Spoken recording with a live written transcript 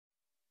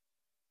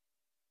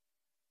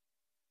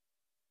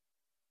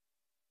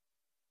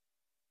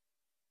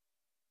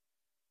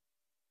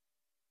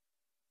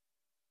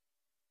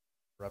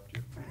interrupt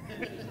you.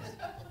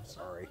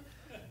 Sorry.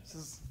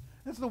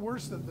 That's the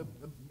worst.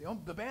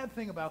 The bad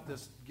thing about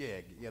this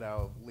gig,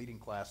 leading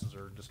classes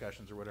or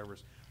discussions or whatever,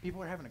 is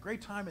people are having a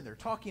great time and they're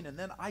talking, and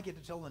then I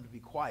get to tell them to be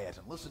quiet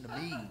and listen to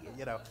me.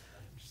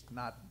 Just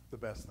not the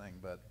best thing,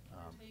 but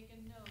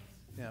taking notes.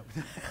 Yeah.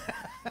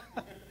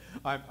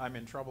 I'm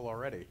in trouble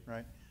already,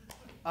 right?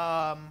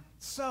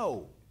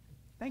 So,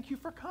 thank you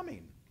for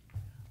coming.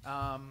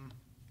 A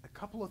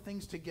couple of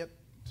things to get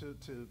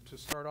to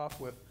start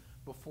off with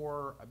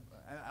before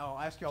I'll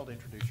ask you all to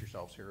introduce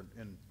yourselves here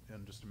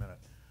in just a minute.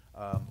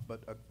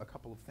 But a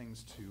couple of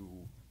things to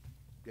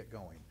get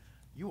going.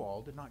 You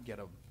all did not get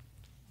a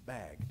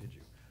bag, did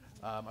you?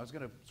 I was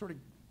going to sort of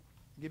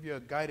give you a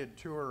guided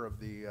tour of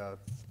the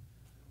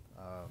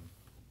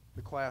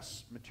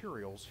class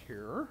materials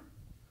here.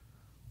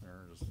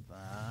 There's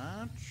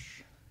that.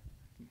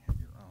 You have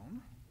your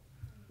own,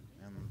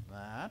 and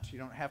that. You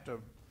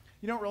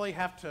don't really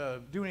have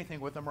to do anything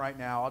with them right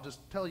now. I'll just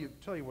tell you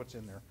what's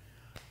in there.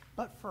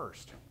 But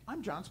first,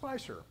 I'm John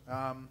Spicer.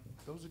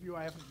 Those of you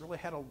I haven't really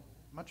had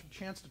much of a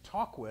chance to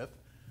talk with,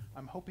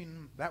 I'm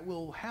hoping that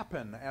will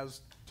happen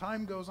as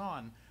time goes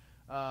on.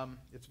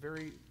 It's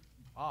very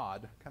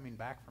odd coming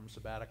back from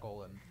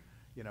sabbatical and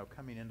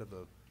coming into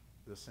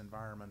this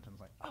environment and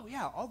it's like, oh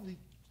yeah, all the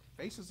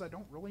faces I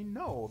don't really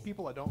know,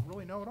 people I don't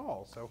really know at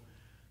all. So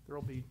there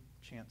will be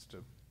a chance to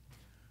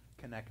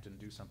connect and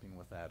do something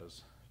with that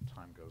as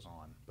time goes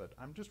on. But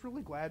I'm just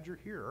really glad you're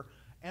here.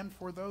 And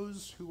for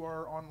those who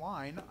are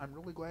online, I'm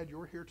really glad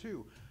you're here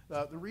too.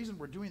 The reason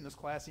we're doing this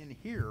class in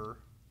here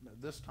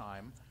this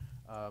time,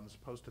 as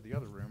opposed to the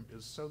other room,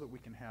 is so that we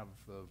can have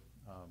the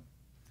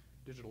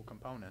digital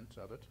component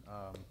of it.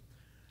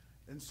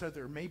 And so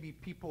there may be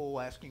people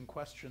asking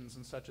questions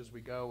and such as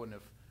we go, and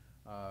if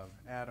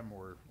Adam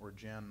or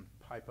Jen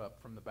pipe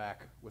up from the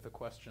back with a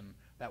question,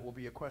 that will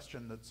be a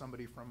question that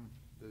somebody from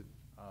the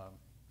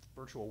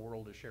virtual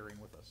world is sharing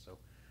with us. So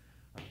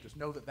just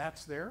know that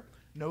that's there.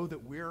 Know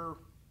that we're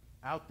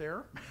out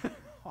there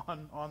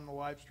on the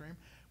live stream,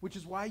 which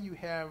is why you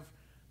have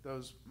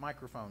those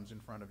microphones in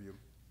front of you.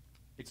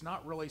 It's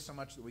not really so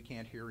much that we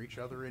can't hear each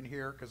other in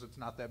here because it's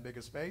not that big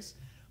a space,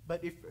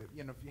 but if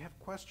you have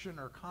a question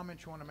or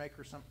comment you want to make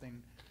or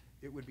something,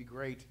 it would be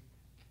great.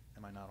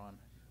 Am I not on?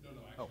 No,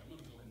 actually, I'm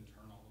going to go ahead and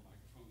turn all the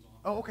microphones on.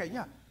 Oh, okay,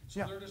 yeah. So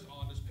yeah. they're just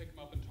on. Just pick them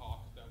up and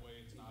talk. That way,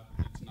 it's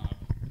not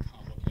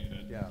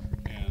complicated. Yeah.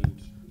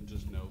 And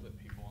just know that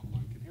people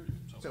online can hear you.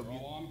 So we're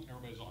all on.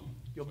 Everybody's on.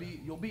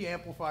 You'll be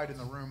amplified in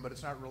the room, but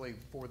it's not really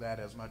for that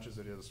as much as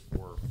it is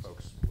for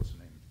folks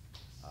listening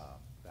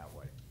that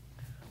way.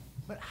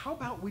 But how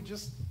about we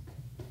just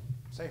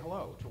say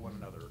hello to one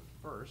another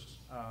first?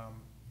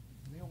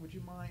 Neil, would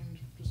you mind?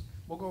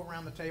 We'll go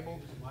around the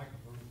table.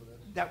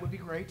 That would be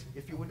great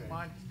if you wouldn't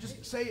mind.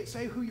 Just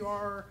say who you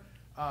are,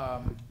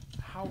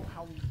 how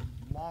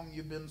long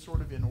you've been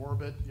sort of in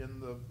orbit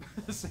in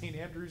the St.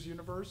 Andrews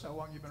universe, how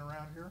long you've been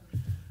around here,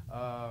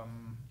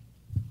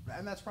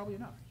 and that's probably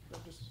enough.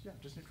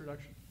 Just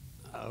introduction.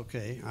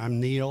 Okay, I'm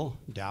Neil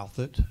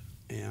Douthit,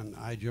 and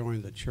I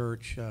joined the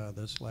church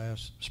this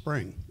last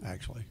spring,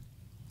 actually.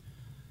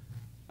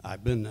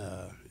 I've been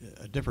a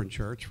different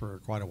church for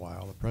quite a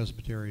while, the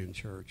Presbyterian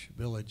Church,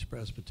 Village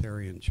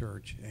Presbyterian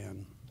Church,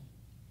 and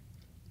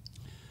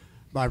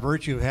by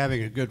virtue of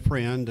having a good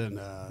friend and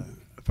a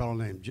fellow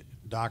named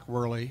Doc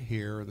Worley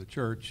here in the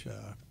church,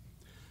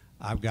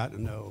 I've gotten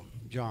to know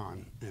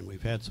John, and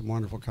we've had some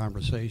wonderful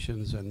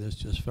conversations, and this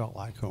just felt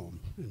like home.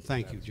 And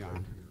thank you,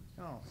 John.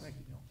 Oh, thank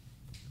you,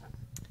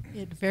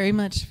 Neil. It very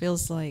much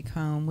feels like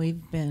home.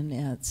 We've been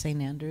at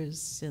St.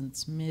 Andrews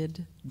since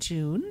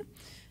mid-June,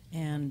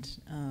 and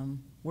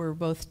we're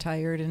both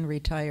tired and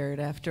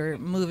retired after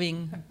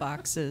moving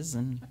boxes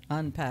and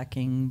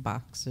unpacking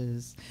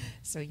boxes.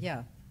 So,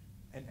 yeah.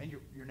 And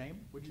your name?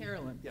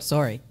 Carolyn. Yes.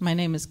 Sorry, my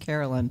name is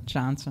Carolyn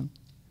Johnson.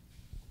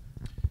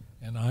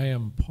 And I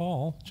am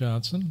Paul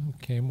Johnson, who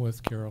came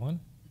with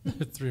Carolyn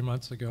 3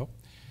 months ago.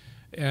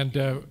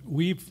 And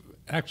we've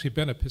actually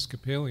been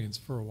Episcopalians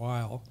for a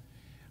while.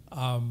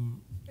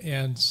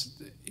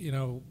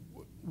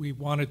 We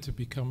wanted to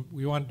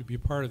be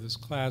part of this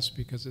class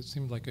because it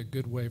seemed like a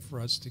good way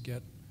for us to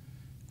get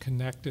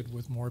connected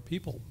with more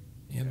people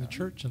in the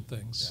church and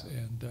things.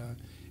 Yeah.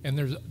 And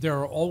there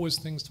are always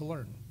things to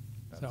learn.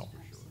 That's so. for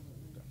sure.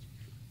 That's for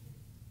sure.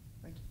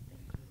 Thank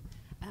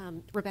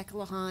you. Rebecca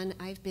Lahan,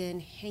 I've been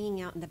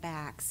hanging out in the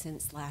back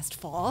since last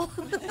fall.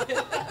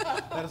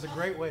 That is a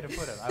great way to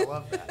put it. I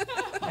love that.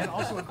 And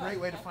also a great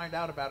way to find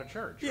out about a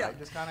church, right?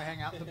 Just kind of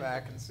hang out in the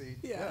back and see.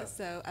 Yeah.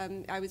 So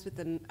I was with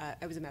them.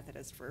 I was a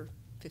Methodist for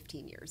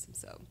 15 years, and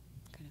so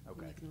kind of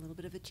making a little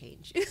bit of a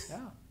change.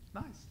 Yeah,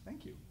 nice.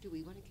 Thank you. Do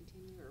we want to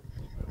continue, or?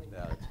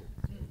 Yeah, that's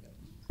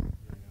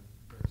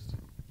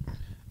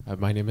good.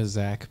 My name is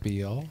Zach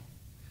Beal.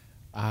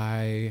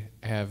 I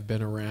have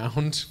been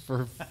around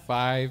for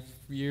 5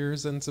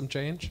 years and some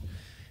change,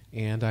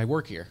 and I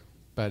work here,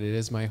 but it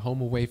is my home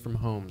away from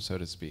home, so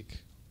to speak.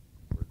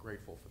 We're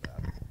grateful for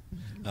that.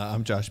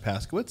 I'm Josh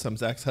Paskowitz. I'm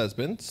Zach's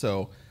husband,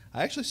 so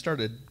I actually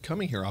started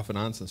coming here off and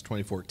on since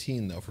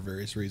 2014, though, for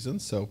various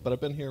reasons. But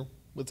I've been here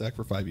with Zach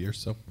for 5 years,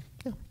 so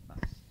yeah.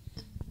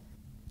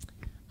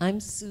 I'm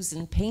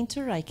Susan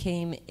Painter. I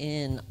came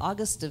in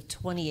August of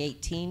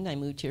 2018. I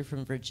moved here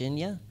from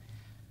Virginia.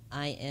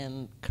 I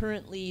am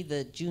currently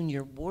the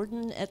junior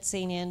warden at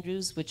St.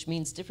 Andrews, which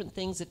means different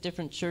things at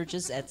different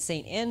churches. At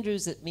St.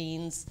 Andrews, it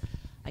means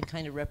I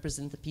kind of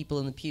represent the people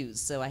in the pews.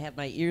 So I have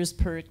my ears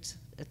perked.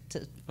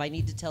 If I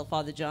need to tell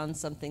Father John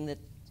something that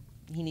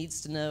he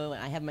needs to know,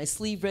 I have my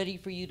sleeve ready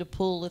for you to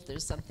pull if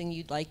there's something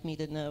you'd like me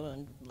to know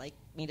and like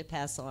me to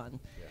pass on.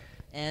 Yeah.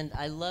 And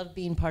I love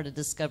being part of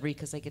Discovery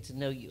because I get to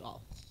know you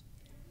all.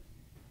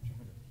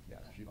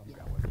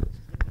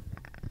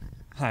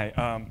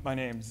 Hi, my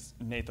name's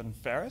Nathan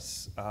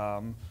Ferris.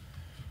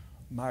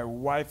 My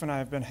wife and I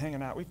have been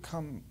hanging out. We've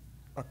come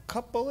a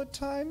couple of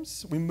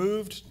times. We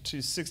moved to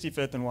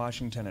 65th and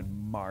Washington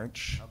in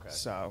March,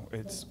 so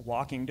it's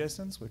walking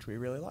distance, which we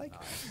really like.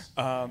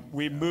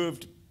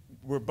 Nice.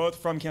 We're both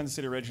from Kansas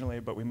City originally,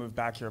 but we moved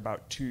back here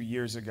about 2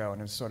 years ago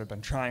and have sort of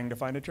been trying to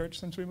find a church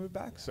since we moved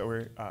back.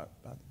 So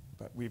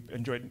but we've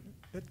enjoyed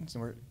it, and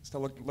so we're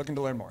still looking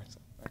to learn more. So,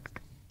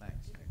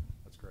 thanks.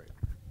 That's great.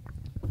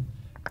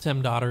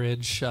 Tim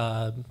Dotteridge,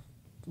 a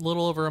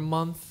little over a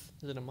month.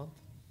 Is it a month?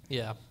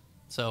 Yeah.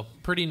 So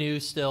pretty new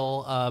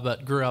still,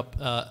 but grew up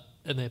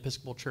in the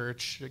Episcopal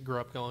Church.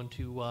 Grew up going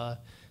to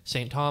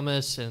St.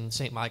 Thomas and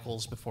St.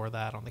 Michael's before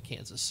that on the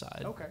Kansas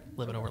side. Okay.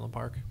 Live in Overland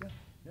Park.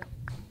 Yeah.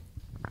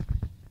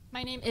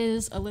 My name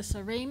is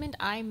Alyssa Raymond.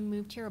 I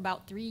moved here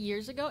about 3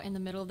 years ago in the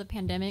middle of the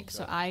pandemic,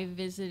 so I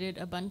visited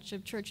a bunch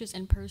of churches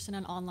in person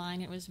and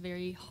online. It was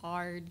very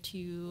hard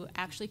to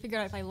actually figure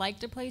out if I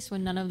liked a place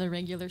when none of the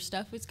regular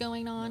stuff was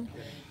going on. Okay.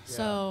 Yeah.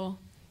 So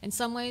in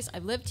some ways,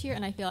 I've lived here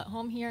and I feel at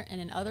home here, and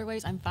in other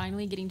ways, I'm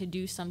finally getting to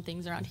do some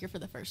things around here for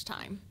the first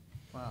time.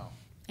 Wow.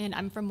 And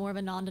I'm from more of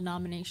a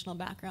non-denominational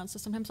background, so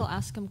sometimes I'll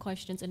ask him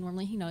questions, and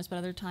normally he knows, but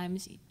other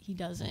times he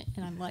doesn't.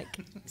 And I'm like,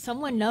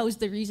 someone knows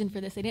the reason for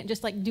this. They didn't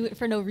just, like, do it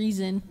for no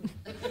reason.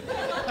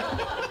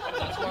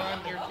 That's why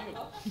I'm here,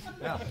 too.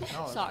 Yeah.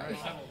 No, sorry.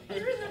 Right.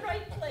 You're in the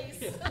right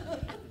place.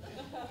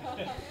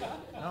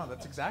 No,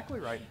 that's exactly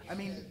right. I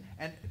mean,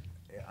 and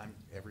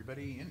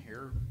everybody in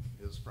here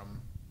is from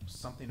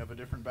something of a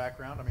different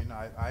background. I mean,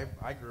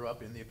 I grew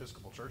up in the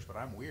Episcopal Church, but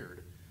I'm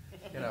weird.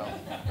 You know,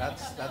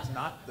 that's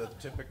not the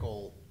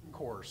typical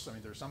course. I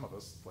mean, there's some of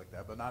us like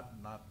that, but not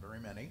very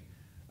many.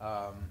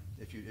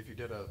 If you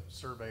did a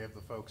survey of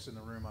the folks in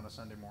the room on a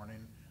Sunday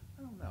morning,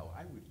 I don't know,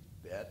 I would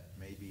bet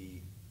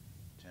maybe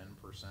 10%,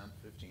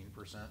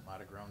 15% might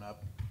have grown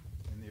up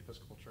in the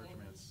Episcopal Church. I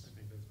mean,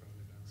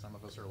 some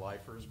of us are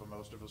lifers, but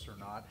most of us are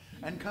not,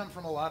 and come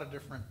from a lot of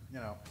different,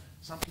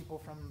 some people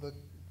from the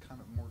kind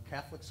of more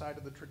Catholic side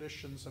of the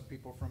tradition, some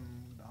people from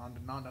on the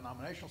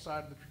non-denominational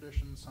side of the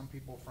tradition, some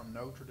people from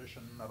no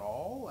tradition at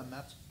all, and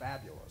that's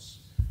fabulous.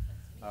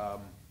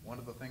 One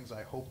of the things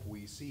I hope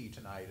we see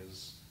tonight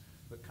is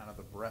the kind of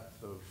the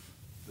breadth of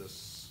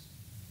this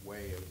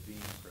way of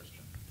being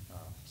Christian.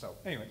 So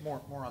anyway,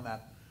 more on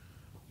that,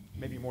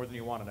 maybe more than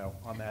you want to know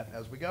on that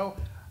as we go.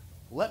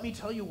 Let me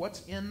tell you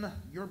what's in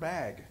your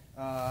bag.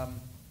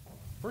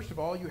 First of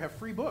all, you have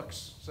free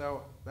books,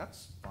 so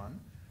that's fun.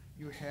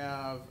 You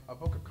have a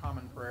Book of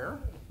Common Prayer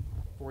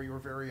for your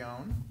very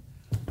own.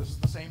 This is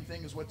the same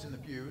thing as what's in the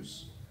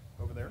pews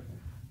over there.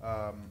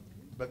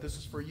 But this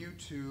is for you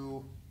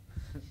to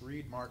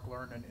read, mark,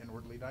 learn, and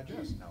inwardly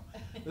digest. No,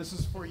 this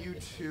is for you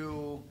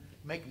to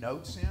make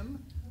notes in,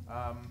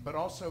 but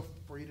also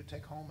for you to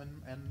take home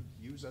and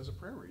use as a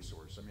prayer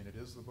resource. I mean, it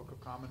is the Book of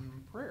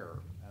Common Prayer,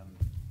 and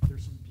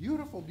there's some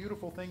beautiful,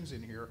 beautiful things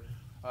in here.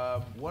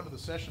 One of the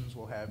sessions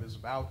we'll have is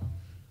about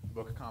the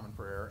Book of Common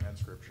Prayer and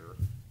Scripture.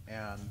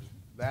 And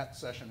that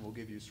session will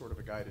give you sort of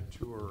a guided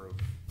tour of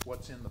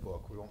what's in the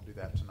book. We won't do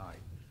that tonight.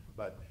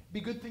 But it'd be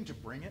a good thing to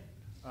bring it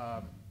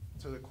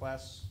to the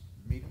class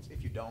meetings.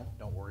 If you don't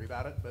worry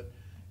about it, but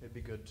it'd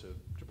be good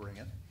to bring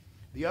it.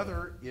 The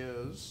other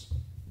is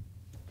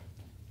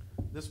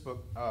this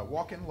book,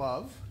 Walk in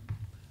Love.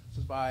 This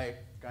is by a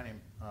guy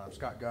named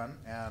Scott Gunn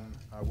and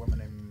a woman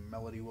named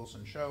Melody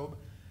Wilson-Shobe.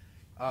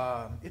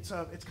 It's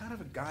kind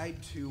of a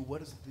guide to what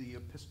does the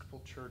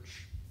Episcopal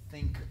Church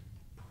think,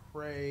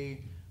 pray,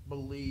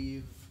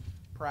 believe,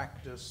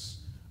 practice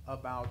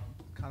about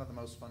kind of the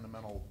most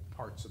fundamental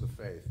parts of the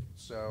faith.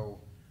 So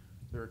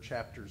there are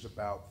chapters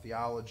about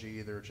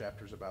theology, there are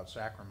chapters about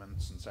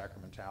sacraments and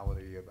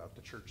sacramentality, about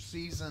the church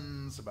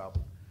seasons, about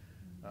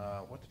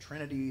what the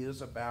Trinity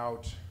is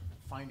about,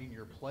 finding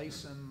your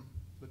place in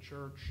the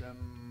church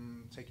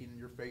and taking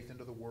your faith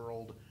into the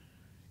world.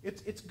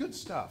 It's good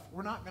stuff.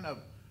 We're not going to,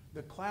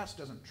 the class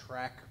doesn't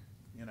track,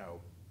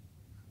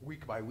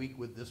 week by week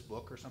with this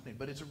book or something,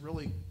 but it's a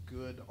really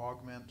good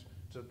augment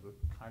to the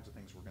kinds of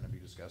things we're going to be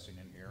discussing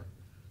in here.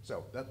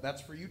 So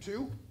that's for you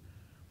too.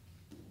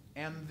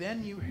 And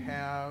then you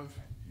have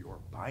your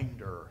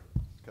binder,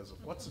 because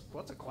what's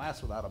a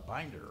class without a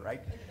binder,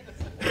 right?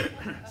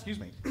 Excuse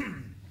me.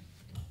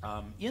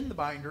 In the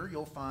binder,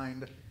 you'll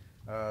find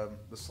the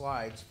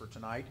slides for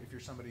tonight. If you're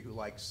somebody who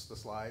likes the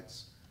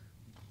slides,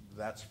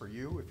 that's for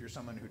you. If you're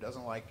someone who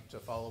doesn't like to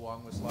follow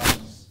along with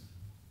slides,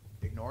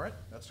 ignore it.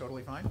 That's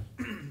totally fine.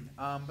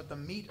 But the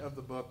meat of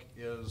the book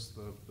is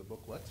the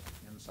booklet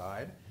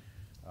inside.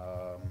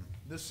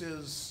 This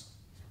is,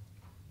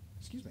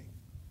 excuse me,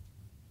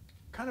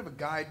 kind of a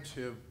guide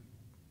to,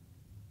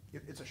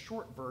 it's a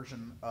short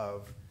version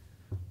of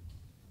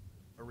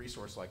a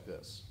resource like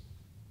this,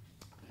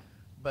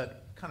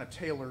 but kind of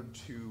tailored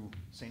to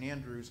St.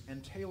 Andrews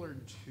and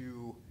tailored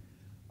to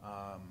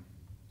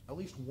at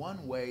least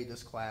one way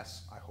this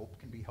class, I hope,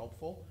 can be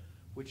helpful,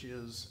 which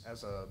is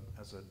as a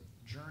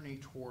journey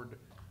toward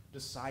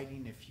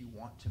deciding if you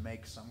want to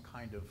make some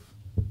kind of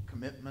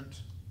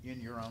commitment in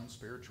your own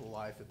spiritual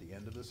life at the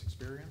end of this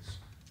experience.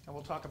 And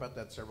we'll talk about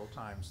that several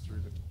times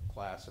through the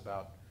class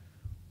about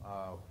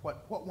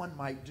what one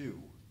might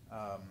do.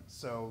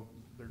 So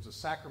there's a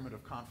sacrament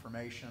of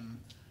confirmation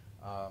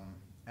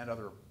and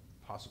other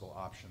possible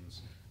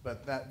options.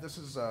 But this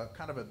is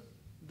kind of a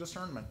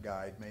discernment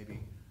guide,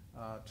 maybe,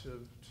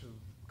 to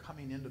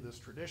coming into this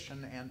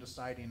tradition and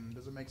deciding,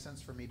 does it make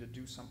sense for me to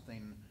do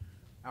something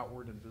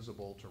outward and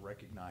visible to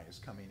recognize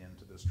coming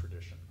into this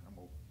tradition? And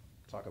we'll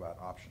talk about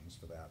options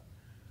for that.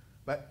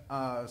 But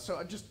so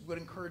I just would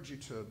encourage you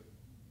to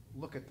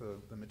look at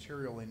the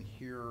material in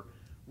here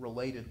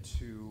related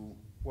to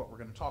what we're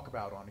going to talk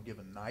about on a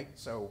given night.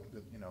 So,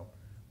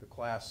 the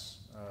class,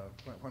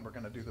 when we're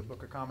going to do the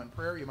Book of Common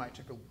Prayer, you might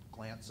take a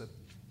glance at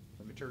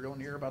the material in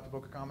here about the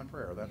Book of Common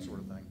Prayer, that sort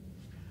of thing.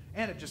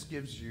 And it just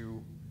gives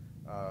you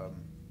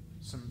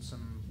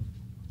some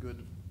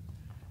good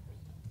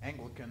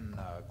Anglican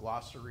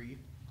glossary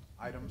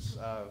items,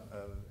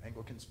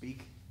 Anglican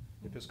speak,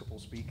 Episcopal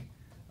speak.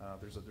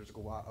 There's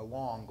a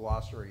long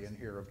glossary in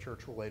here of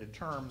church-related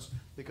terms,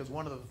 because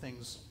one of the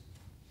things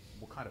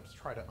we'll kind of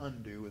try to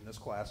undo in this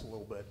class a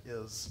little bit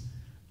is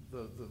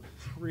the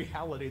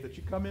reality that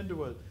you come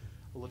into a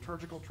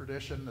liturgical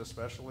tradition,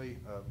 especially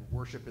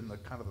worship in the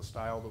kind of the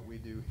style that we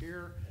do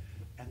here,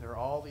 and there are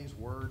all these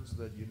words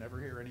that you never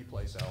hear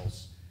anyplace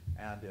else,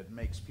 and it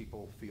makes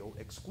people feel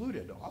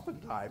excluded.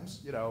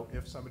 Oftentimes,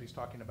 if somebody's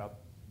talking about,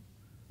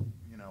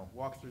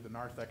 walk through the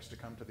narthex to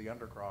come to the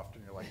undercroft,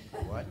 and you're like,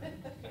 what?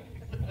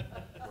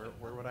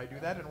 Where would I do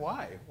that, and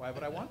why? Why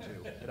would I want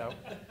to?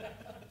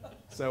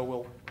 So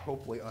we'll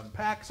hopefully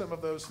unpack some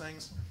of those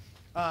things.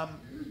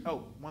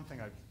 One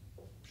thing I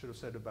should have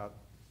said about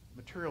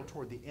material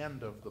toward the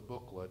end of the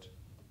booklet.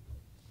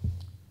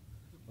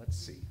 Let's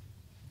see.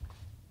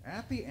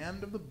 At the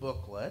end of the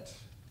booklet,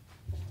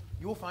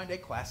 you will find a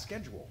class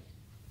schedule.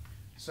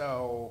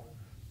 So,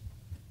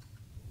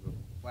 the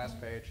last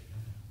page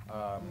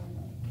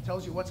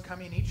tells you what's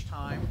coming each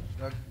time.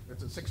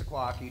 It's at 6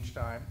 o'clock each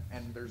time,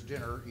 and there's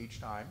dinner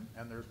each time,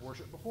 and there's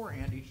worship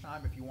beforehand each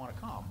time if you want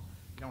to come.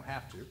 You don't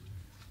have to.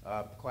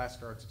 Class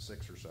starts at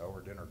 6 or so,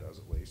 or dinner does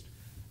at least.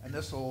 And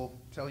this will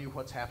tell you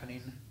what's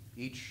happening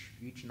each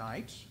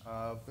night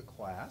of the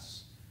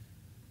class,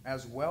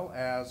 as well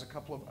as a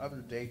couple of other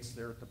dates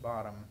there at the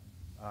bottom.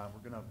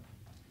 We're going to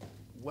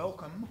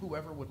welcome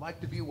whoever would like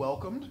to be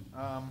welcomed.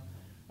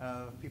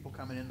 People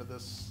coming into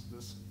this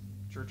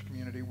church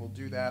community will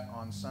do that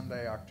on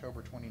Sunday,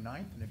 October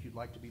 29th, and if you'd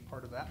like to be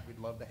part of that, we'd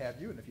love to have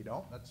you, and if you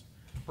don't, that's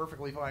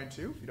perfectly fine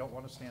too. If you don't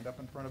want to stand up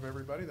in front of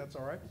everybody, that's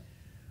all right.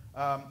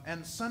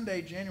 And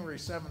Sunday, January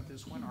 7th,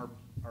 is when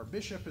our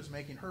bishop is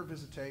making her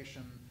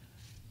visitation.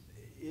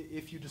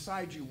 If you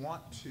decide you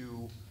want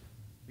to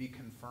be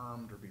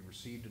confirmed or be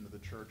received into the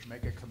church,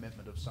 make a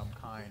commitment of some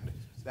kind,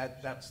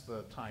 that's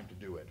the time to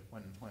do it,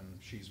 when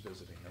she's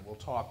visiting. And we'll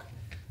talk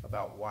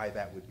about why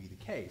that would be the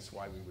case,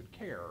 why we would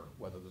care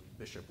whether the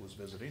bishop was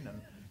visiting, and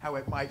how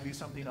it might be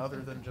something other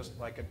than just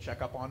like a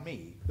checkup on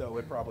me, though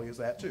it probably is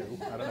that too.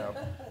 I don't know.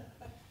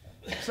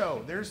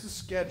 So there's the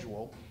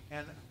schedule,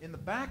 and in the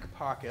back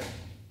pocket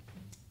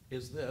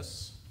is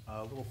this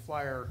little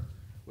flyer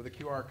with a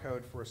QR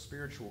code for a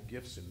spiritual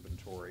gifts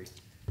inventory.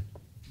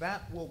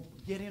 That we'll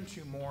get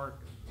into more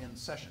in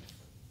session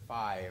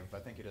 5. I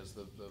think it is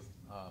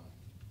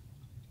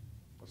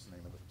what's the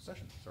name of the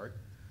session? Sorry.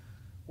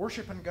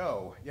 Worship and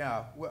Go,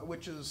 yeah,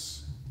 which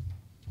is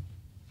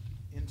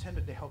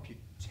intended to help you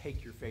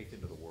take your faith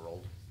into the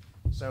world.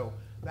 So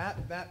that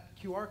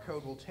QR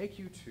code will take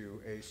you to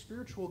a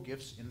spiritual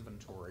gifts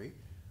inventory.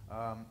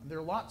 There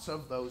are lots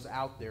of those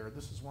out there.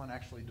 This is one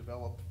actually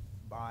developed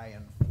by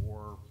and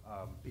for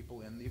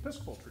people in the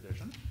Episcopal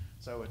tradition,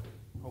 so it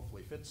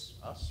hopefully fits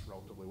us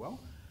relatively well.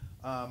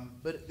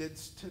 But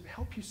it's to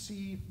help you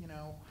see,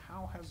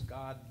 how has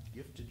God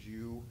gifted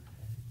you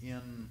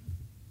in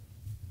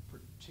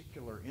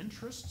particular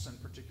interests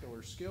and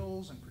particular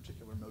skills and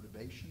particular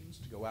motivations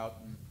to go out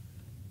and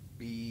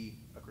be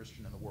a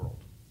Christian in the world.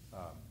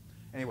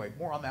 Anyway,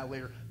 more on that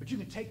later, but you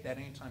can take that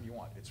anytime you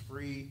want. It's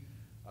free.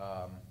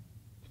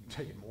 You can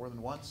take it more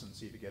than once and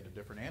see if you get a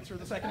different answer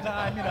the second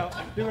time.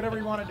 Do whatever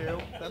you want to do.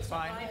 That's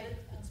fine.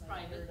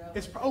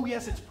 It's private.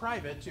 Yes, it's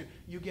private.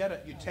 You get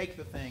it. You take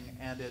the thing,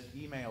 and it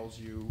emails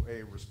you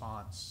a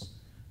response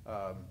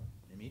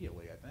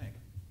immediately, I think.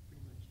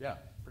 Yeah,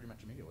 pretty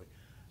much immediately.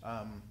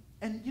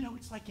 And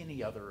it's like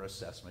any other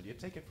assessment. You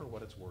take it for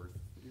what it's worth,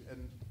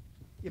 and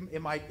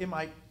it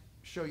might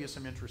show you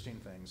some interesting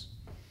things.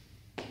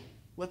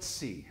 Let's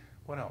see.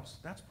 What else?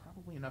 That's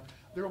probably enough.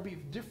 There will be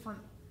different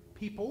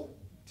people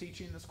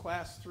teaching this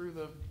class through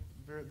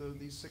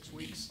these 6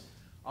 weeks.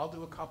 I'll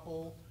do a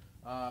couple.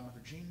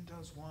 Regine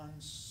does one.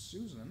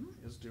 Susan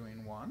is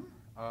doing one.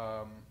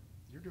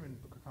 You're doing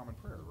Book of Common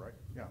Prayer, right?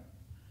 Yeah.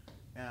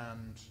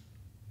 And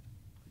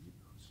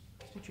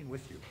who's teaching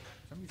with you?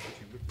 Somebody's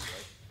teaching with you,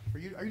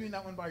 right? Are you doing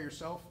that one by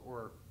yourself,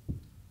 or?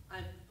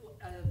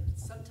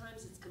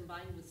 Sometimes it's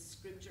combined with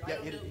scripture. Yeah,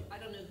 I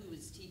don't know who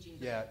is teaching.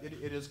 Yeah,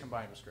 it is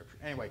combined with scripture.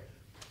 Anyway,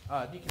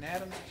 Deacon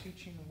Adams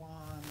teaching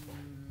one.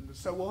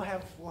 So we'll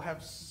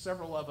have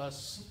several of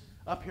us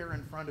up here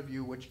in front of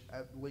you, which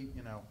at least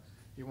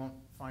you won't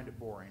find it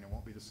boring. It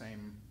won't be the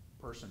same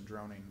person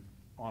droning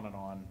on and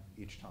on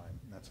each time,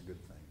 and that's a good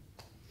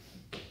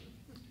thing.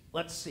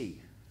 Let's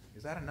see.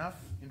 Is that enough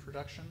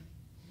introduction?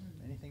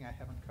 Anything I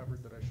haven't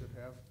covered that I should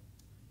have?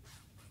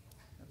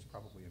 That's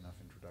probably enough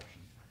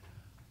introduction.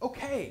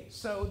 Okay,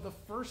 so the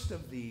first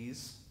of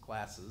these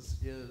classes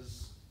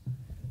is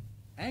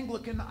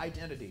Anglican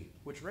identity,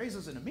 which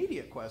raises an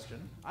immediate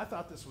question. I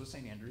thought this was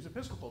St. Andrew's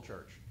Episcopal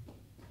Church,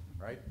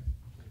 right?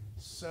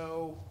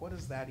 So what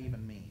does that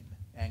even mean,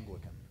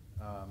 Anglican?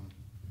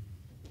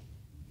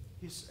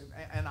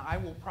 And I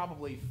will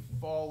probably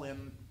fall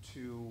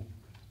into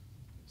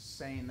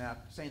saying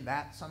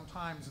that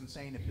sometimes and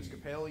saying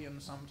Episcopalian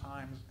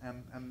sometimes,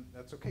 and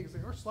that's okay because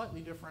they are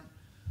slightly different,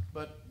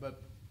 but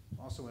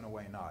also in a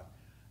way not.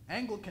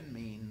 Anglican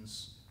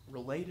means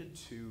related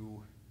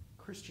to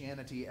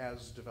Christianity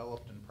as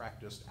developed and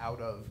practiced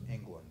out of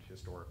England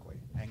historically.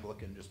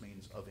 Anglican just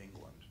means of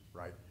England,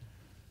 right?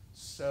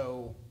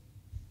 So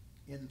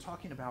in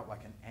talking about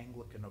like an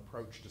Anglican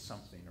approach to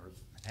something, or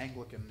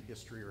Anglican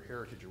history or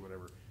heritage or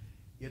whatever,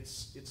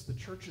 it's the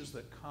churches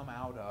that come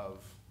out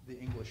of the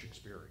English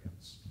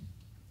experience.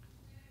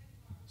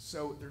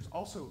 So there's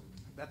also,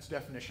 that's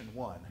definition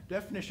 1.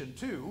 Definition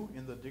 2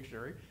 in the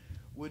dictionary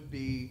would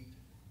be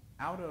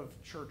out of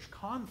church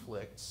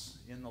conflicts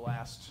in the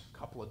last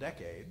couple of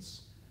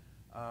decades,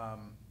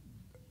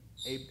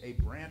 a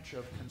branch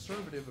of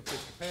conservative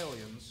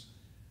Episcopalians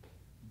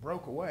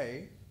broke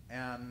away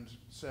and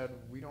said,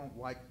 we don't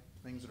like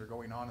things that are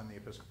going on in the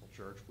Episcopal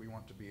Church. We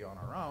want to be on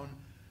our own.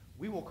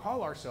 We will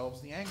call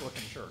ourselves the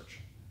Anglican Church,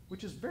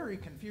 which is very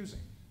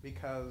confusing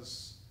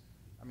because,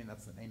 I mean,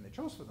 that's the name they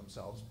chose for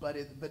themselves, but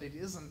it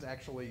isn't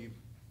actually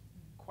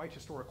quite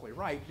historically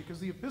right, because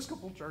the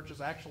Episcopal Church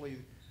is actually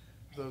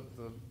the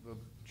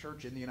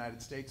church in the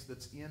United States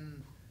that's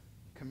in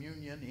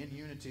communion, in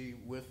unity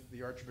with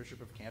the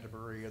Archbishop of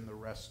Canterbury and the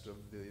rest of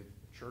the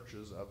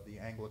churches of the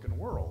Anglican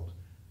world.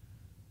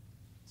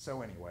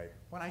 So anyway,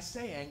 when I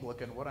say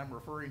Anglican, what I'm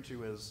referring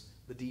to is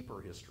the deeper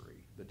history,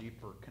 the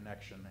deeper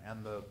connection,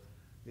 and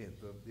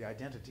the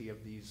identity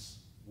of these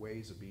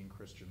ways of being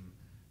Christian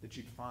that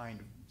you'd find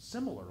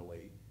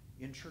similarly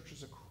in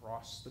churches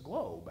across the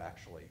globe,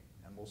 actually.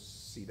 And we'll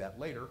see that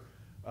later,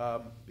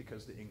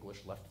 because the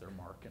English left their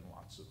mark in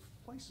lots of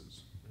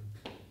places.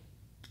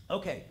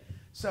 Okay,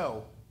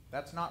 so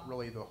that's not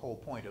really the whole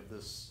point of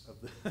this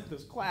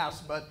this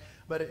class, but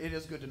it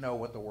is good to know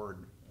what the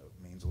word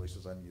means, at least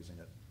as I'm using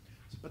it.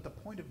 But the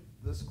point of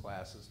this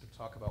class is to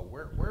talk about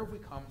where have we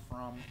come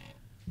from,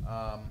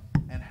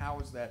 and how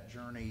has that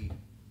journey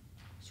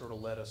sort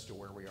of led us to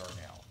where we are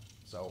now.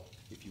 So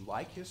if you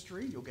like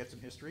history, you'll get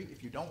some history.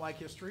 If you don't like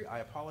history, I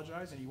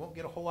apologize, and you won't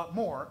get a whole lot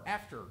more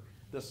after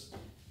this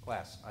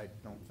class, I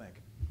don't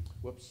think.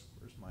 Whoops,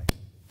 where's my...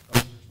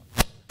 Oh,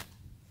 here's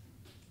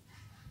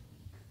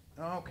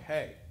my...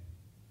 Okay,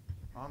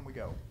 on we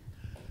go.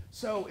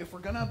 So if we're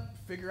going to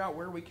figure out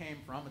where we came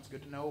from, it's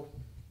good to know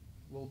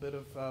a little bit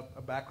of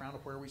a background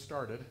of where we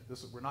started.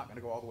 We're not going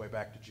to go all the way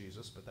back to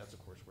Jesus, but that's,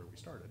 of course, where we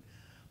started.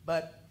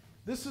 But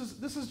this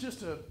is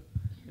just an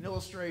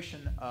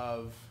illustration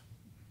of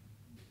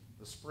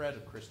the spread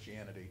of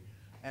Christianity.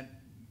 And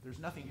there's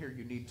nothing here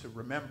you need to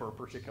remember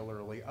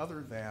particularly,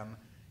 other than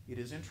it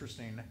is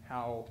interesting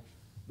how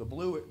the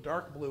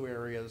dark blue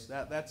areas,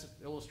 that's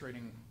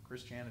illustrating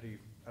Christianity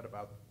at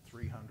about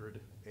 300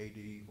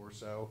 AD or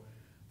so.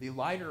 The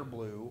lighter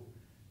blue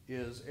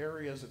is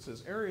areas, it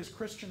says areas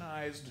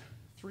Christianized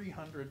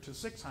 300 to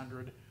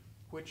 600,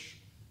 which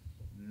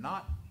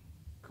not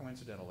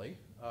coincidentally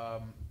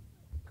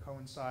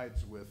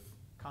coincides with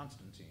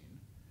Constantine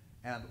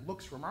and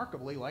looks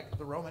remarkably like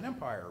the Roman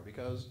Empire,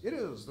 because it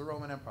is the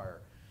Roman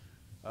Empire.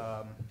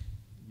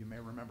 You may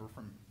remember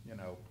from,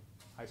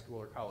 high school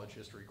or college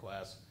history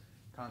class,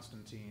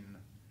 Constantine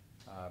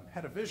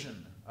had a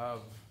vision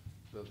of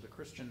the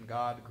Christian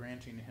God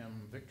granting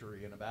him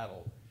victory in a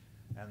battle,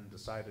 and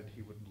decided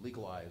he would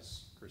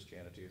legalize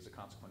Christianity as a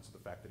consequence of the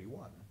fact that he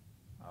won.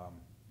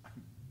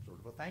 Sort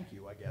of a thank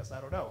you, I guess.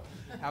 I don't know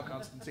how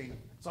Constantine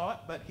saw it,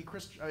 but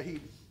he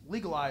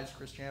legalized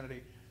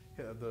Christianity.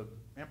 The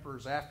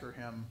emperors after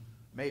him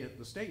made it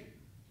the state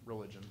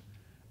religion.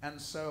 And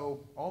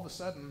so all of a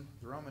sudden,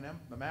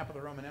 the map of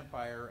the Roman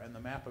Empire and the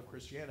map of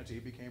Christianity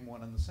became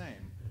one and the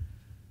same.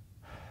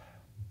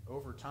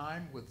 Over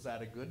time, was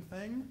that a good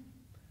thing?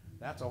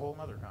 That's a whole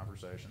other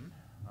conversation.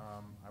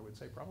 I would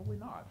say probably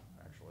not,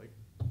 actually.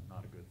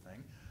 Not a good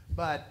thing.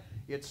 But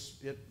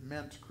it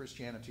meant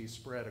Christianity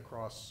spread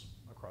across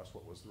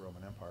what was the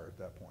Roman Empire at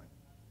that point.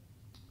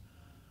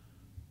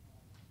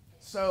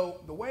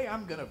 So the way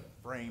I'm going to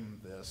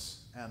frame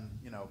this, and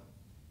you can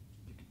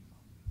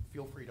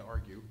feel free to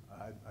argue.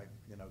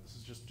 This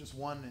is just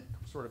one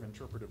sort of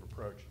interpretive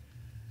approach.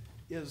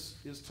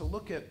 Is to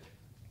look at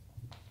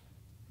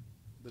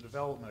the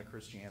development of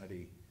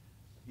Christianity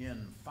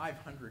in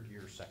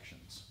 500-year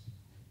sections.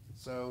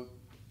 So,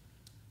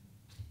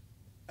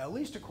 at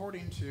least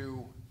according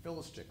to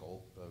Phyllis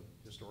Tickle, the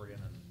historian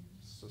and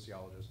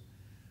sociologist,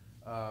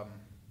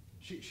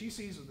 she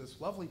sees this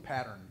lovely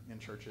pattern in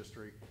church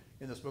history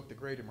in this book, The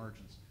Great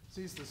Emergence,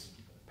 sees this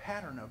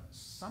pattern of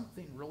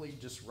something really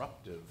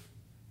disruptive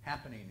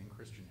happening in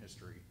Christian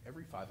history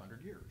every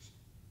 500 years.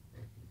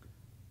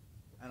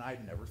 And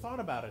I'd never thought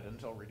about it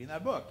until reading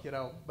that book,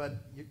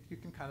 but you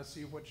can kind of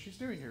see what she's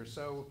doing here.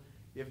 So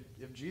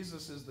if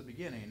Jesus is the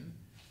beginning,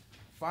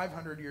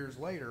 500 years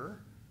later,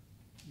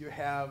 you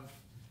have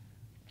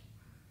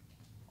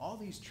all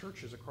these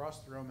churches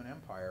across the Roman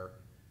Empire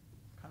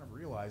kind of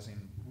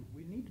realizing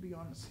we need to be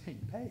on the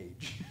same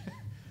page.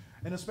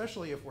 And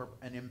especially if we're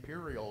an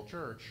imperial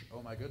church,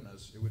 oh my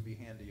goodness, it would be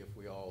handy if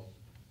we all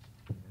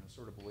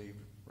sort of believed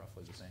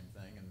roughly the same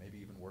thing and maybe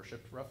even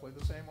worshipped roughly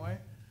the same way.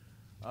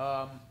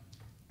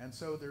 And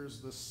so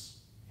there's this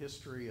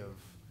history of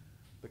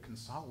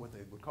what they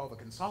would call the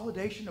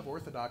consolidation of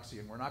orthodoxy,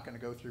 and we're not going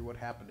to go through what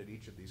happened at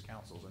each of these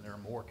councils, and there are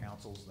more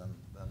councils than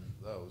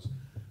those,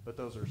 but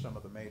those are some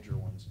of the major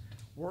ones.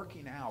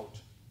 Working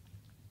out,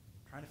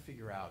 trying to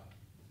figure out,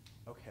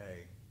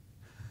 okay,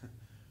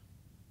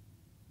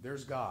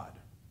 there's God.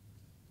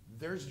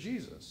 There's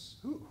Jesus.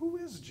 Who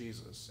is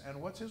Jesus,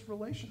 and what's his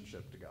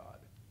relationship to God?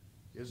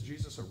 Is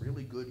Jesus a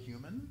really good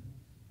human,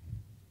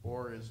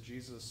 or is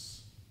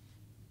Jesus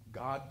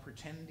God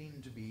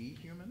pretending to be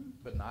human,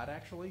 but not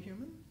actually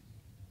human?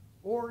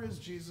 Or is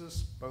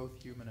Jesus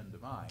both human and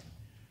divine?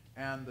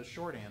 And the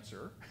short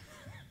answer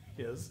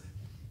is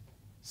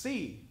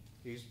C,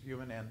 he's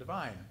human and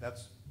divine.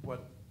 That's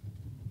what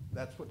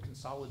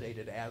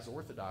consolidated as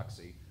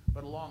orthodoxy.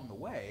 But along the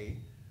way,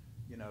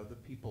 the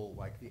people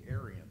like the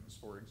Arians,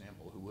 for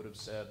example, who would have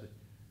said,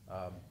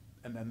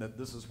 and then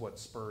this is what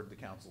spurred the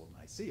Council of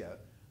Nicaea,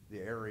 the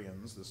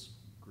Arians, this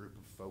group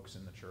of folks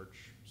in the church,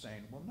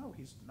 saying, well, no,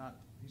 he's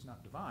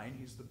not divine.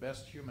 He's the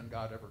best human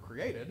God ever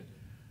created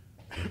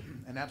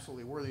and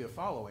absolutely worthy of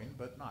following,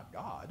 but not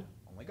God.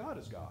 Only God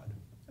is God.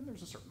 And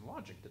there's a certain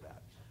logic to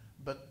that.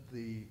 But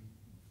the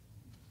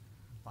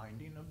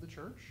finding of the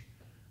church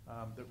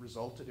that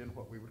resulted in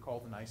what we would call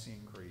the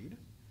Nicene Creed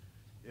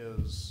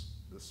is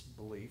this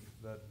belief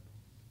that,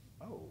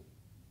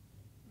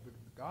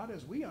 God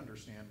as we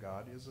understand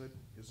God is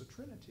a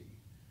trinity,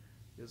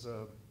 is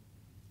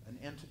an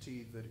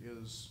entity that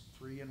is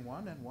 3 in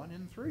 1 and 1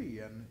 in 3,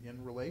 and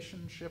in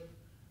relationship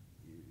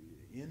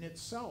in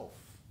itself,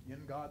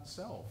 in God's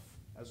self,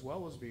 as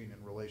well as being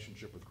in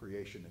relationship with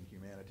creation and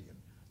humanity. And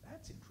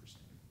that's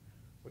interesting.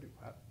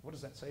 What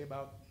does that say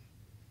about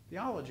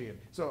theology? And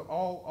so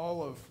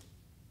all of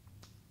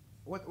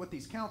what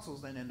these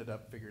councils then ended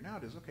up figuring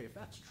out is, okay, if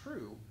that's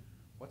true,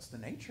 what's the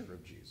nature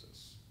of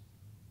Jesus?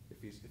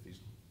 If he's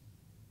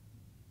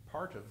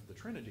part of the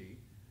Trinity,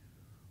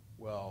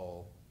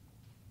 well,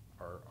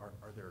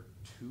 are there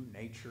two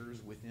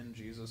natures within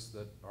Jesus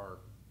that are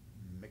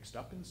mixed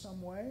up in some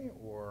way,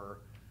 or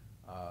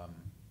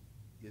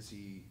does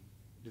he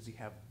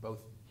have both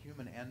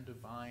human and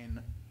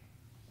divine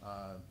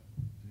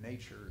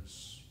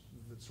natures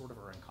that sort of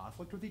are in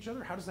conflict with each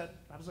other? How does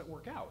that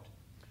work out?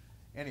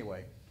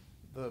 Anyway,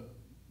 the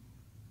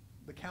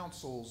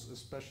councils,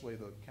 especially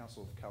the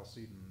Council of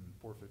Chalcedon in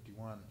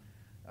 451,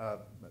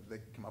 they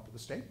come up with a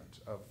statement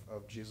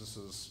of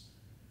Jesus's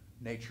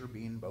nature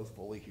being both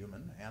fully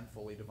human and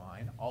fully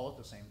divine, all at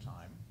the same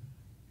time,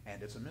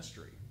 and it's a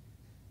mystery.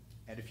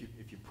 And if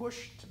you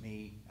push, to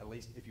me, at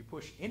least, if you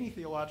push any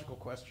theological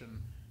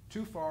question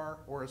too far,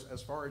 or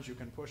as far as you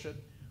can push it,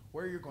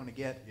 where you're going to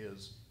get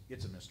is,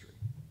 it's a mystery.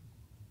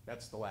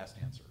 That's the last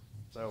answer.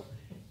 So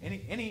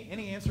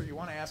any answer you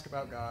want to ask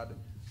about God,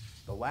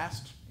 the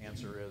last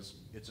answer is,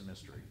 it's a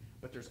mystery.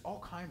 But there's all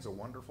kinds of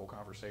wonderful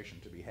conversation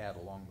to be had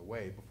along the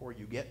way before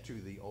you get to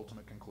the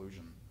ultimate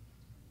conclusion,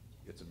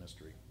 it's a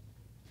mystery.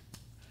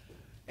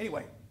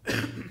 Anyway,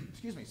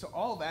 excuse me, so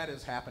all that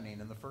is happening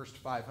in the first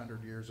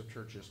 500 years of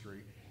church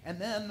history. And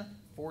then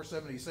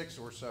 476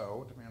 or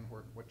so, depending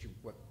on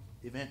what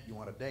event you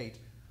want to date,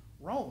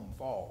 Rome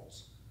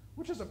falls,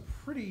 which is a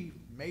pretty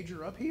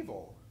major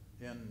upheaval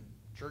in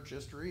church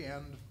history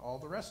and all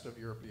the rest of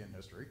European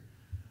history,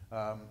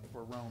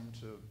 for Rome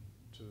to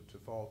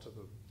fall to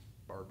the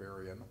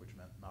barbarian, which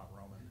meant not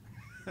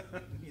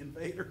Roman, the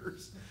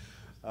invaders.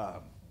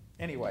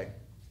 Anyway,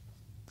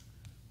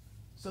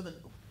 so then,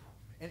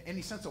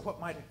 any sense of what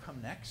might have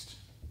come next?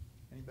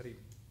 Anybody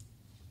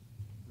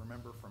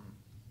remember from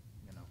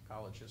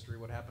college history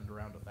what happened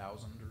around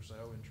 1000 or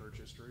so in church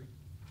history?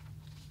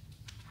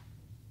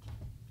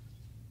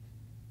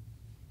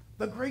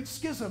 The Great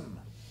Schism,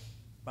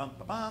 bum,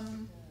 ba,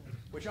 bum,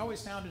 which always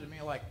sounded to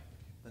me like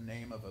the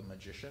name of a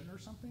magician or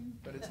something,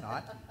 but it's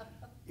not.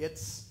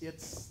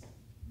 It's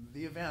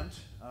the event,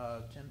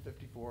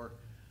 1054,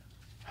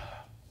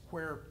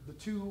 where the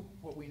two,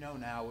 what we know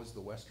now as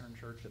the Western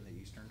Church and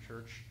the Eastern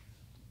Church,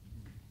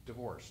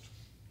 divorced.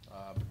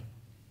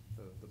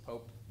 The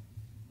Pope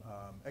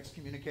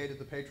excommunicated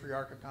the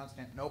Patriarch of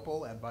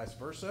Constantinople and vice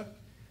versa.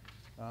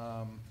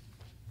 I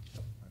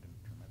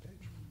didn't turn my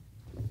page.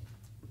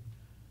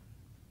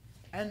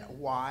 And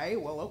why?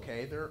 Well,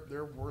 okay,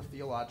 there were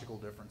theological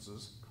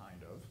differences,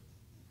 kind of.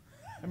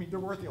 I mean, there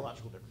were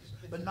theological differences,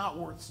 but not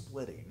worth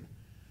splitting.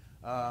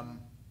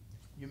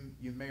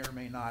 You may or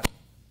may not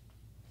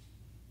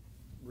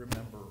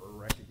remember or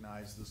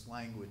recognize this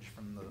language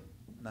from the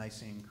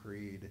Nicene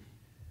Creed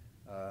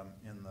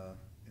in the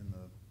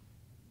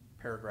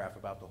paragraph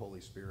about the Holy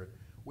Spirit.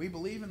 We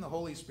believe in the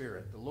Holy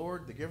Spirit, the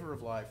Lord, the giver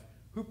of life,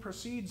 who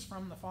proceeds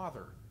from the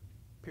Father,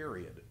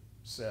 period,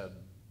 said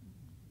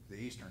the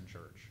Eastern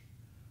Church.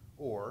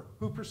 Or,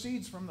 who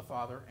proceeds from the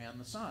Father and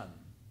the Son,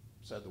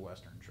 said the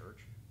Western Church.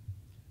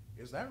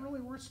 Is that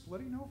really worth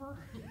splitting over?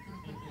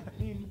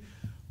 I mean,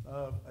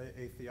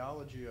 a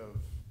theology of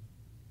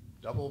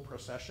double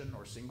procession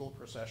or single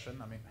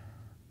procession, I mean,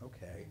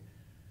 okay.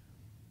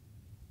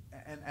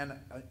 And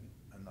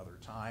another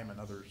time,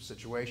 another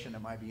situation,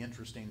 it might be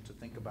interesting to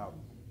think about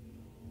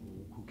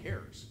who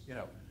cares, you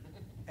know,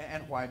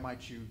 and why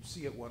might you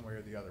see it one way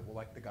or the other? Well,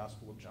 like the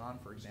Gospel of John,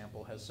 for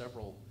example, has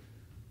several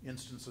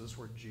instances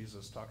where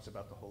Jesus talks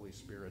about the Holy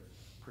Spirit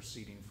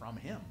proceeding from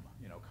him,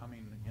 you know,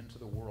 coming into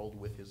the world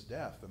with his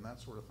death and that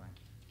sort of thing.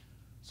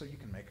 So you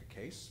can make a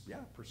case,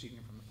 yeah, proceeding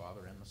from the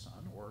Father and the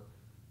Son, or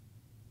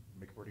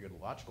make a pretty good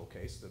logical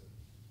case that,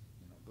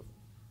 you know,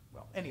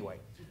 well, anyway,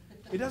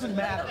 it doesn't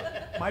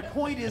matter. My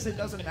point is it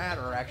doesn't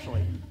matter,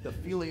 actually. The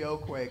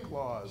filioque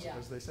clause,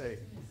 as they say,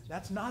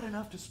 that's not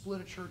enough to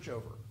split a church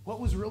over. What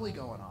was really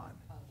going on?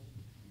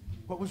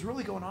 What was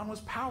really going on was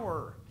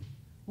power.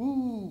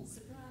 Woo!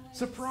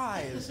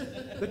 Surprise!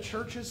 The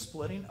church is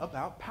splitting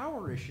about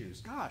power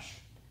issues. Gosh,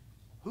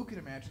 who could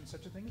imagine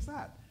such a thing as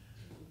that?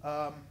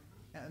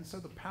 And so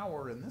the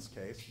power in this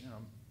case, you know,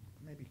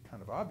 maybe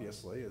kind of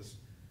obviously, is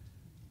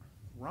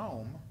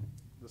Rome,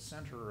 the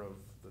center of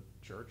the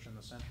church and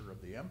the center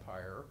of the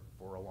empire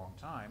for a long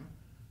time,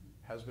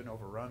 has been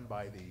overrun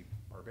by the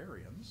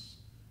barbarians.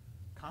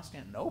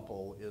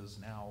 Constantinople is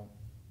now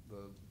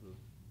the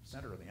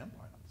center of the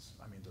empire.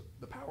 I mean,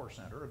 the power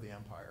center of the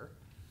empire.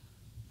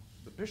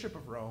 The Bishop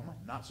of Rome,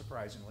 not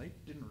surprisingly,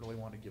 didn't really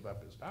want to give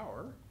up his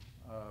power.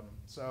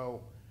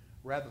 So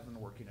rather than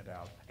working it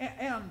out,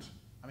 and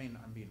I mean,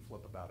 I'm being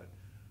flip about it,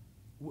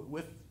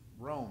 with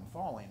Rome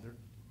falling, there's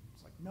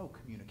like no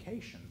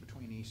communication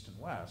between East and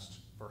West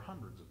for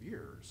hundreds of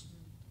years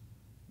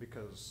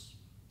because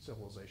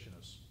civilization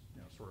has,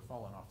 you know, sort of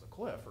fallen off the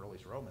cliff, or at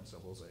least Roman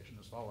civilization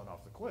has fallen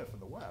off the cliff in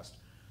the West.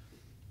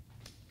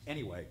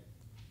 Anyway,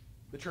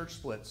 the church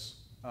splits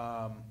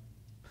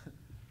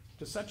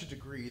to such a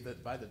degree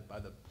that by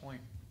the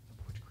point,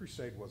 which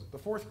crusade was it? The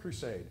Fourth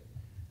Crusade,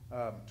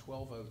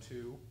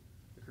 1202,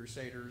 the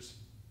Crusaders,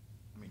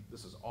 I mean,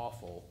 this is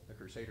awful, the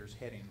Crusaders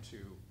heading to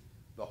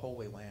the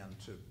Holy Land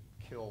to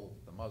kill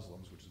the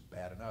Muslims, which is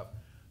bad enough,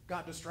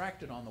 got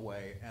distracted on the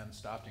way and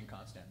stopped in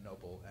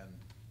Constantinople and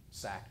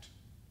sacked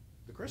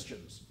the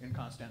Christians in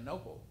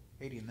Constantinople,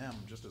 hating them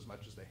just as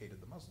much as they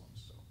hated the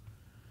Muslims. So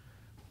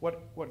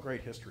what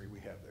great history we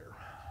have there.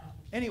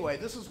 Anyway,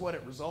 this is what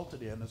it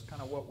resulted in, is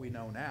kind of what we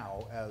know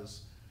now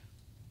as,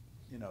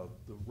 you know,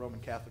 the Roman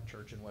Catholic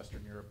Church in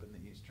Western Europe and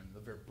the Eastern, the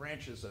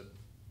branches of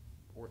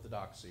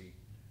Orthodoxy,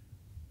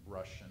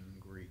 Russian,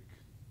 Greek,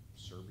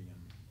 Serbian,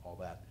 all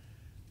that,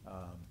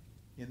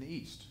 in the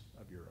east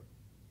of Europe.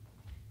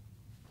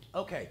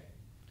 Okay,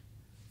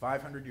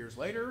 500 years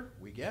later,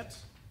 we get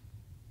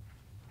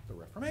the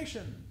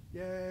Reformation.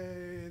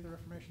 Yay, the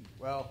Reformation.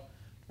 Well,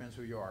 depends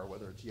who you are,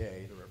 whether it's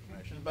yay, the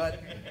Reformation,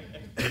 but,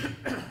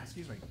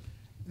 excuse me,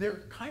 there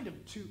are kind of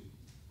two,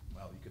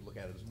 well, you could look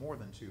at it as more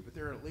than two, but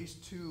there are at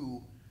least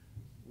two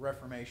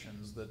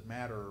Reformations that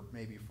matter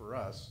maybe for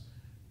us.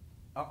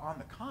 On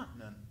the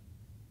continent,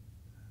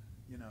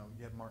 you know,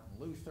 you have Martin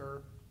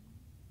Luther,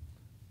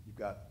 you've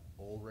got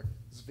Ulrich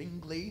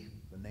Zwingli,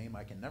 the name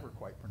I can never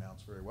quite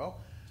pronounce very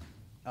well,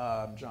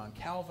 John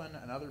Calvin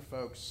and other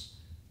folks,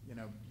 you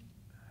know,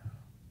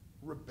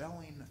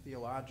 rebelling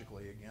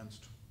theologically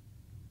against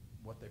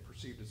what they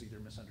perceived as either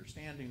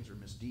misunderstandings or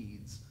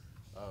misdeeds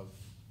of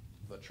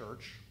the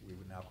church, we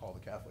would now call the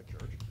Catholic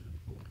Church.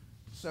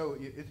 So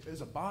it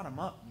is a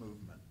bottom-up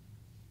movement.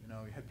 You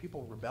know, you had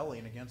people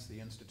rebelling against the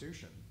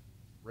institution,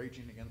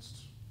 raging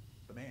against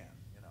the man,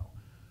 you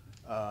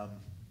know.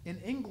 In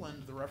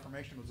England, the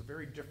Reformation was a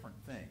very different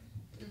thing.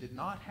 It did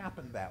not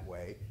happen that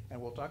way,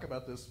 and we'll talk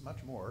about this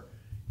much more.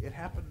 It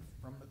happened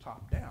from the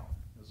top down.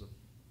 It was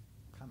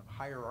a kind of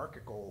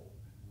hierarchical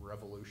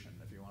revolution,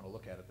 if you want to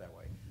look at it that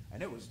way.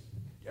 And it was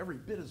every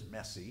bit as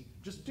messy,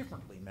 just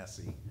differently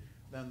messy,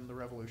 than the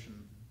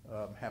revolution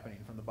happening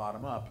from the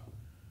bottom up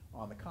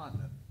on the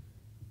continent.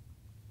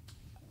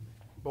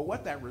 But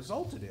what that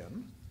resulted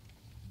in,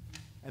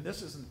 and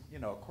this isn't, you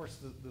know, of course,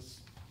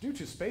 this due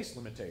to space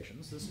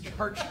limitations, this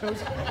chart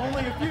shows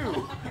only a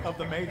few of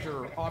the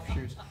major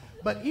offshoots.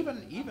 But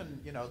even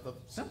the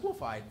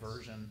simplified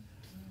version,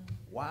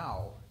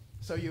 wow.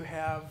 So you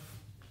have,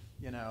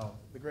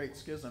 the Great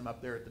Schism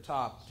up there at the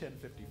top,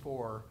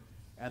 1054,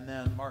 and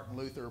then Martin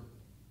Luther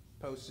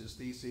posts his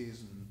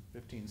theses in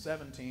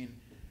 1517,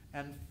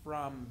 and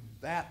from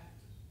that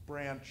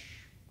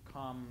branch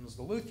comes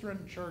the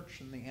Lutheran Church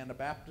and the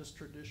Anabaptist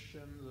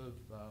tradition,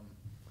 the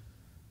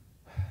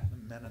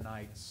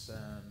Mennonites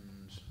and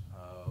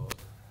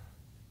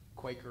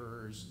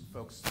Quakers and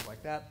folks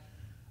like that,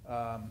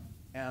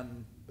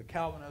 and the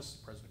Calvinists,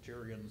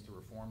 Presbyterians, the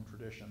Reformed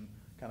tradition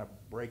kind of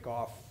break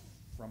off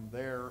from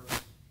there.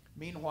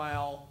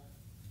 Meanwhile,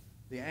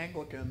 the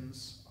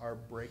Anglicans are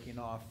breaking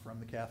off from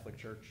the Catholic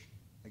Church,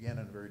 again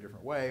in a very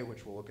different way,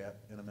 which we'll look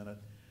at in a minute.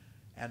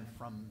 And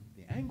from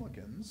the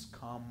Anglicans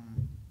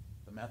come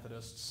the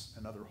Methodists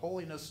and other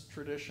holiness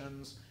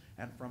traditions,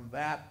 and from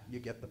that you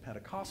get the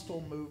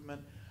Pentecostal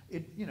movement.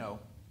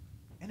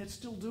 And it's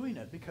still doing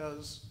it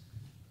because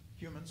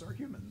humans are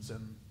humans,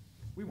 and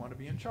we want to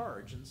be in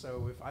charge. And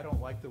so if I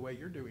don't like the way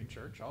you're doing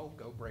church, I'll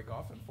go break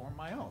off and form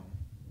my own,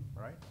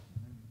 right?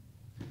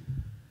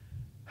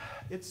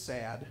 It's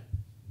sad,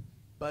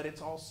 but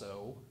it's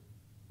also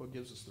what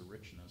gives us the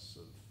richness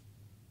of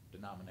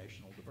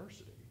denominational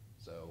diversity.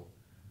 So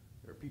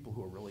there are people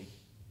who are really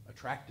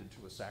attracted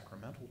to a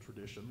sacramental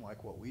tradition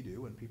like what we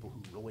do, and people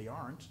who really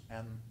aren't,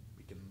 and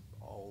we can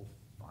all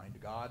find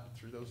God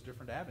through those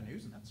different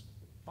avenues, and that's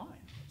fine.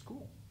 That's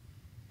cool.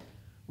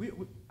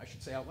 I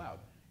should say out loud,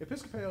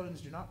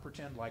 Episcopalians do not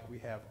pretend like we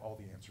have all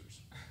the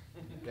answers.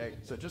 Okay,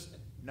 so just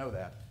know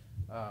that.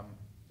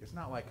 It's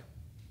not like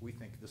we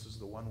think this is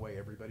the one way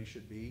everybody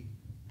should be.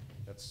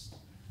 That's,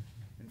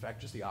 in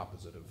fact, just the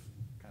opposite of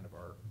kind of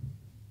our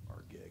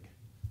gig.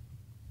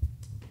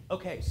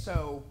 Okay,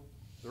 so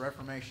the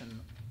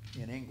Reformation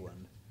in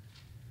England.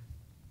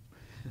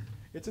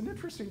 It's an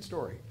interesting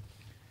story.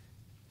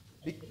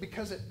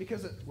 Because it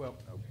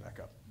back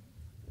up.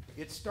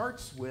 It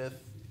starts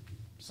with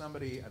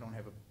somebody, I don't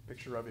have a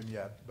picture of him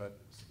yet, but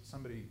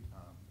somebody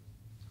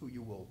who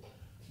you will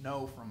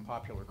know from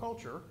popular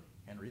culture,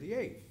 Henry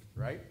VIII,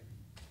 right?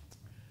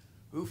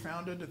 Who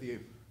founded the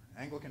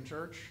Anglican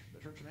Church, the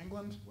Church of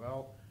England?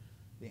 Well,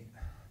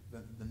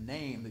 the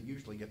name that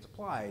usually gets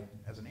applied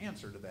as an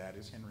answer to that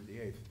is Henry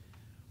VIII,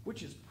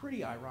 which is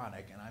pretty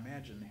ironic, and I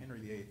imagine Henry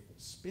VIII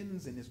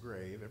spins in his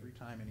grave every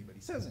time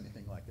anybody says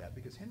anything like that,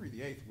 because Henry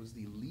VIII was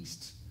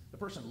the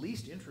person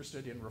least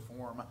interested in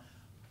reform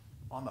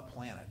on the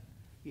planet.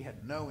 He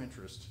had no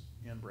interest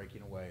in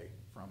breaking away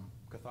from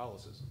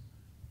Catholicism.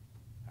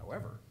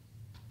 However,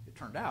 it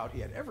turned out he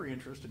had every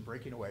interest in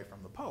breaking away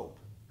from the Pope,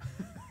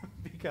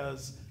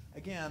 because,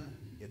 again,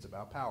 it's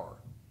about power.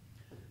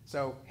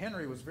 So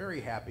Henry was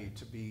very happy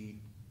to be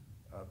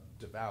a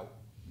devout,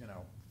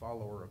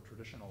 follower of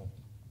traditional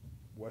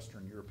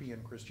Western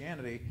European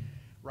Christianity,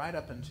 right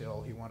up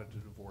until he wanted to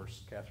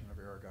divorce Catherine of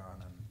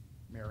Aragon and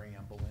marry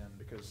Anne Boleyn,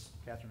 because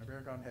Catherine of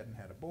Aragon hadn't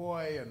had a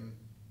boy, and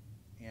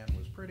Anne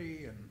was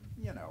pretty, and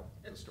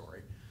the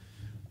story.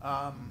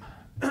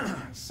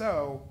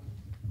 So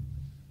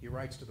he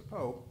writes to the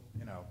Pope,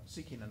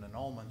 seeking an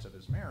annulment of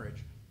his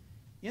marriage.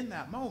 In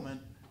that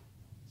moment,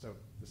 so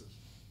this is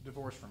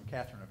divorce from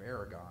Catherine of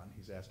Aragon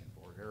he's asking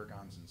for.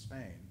 Aragon's in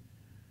Spain.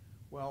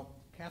 Well,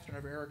 Catherine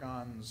of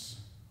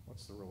Aragon's,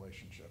 what's the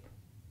relationship?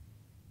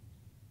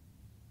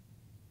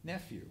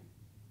 Nephew.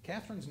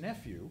 Catherine's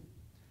nephew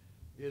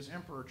is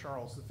Emperor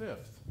Charles V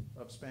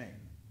of Spain.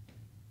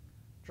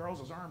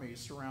 Charles's army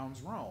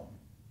surrounds Rome.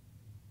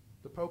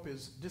 The Pope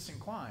is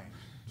disinclined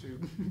to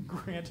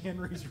grant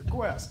Henry's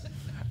request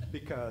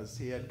because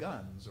he had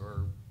guns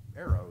or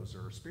arrows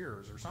or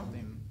spears or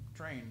something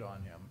trained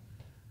on him.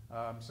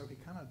 So he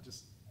kind of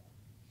just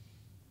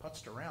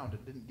putzed around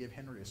and didn't give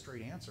Henry a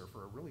straight answer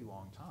for a really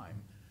long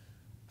time,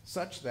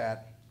 such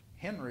that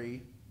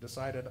Henry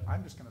decided,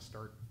 I'm going to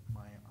start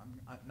my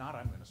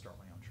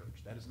own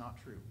church. That is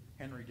not true.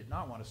 Henry did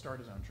not want to start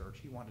his own church.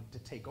 He wanted to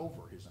take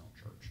over his own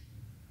church.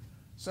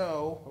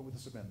 So, what would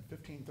this have been,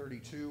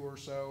 1532 or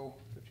so,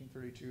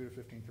 1532 to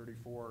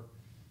 1534,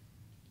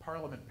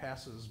 Parliament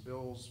passes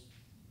bills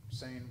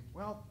saying,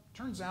 well,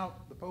 turns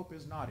out the Pope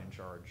is not in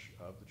charge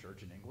of the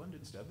church in England.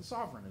 Instead, the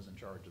sovereign is in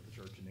charge of the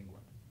church in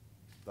England.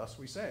 Thus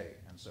we say,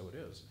 and so it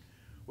is,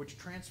 which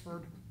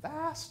transferred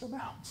vast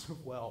amounts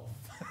of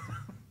wealth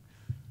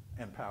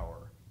and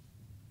power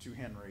to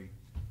Henry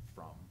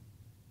from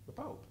the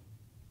Pope.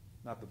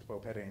 Not that the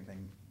Pope had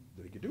anything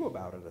that he could do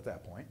about it at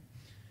that point.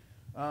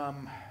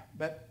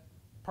 But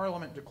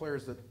Parliament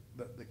declares that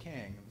the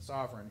king, the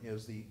sovereign,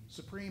 is the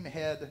supreme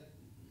head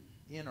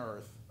in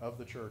earth of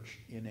the church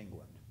in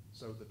England.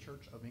 So the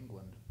Church of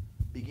England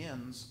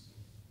begins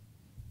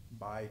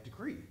by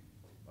decree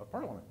of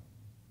Parliament.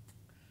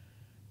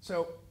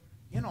 So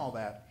in all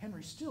that,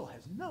 Henry still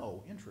has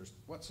no interest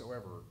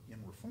whatsoever in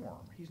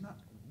reform. He's not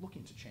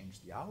looking to change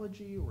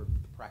theology or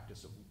the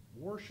practice of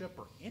worship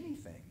or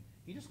anything.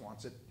 He just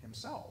wants it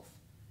himself.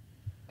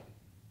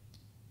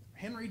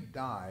 Henry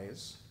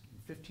dies in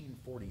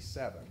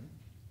 1547,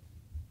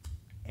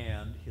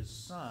 And his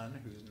son,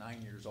 who's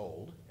 9 years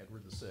old,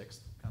 Edward VI,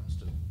 comes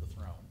to the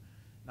throne.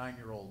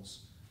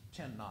 9-year-olds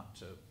tend not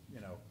to,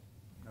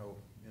 know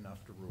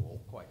enough to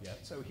rule quite yet.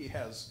 So he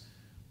has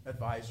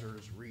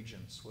advisors,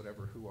 regents,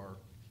 whatever, who are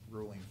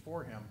ruling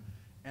for him.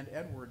 And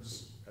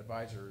Edward's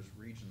advisors,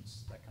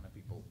 regents, that kind of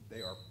people,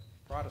 they are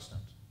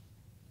Protestant.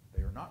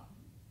 They are not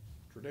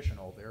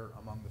traditional. They're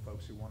among the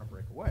folks who want to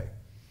break away.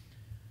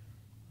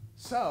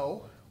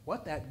 So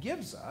what that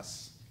gives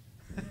us,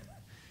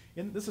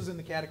 this is in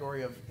the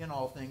category of in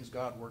all things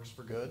God works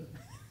for good.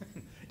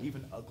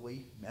 Even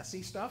ugly,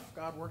 messy stuff,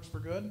 God works for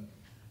good.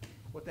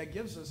 What that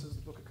gives us is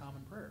the Book of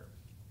Common Prayer.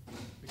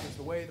 Because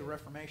the way the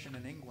Reformation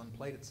in England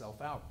played itself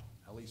out,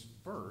 at least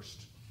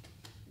first,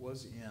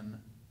 was in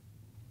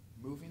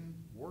moving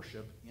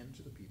worship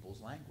into the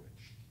people's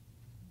language.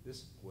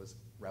 This was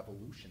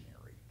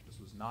revolutionary. This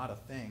was not a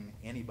thing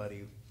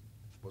anybody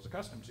was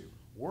accustomed to.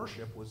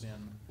 Worship was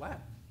in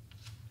Latin.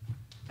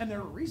 And there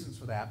are reasons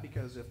for that,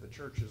 because if the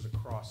church is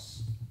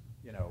across,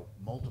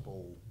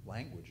 multiple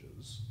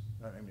languages,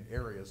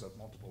 areas of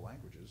multiple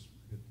languages,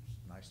 it's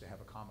nice to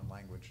have a common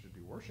language to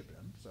do worship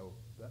in. So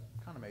that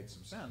kind of made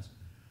some sense.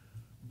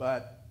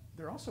 But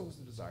there also was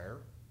the desire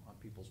on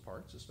people's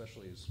parts,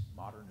 especially as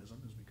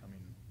modernism is becoming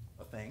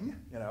a thing,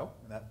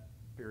 in that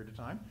period of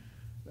time,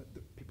 that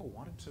the people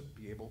wanted to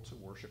be able to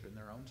worship in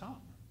their own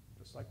tongue,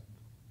 just like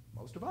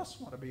most of us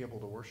want to be able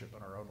to worship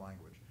in our own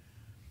language.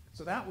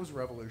 So that was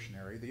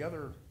revolutionary. The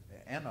other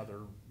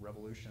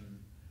revolution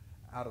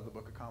out of the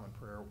Book of Common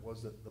Prayer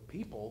was that the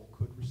people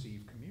could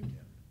receive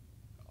communion.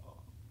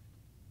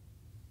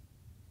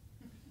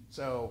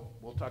 So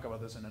we'll talk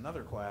about this in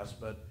another class,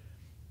 but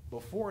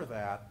before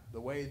that, the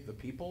way the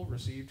people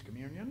received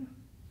communion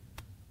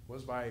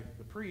was by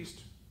the priest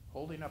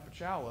holding up a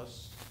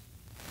chalice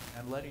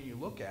and letting you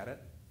look at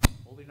it,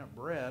 holding up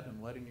bread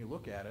and letting you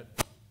look at it,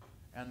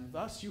 and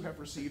thus you have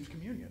received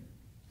communion.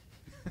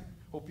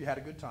 Hope you had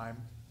a good time.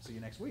 See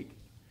you next week.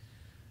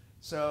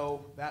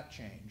 So that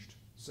changed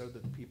so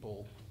that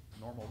people,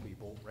 normal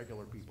people,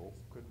 regular people,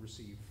 could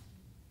receive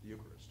the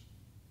Eucharist,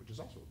 which is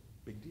also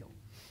a big deal.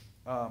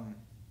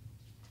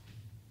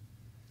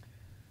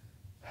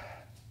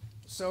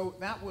 So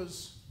that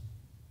was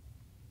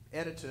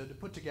edited,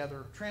 put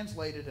together,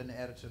 translated and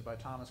edited by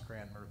Thomas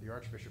Cranmer, the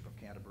Archbishop of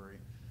Canterbury,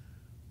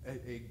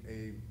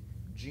 a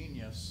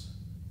genius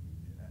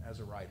as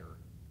a writer.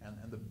 And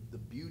the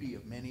beauty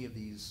of many of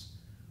these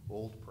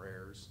old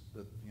prayers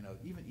that,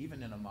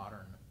 even in a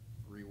modern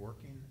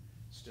reworking,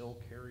 still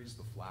carries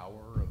the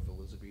flower of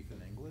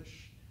Elizabethan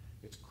English.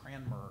 It's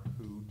Cranmer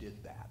who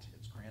did that.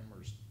 It's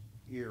Cranmer's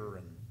ear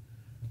and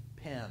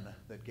pen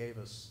that gave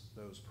us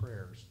those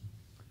prayers.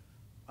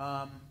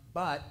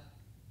 But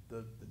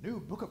the new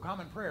Book of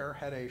Common Prayer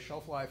had a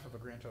shelf life of a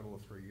grand total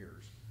of 3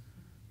 years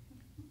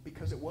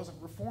because it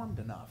wasn't reformed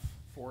enough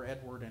for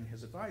Edward and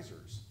his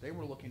advisors. They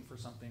were looking for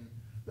something.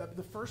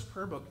 The first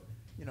prayer book,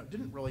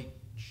 didn't really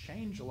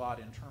change a lot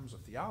in terms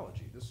of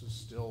theology. This is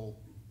still,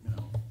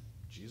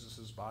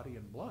 Jesus' body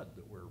and blood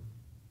that we're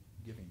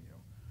giving you.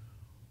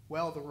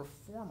 Well, the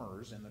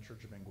reformers in the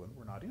Church of England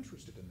were not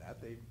interested in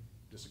that. They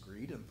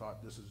disagreed and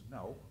thought this is,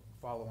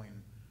 following,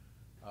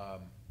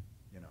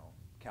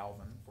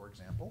 Calvin, for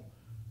example,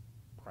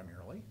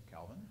 primarily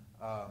Calvin.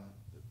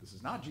 This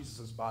is not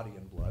Jesus' body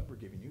and blood we're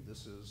giving you.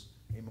 This is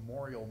a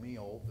memorial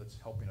meal that's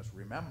helping us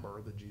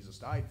remember that Jesus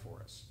died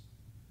for us.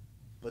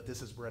 But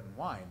this is bread and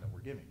wine that we're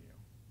giving you.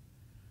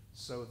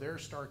 So there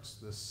starts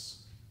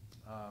this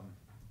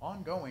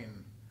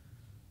ongoing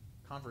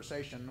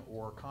conversation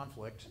or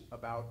conflict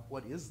about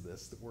what is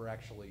this that we're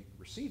actually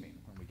receiving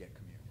when we get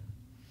communion.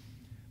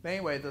 But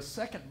anyway, the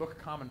second Book of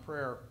Common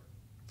Prayer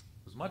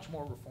was much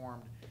more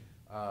reformed.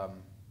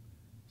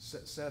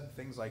 Said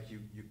things like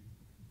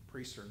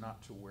priests are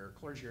not to wear,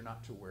 clergy are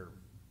not to wear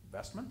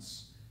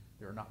vestments.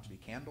 There are not to be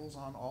candles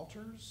on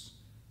altars.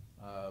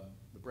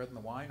 The bread and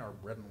the wine are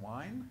bread and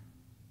wine.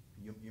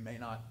 You may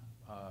not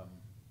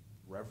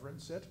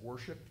reverence it,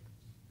 worship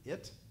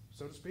it,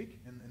 so to speak,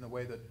 in the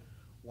way that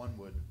one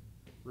would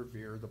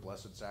revere the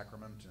Blessed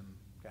Sacrament in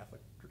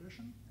Catholic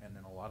tradition and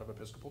in a lot of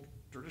Episcopal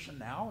tradition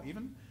now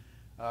even.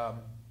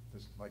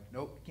 It's like,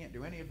 nope, you can't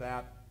do any of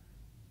that.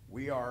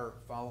 We are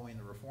following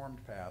the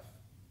Reformed path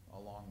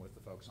along with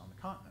the folks on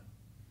the continent.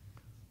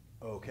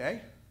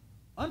 Okay.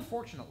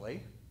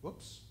 Unfortunately,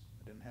 whoops,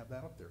 I didn't have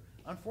that up there.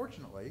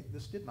 Unfortunately,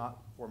 this did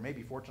not, or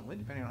maybe fortunately,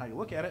 depending on how you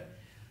look at it,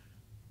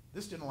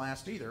 this didn't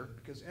last either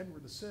because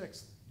Edward VI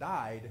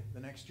died the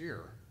next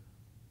year.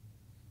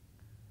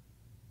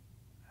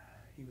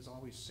 He was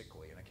always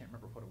sickly, and I can't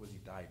remember what it was he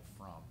died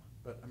from.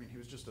 But, I mean, he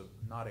was just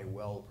not a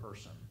well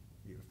person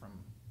from,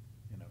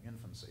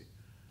 infancy.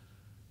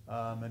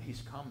 And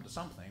he's come to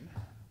something.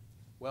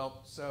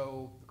 Well,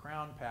 so the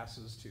crown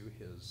passes to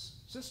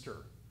his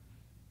sister,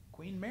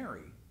 Queen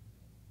Mary.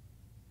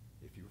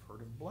 If you've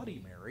heard of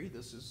Bloody Mary,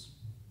 this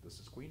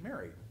is Queen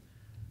Mary.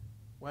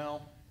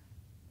 Well,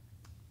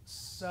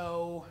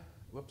 so,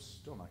 whoops,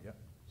 still not yet,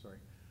 sorry.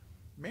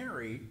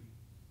 Mary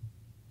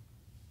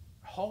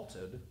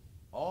halted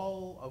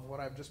all of what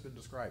I've just been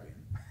describing,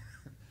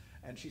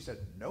 and she said,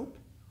 nope,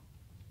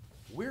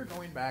 we're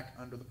going back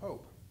under the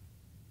Pope.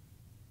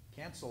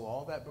 Cancel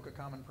all that Book of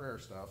Common Prayer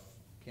stuff.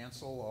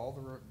 Cancel all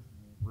the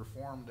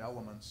reformed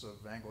elements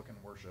of Anglican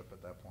worship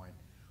at that point.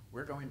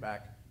 We're going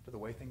back to the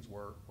way things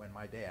were when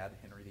my dad,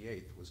 Henry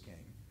VIII, was king.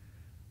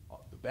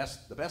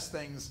 The best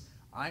things,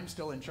 I'm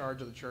still in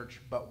charge of the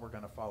church, but we're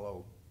going to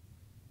follow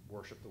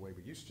worship the way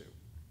we used to,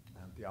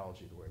 and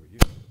theology the way we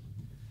used to.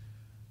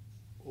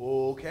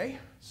 Okay,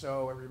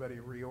 so everybody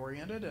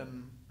reoriented,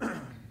 and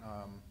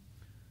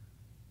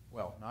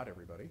well, not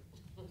everybody.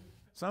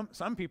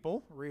 Some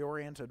people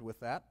reoriented with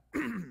that.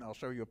 I'll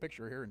show you a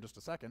picture here in just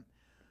a second.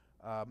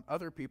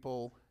 Other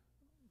people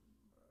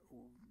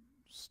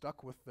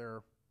stuck with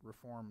their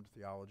Reformed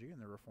theology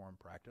and their Reformed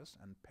practice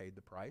and paid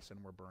the price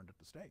and were burned at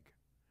the stake.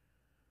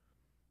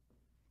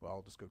 Well,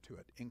 I'll just go to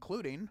it,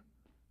 including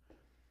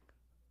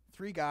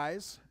 3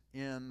 guys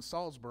in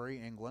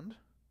Salisbury, England,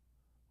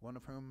 one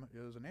of whom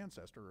is an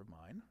ancestor of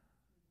mine,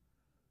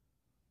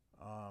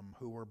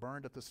 who were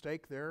burned at the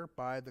stake there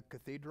by the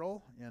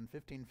cathedral in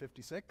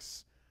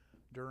 1556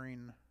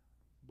 during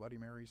Bloody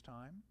Mary's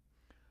time.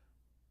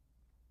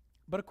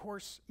 But of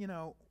course, you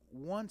know,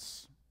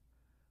 once,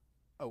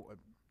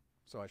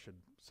 so I should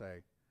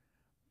say,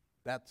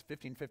 that's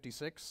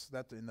 1556.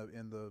 That's in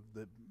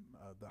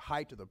the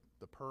height of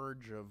the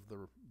purge of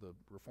the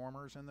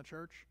reformers in the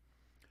church.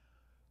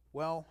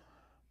 Well,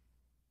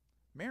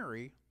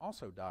 Mary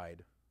also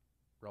died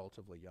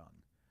relatively young.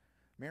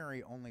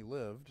 Mary only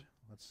lived,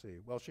 let's see,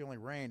 well, she only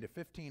reigned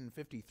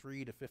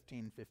 1553 to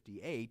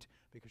 1558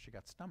 because she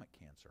got stomach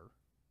cancer.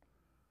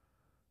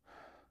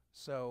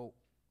 So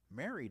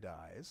Mary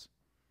dies,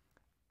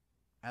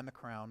 and the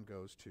crown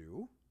goes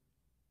to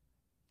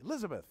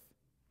Elizabeth,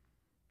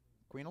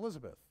 Queen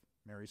Elizabeth,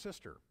 Mary's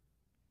sister,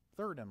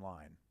 third in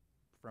line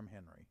from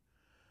Henry.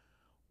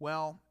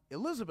 Well,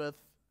 Elizabeth,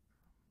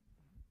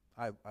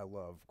 I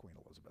love Queen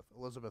Elizabeth.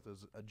 Elizabeth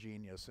is a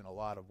genius in a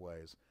lot of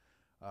ways,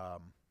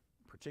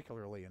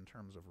 particularly in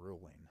terms of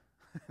ruling.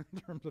 In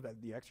terms of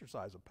the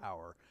exercise of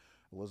power,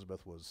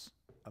 Elizabeth was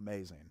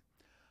amazing.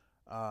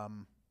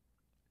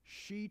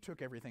 She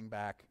took everything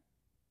back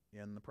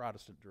in the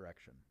Protestant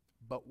direction.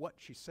 But what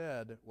she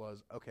said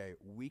was, okay,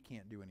 we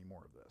can't do any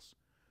more of this.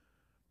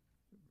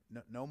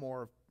 No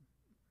more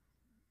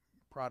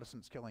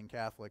Protestants killing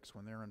Catholics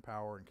when they're in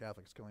power and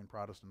Catholics killing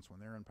Protestants when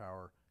they're in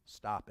power.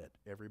 Stop it.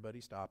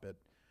 Everybody stop it.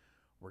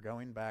 We're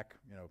going back,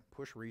 you know,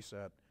 push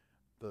reset.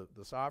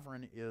 The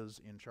sovereign is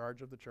in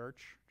charge of the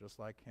church, just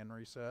like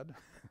Henry said.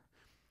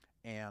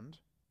 And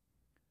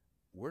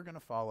we're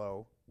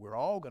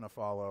all going to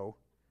follow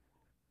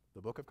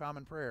the Book of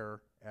Common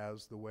Prayer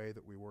as the way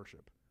that we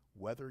worship,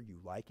 whether you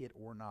like it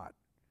or not.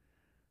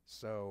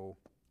 So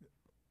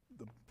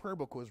the prayer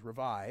book was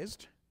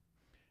revised,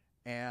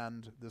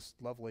 and this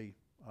lovely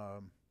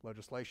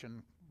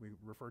legislation we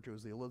refer to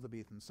as the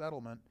Elizabethan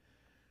settlement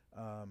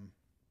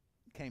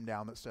came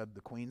down that said the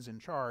Queen's in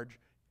charge,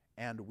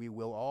 and we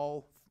will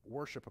all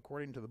worship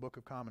according to the Book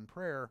of Common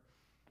Prayer.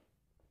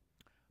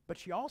 But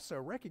she also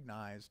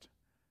recognized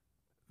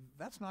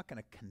that's not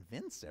going to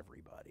convince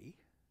everybody,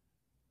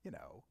 you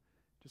know,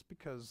 just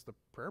because the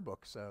prayer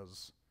book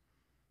says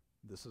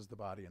this is the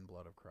body and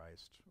blood of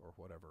Christ or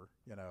whatever,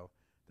 you know,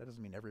 that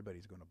doesn't mean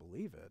everybody's going to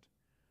believe it.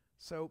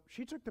 So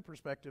she took the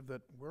perspective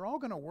that we're all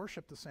going to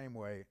worship the same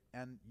way,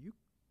 and you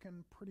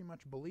can pretty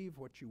much believe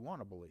what you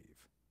want to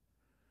believe.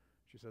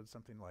 She said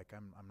something like, I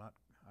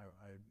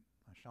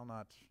shall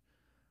not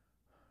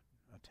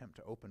attempt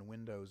to open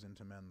windows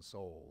into men's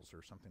souls,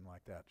 or something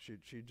like that.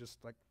 She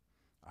just like,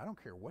 I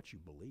don't care what you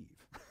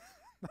believe.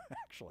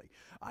 Actually,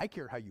 I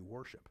care how you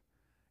worship.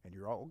 And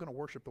you're all going to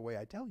worship the way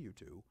I tell you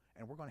to,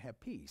 and we're going to have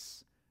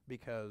peace,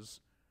 because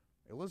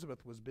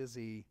Elizabeth was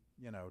busy,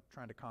 you know,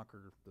 trying to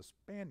conquer the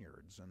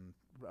Spaniards and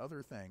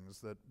other things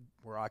that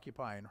were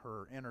occupying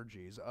her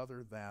energies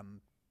other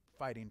than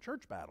fighting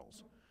church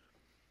battles.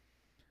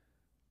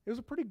 It was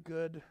a pretty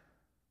good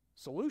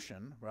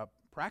solution. Well,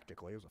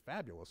 practically, it was a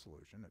fabulous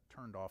solution. It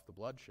turned off the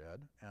bloodshed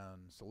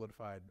and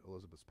solidified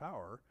Elizabeth's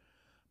power,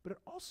 but it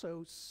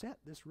also set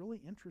this really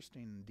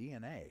interesting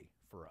DNA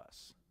for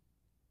us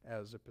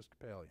as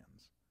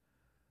Episcopalians.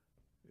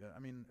 I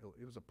mean,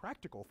 it was a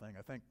practical thing,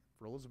 I think,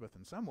 for Elizabeth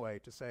in some way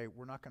to say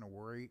we're not going to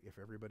worry if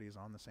everybody's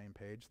on the same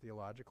page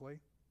theologically,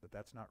 that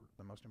that's not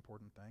the most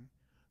important thing,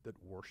 that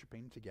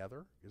worshiping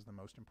together is the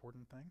most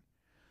important thing.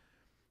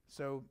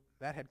 So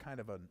that had kind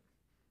of an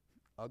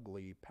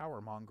ugly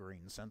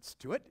power-mongering sense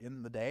to it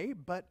in the day,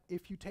 but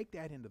if you take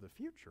that into the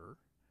future,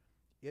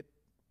 it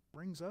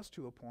brings us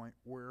to a point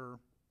where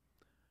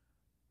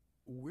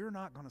we're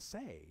not going to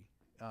say,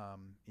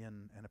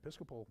 in an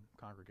Episcopal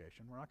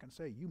congregation, we're not going to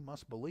say, you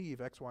must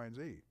believe X, Y, and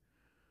Z.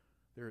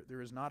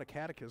 There is not a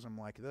catechism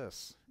like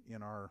this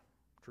in our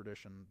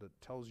tradition that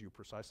tells you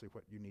precisely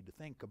what you need to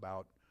think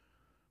about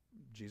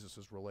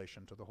Jesus'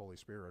 relation to the Holy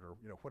Spirit, or,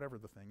 you know, whatever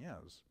the thing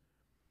is.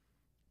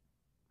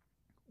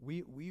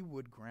 We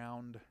would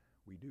ground,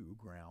 we do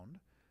ground,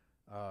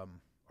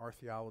 our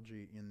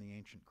theology in the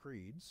ancient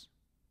creeds.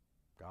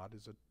 God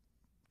is a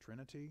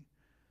Trinity.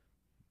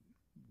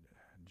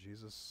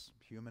 Jesus,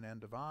 human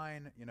and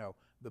divine, you know,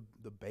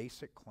 the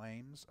basic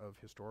claims of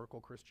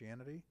historical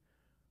Christianity.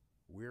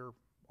 We're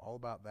all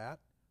about that.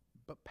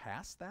 But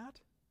past that,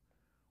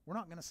 we're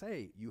not going to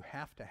say you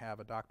have to have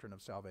a doctrine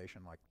of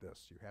salvation like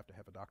this. You have to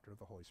have a doctrine of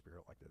the Holy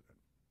Spirit like this.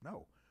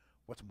 No.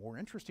 What's more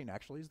interesting,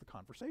 actually, is the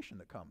conversation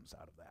that comes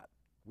out of that,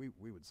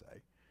 we would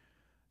say.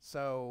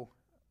 So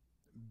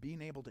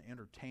being able to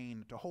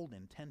entertain, to hold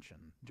in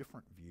tension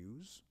different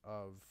views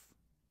of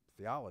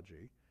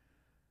theology,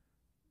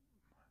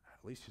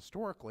 at least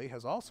historically,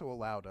 has also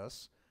allowed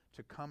us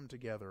to come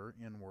together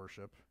in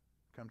worship,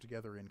 come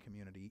together in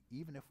community,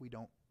 even if we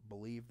don't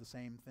believe the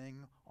same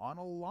thing on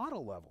a lot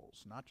of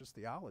levels, not just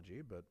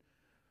theology, but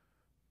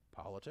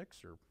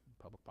politics or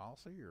public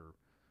policy or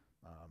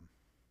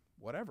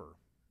whatever.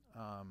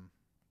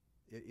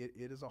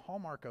 It is a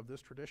hallmark of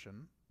this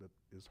tradition that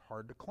is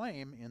hard to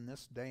claim in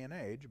this day and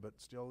age, but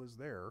still is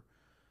there,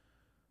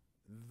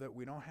 that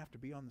we don't have to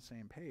be on the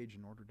same page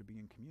in order to be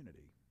in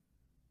community,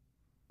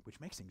 which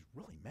makes things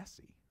really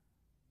messy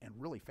and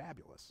really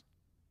fabulous,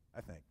 I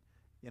think.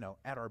 You know,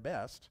 at our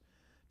best,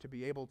 to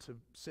be able to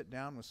sit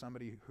down with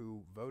somebody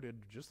who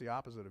voted just the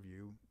opposite of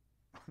you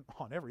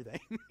on everything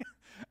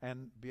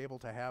and be able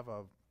to have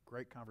a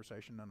great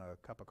conversation and a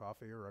cup of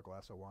coffee or a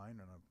glass of wine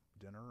and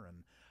a dinner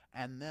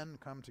and then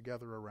come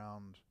together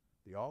around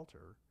the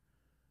altar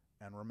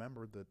and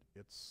remember that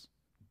it's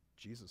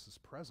Jesus'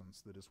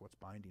 presence that is what's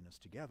binding us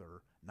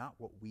together, not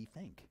what we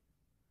think,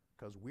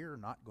 because we're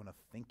not going to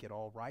think it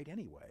all right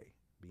anyway,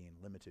 being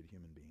limited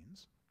human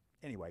beings.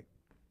 Anyway,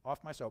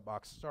 off my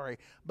soapbox, sorry,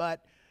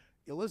 but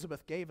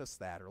Elizabeth gave us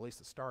that, or at least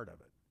the start of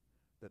it,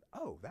 that,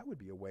 oh, that would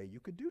be a way you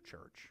could do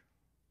church.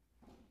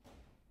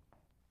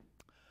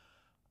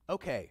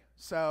 Okay,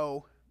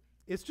 so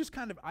it's just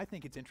kind of, I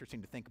think it's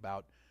interesting to think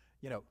about,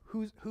 you know,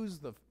 who's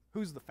the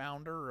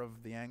founder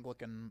of the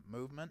Anglican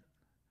movement?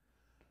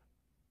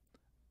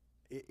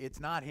 It's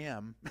not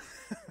him.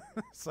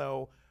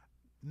 So,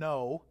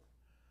 no.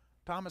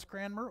 Thomas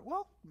Cranmer,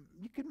 well,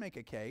 you could make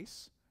a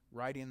case.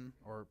 Writing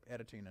or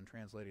editing and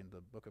translating the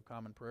Book of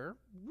Common Prayer,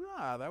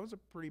 that was a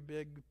pretty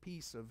big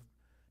piece of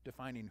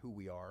defining who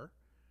we are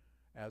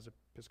as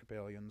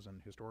Episcopalians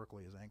and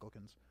historically as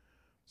Anglicans.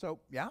 So,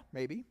 yeah,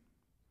 maybe.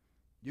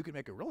 You could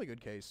make a really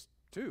good case,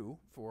 too,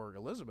 for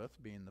Elizabeth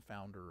being the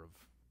founder of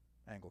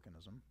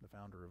Anglicanism, the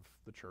founder of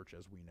the church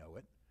as we know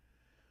it.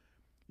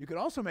 You could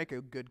also make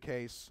a good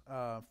case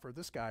for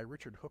this guy,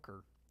 Richard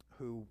Hooker,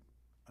 who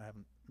I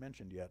haven't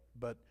mentioned yet,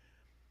 but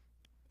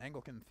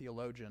Anglican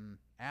theologian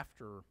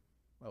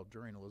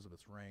during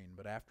Elizabeth's reign,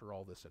 but after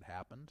all this had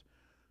happened,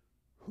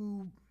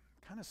 who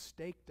kind of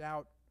staked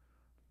out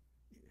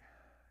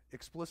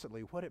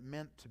explicitly what it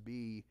meant to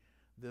be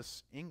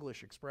this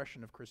English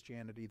expression of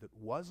Christianity that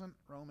wasn't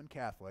Roman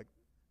Catholic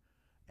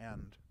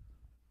and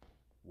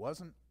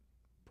wasn't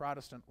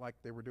Protestant like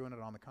they were doing it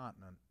on the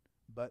continent,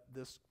 but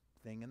this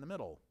thing in the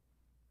middle,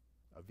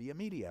 a via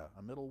media,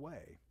 a middle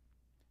way.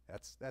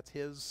 That's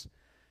his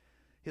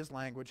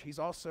language. He's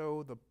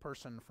also the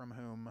person from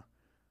whom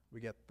we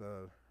get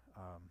the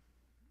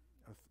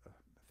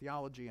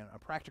theology and a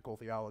practical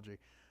theology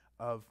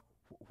of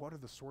what are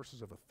the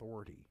sources of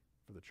authority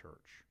for the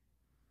church.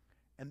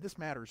 And this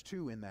matters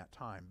too in that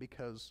time,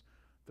 because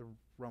the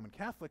Roman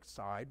Catholic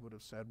side would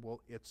have said,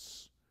 well,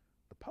 it's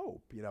the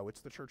Pope, you know,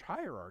 it's the church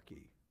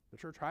hierarchy. The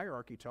church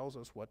hierarchy tells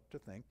us what to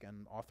think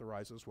and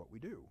authorizes what we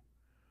do.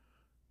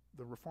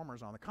 The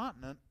reformers on the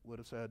continent would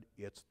have said,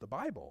 it's the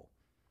Bible.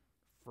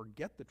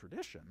 Forget the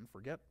tradition,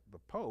 forget the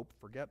Pope,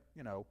 forget,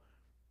 you know,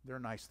 there are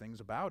nice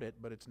things about it,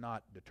 but it's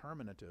not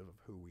determinative of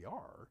who we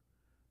are.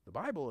 The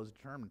Bible is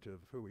determinative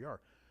of who we are.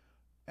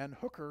 And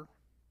Hooker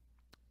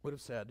would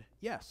have said,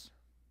 yes.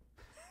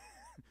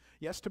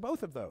 Yes to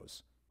both of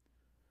those.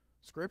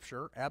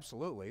 Scripture,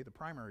 absolutely, the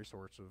primary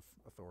source of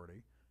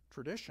authority.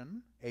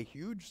 Tradition, a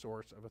huge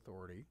source of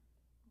authority,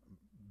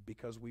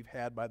 because we've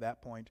had by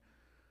that point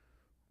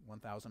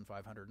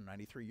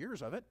 1,593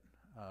 years of it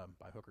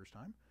by Hooker's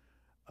time.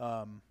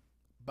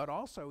 But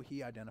also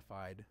he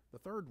identified the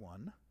third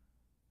one,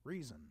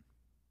 reason,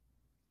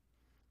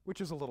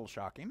 which is a little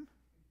shocking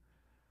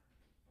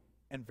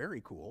and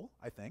very cool,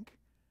 I think,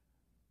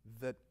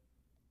 that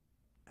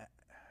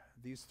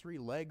these three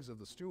legs of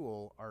the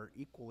stool are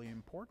equally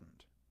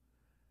important.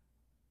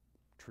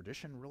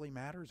 Tradition really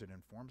matters. It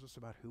informs us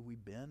about who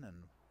we've been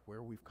and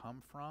where we've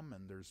come from,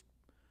 and there's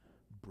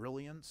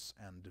brilliance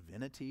and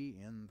divinity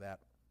in that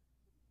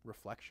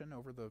reflection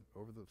over the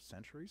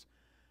centuries.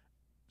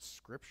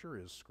 Scripture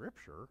is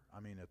Scripture. I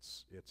mean,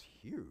 it's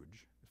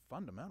huge, it's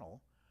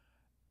fundamental.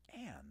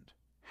 And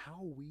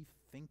how we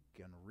think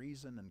and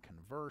reason and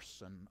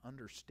converse and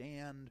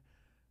understand,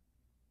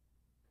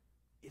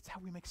 it's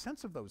how we make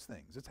sense of those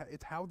things.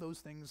 It's how those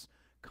things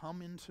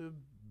come into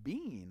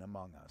being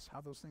among us, how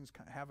those things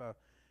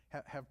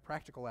have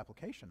practical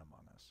application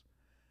among us.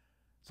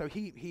 So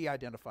he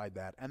identified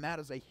that, and that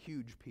is a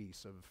huge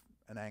piece of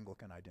an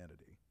Anglican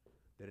identity,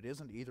 that it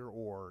isn't either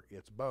or,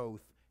 it's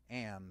both,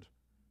 and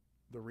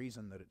the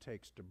reason that it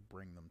takes to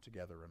bring them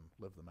together and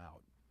live them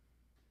out.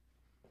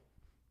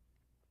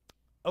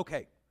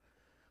 Okay,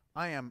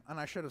 I am, and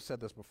I should have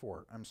said this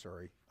before. I'm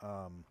sorry.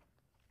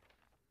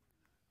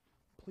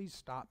 Please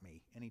stop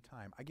me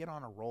anytime. I get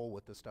on a roll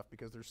with this stuff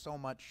because there's so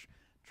much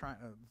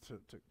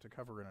to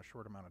cover in a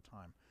short amount of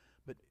time.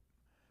 But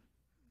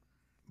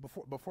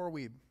before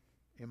we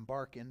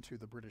embark into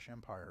the British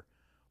Empire,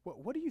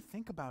 what do you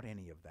think about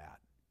any of that?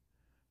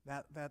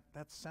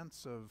 That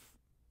sense of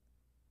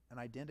an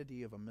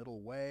identity of a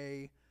middle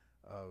way,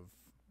 of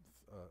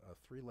a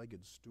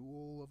three-legged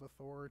stool of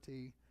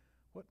authority.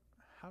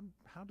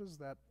 How does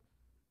that?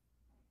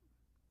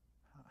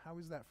 How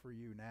is that for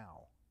you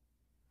now?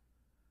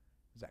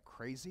 Is that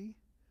crazy?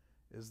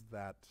 Is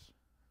that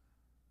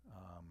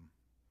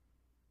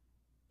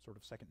sort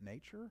of second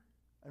nature?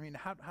 I mean,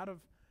 how do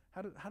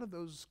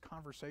those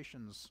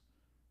conversations?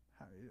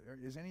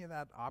 Is any of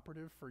that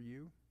operative for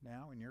you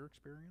now in your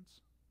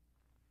experience?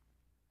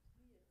 To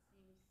me, it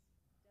seems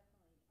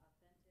definitely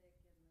authentic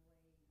in the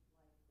way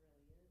life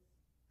really is.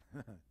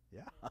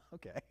 Yeah.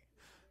 Okay.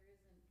 There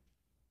isn't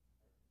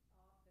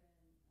often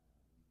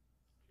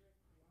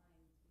strict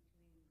lines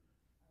between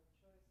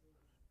our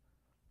choices,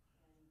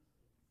 and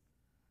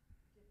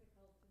it's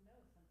difficult to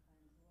know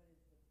sometimes what is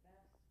the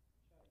best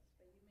choice,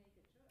 but you make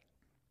a choice.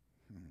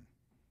 Hmm.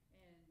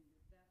 And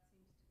that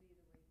seems to be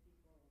the way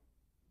people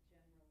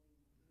generally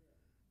live.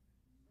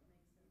 That makes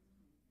sense to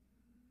me.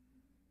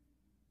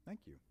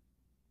 Thank you.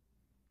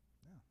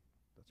 Yeah,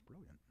 that's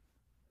brilliant.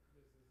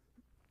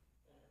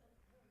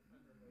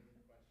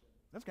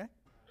 That's okay.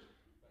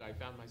 I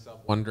found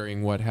myself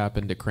wondering what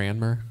happened to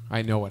Cranmer.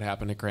 I know what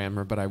happened to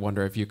Cranmer, but I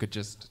wonder if you could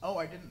just... Oh,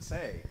 I didn't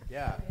say.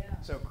 Yeah.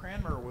 So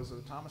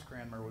Thomas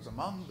Cranmer was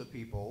among the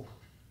people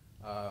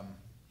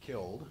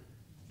killed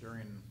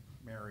during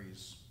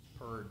Mary's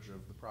purge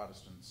of the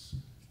Protestants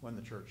when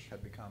the church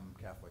had become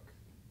Catholic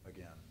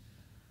again,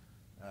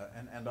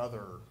 and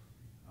other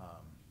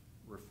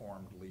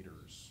Reformed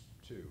leaders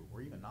too,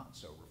 or even not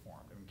so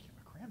Reformed. I mean,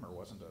 Cranmer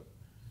wasn't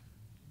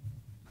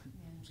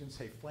I was going to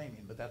say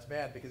flaming, but that's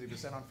bad because he was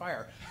set on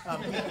fire.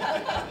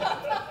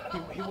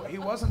 He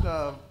wasn't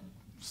a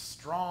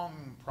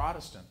strong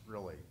Protestant,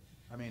 really.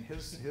 I mean,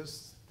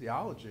 his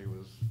theology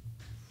was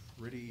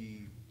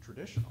pretty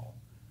traditional.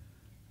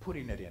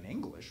 Putting it in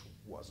English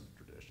wasn't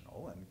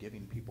traditional, and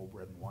giving people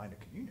bread and wine at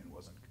communion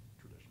wasn't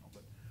traditional.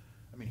 But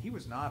I mean, he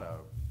was not a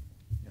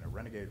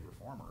renegade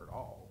reformer at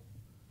all.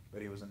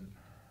 But he was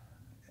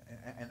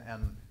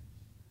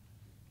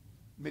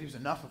but he was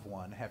enough of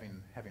one,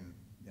 having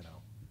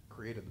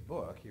created the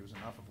book. He was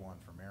enough of one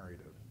for Mary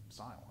to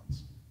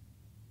silence.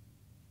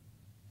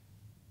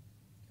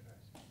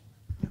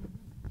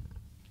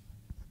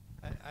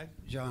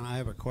 John, I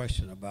have a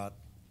question about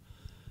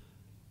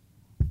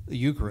the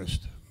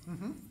Eucharist.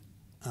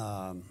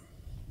 Mm-hmm.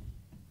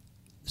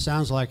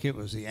 Sounds like it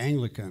was the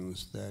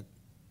Anglicans that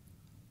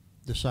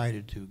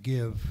decided to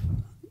give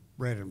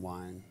bread and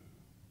wine.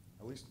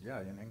 At least, yeah,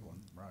 in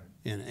England, right.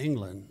 In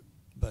England,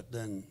 but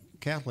then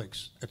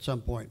Catholics at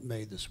some point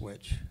made the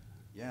switch.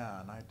 Yeah,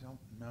 and I don't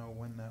know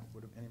when that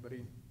would have.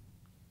 Anybody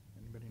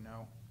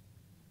know?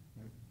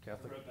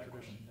 Catholic I wrote that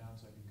tradition. question down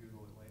so I can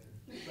Google it later.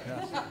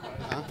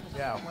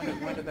 Yeah.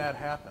 Yeah. When did that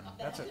happen?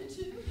 That's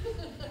it.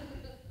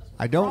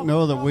 I don't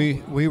know that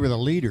we were the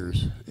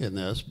leaders in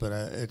this, but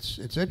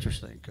it's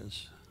interesting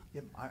because.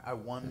 Yeah, I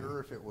wonder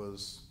if it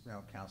was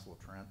Council of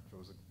Trent, if it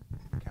was a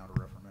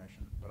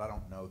counter-reformation, but I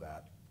don't know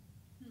that.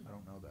 I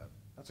don't know that.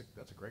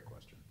 That's a great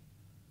question.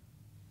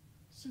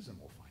 Susan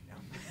will find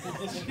out.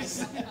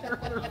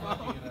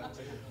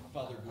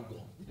 Father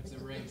Google. It's a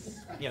race.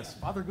 Yes,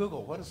 Father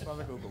Google. What does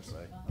Father Google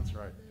say? That's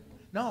right.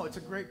 No, it's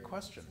a great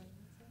question.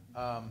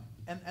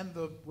 And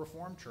the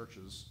Reformed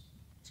churches,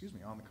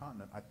 on the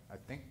continent, I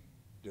think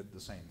did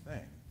the same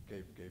thing.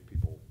 Gave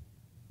people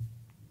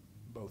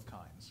both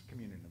kinds,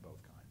 communion of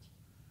both kinds.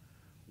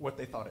 What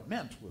they thought it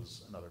meant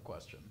was another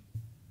question,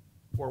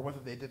 or whether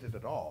they did it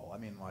at all. I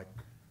mean, I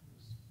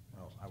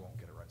won't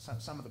get it right.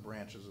 Some of the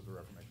branches of the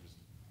Reformation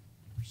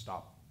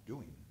stopped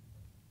doing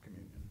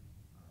communion,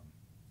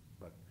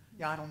 but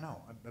yeah, I don't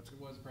know. It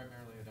was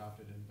primarily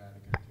adopted in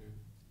Vatican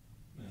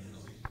II.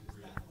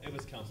 It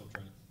was Council of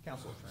Trent.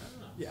 Council of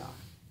Trent. Yeah.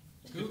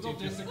 Google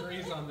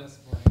disagrees on this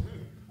point.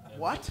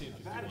 What?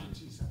 Vatican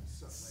II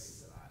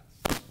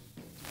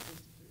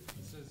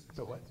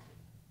So what?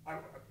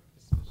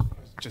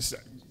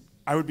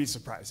 I would be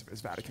surprised if it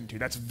was Vatican II.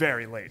 That's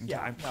very late in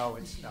time. No,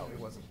 it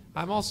wasn't.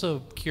 I'm also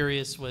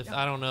curious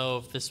I don't know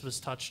if this was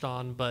touched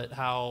on, but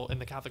how in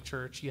the Catholic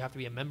Church you have to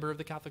be a member of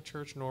the Catholic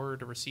Church in order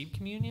to receive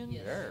communion.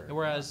 Yes. Sure.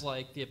 Whereas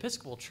like the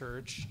Episcopal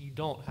Church, you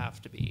don't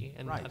have to be.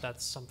 And Right.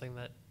 that's something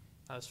that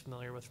I was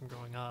familiar with from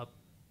growing up.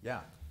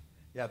 Yeah,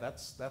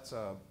 that's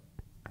a.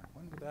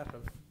 When would that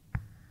have?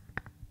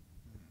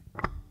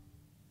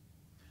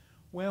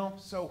 Well,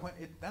 so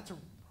that's a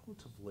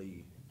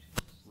relatively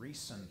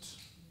recent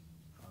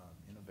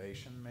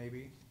innovation,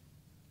 maybe,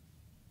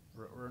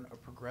 or a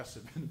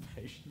progressive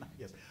innovation, I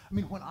guess. I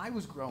mean, when I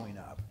was growing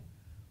up,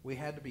 we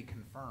had to be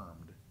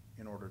confirmed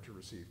in order to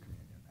receive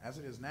communion. As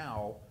it is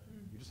now,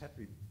 you just have to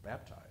be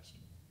baptized,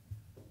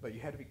 but you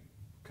had to be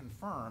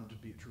confirmed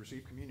to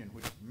receive communion,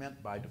 which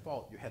meant by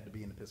default you had to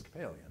be an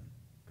Episcopalian,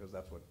 because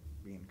that's what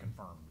being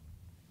confirmed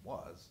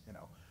was, you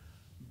know.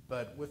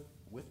 But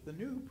with the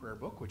new prayer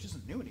book, which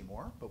isn't new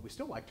anymore, but we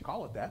still like to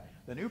call it that,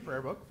 the new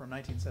prayer book from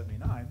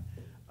 1979,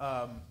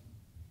 I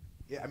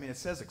mean, it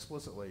says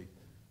explicitly,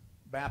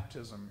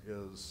 baptism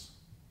is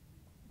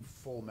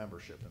full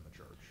membership in the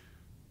church,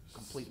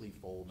 completely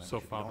full membership. So,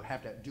 you Father, don't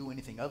have to do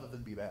anything other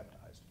than be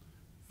baptized.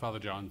 Father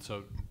John,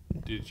 so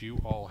did you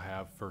all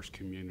have First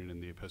Communion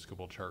in the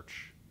Episcopal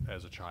Church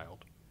as a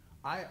child?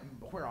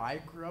 Where I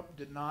grew up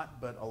did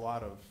not, but a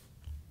lot of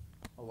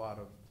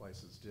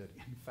places did.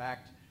 In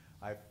fact,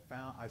 I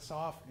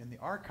saw in the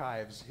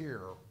archives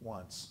here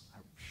once, I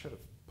should have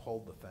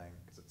pulled the thing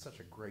because it's such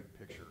a great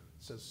picture.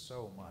 It says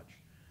so much.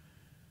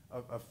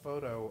 A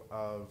photo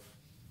of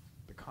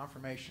the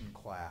confirmation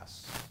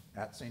class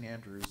at St.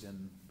 Andrews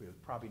in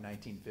probably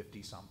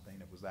 1950 something.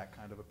 It was that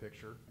kind of a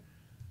picture,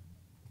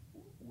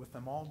 with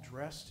them all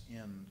dressed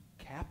in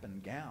cap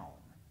and gown,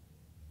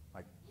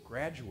 like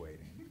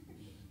graduating.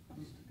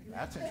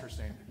 That's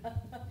interesting.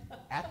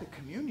 At the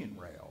communion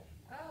rail,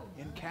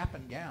 in cap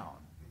and gown.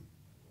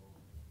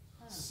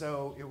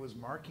 So it was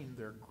marking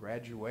their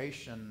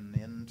graduation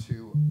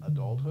into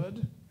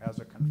adulthood as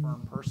a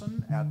confirmed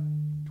person at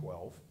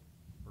 12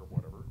 or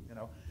whatever, you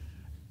know,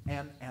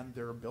 and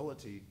their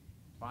ability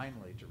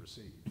finally to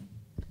receive.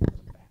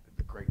 It's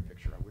a great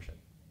picture. I wish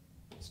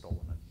I'd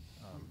stolen it.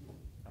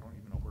 I don't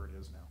even know where it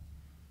is now.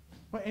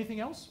 But anything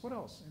else? What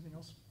else? Anything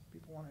else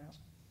people want to ask?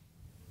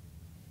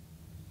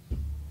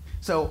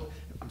 So,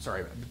 I'm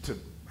sorry, to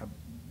a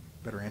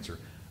better answer.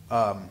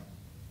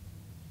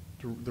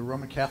 The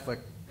Roman Catholic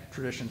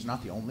tradition is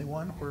not the only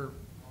one where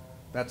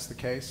that's the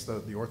case.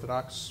 The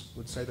Orthodox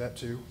would say that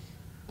too,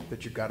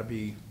 that you've got to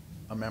be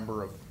a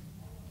member of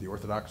the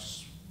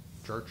Orthodox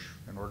Church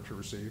in order to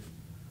receive.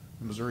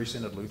 The Missouri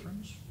Synod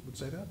Lutherans would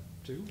say that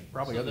too.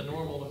 Probably so other the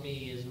normal people. to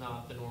me is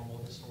not the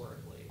normal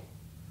historically.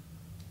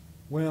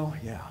 Well,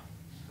 yeah.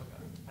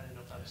 Okay. I didn't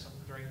know if that was something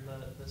during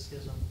the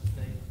schism that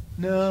they.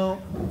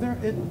 No,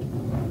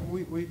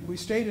 we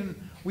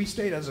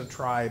stayed as a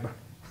tribe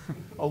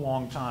a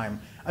long time.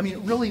 I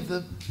mean, really,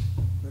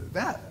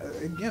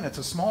 again, it's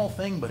a small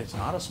thing, but it's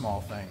not a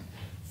small thing.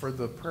 For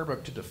the prayer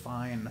book to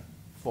define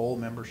full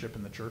membership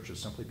in the church as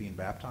simply being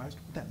baptized,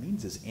 what that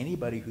means is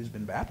anybody who's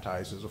been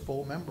baptized is a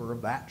full member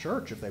of that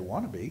church if they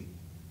want to be.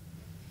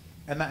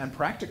 And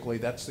practically,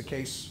 that's the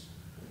case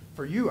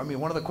for you. I mean,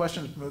 one of the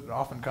questions that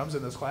often comes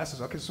in this class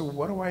is, okay, so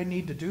what do I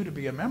need to do to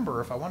be a member?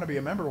 If I want to be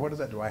a member, what is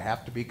that? Do I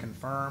have to be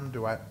confirmed?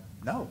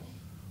 No.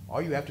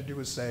 All you have to do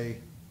is say,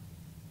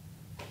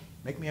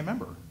 make me a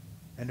member.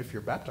 And if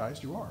you're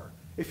baptized, you are.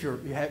 If you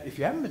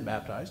haven't been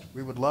baptized,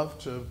 we would love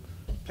to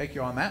take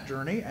you on that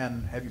journey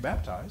and have you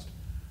baptized.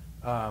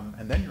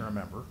 And then you're a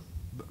member.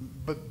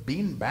 But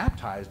being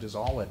baptized is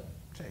all it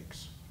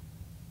takes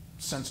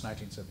since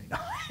 1979.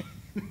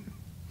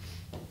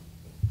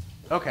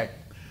 Okay.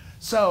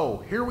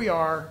 So here we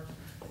are.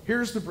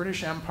 Here's the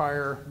British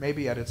Empire,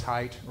 maybe at its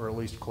height, or at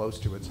least close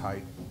to its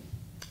height.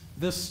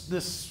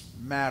 This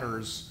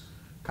matters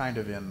kind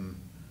of in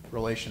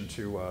relation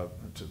to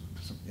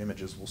some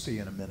images we'll see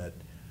in a minute.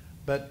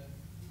 But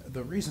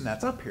the reason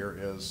that's up here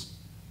is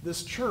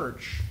this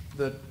church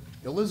that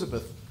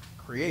Elizabeth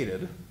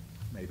created,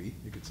 maybe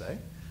you could say,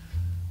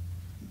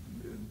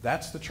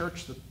 that's the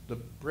church that the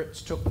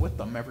Brits took with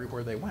them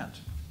everywhere they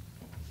went.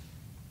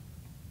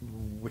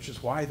 Which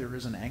is why there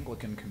is an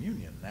Anglican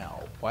communion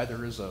now, why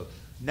there is a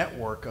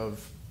network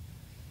of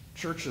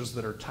churches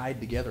that are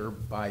tied together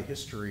by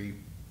history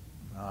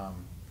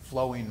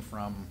flowing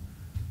from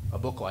a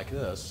book like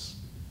this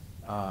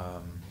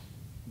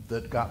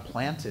that got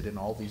planted in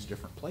all these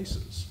different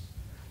places.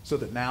 So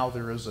that now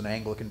there is an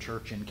Anglican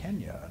church in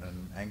Kenya, and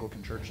an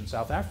Anglican church in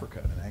South Africa,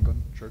 and an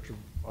Anglican church of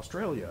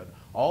Australia.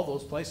 All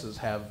those places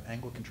have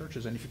Anglican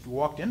churches, and if you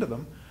walked into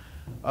them,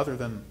 other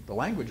than the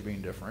language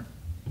being different,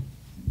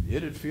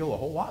 it'd feel a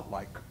whole lot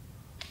like,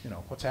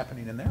 what's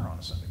happening in there on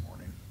a Sunday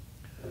morning.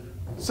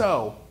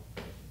 So,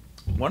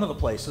 one of the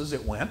places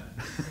it went,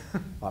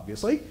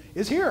 obviously,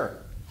 is here,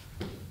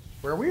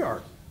 where we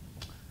are.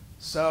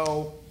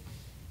 So,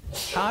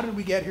 how did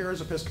we get here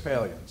as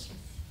Episcopalians?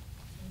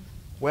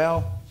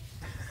 Well,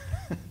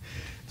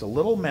 it's a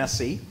little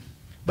messy,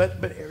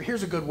 but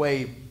here's a good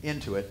way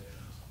into it.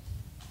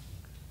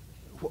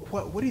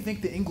 What do you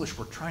think the English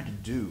were trying to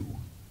do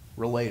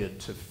related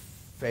to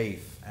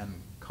faith and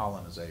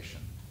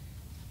colonization?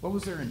 What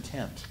was their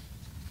intent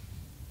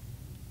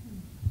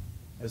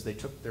as they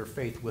took their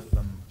faith with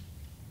them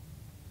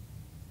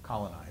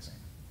colonizing?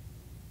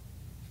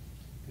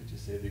 Could you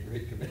say the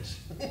Great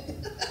Commission?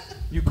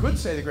 You could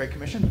say the Great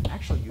Commission, but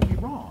actually you'd be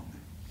wrong.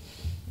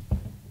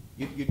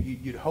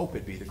 You'd hope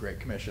it'd be the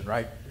Great Commission,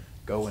 right?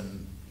 Go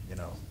and,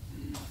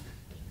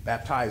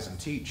 baptize and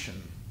teach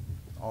and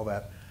all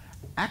that.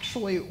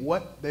 Actually,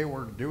 what they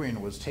were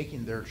doing was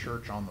taking their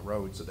church on the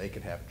road so they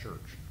could have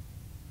church.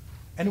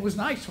 And it was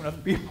nice when other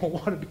people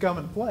wanted to come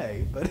and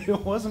play, but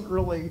it wasn't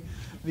really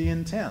the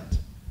intent.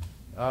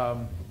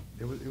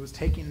 It was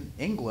taking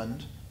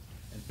England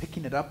and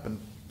picking it up and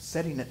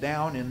setting it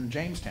down in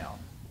Jamestown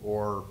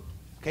or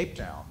Cape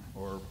Town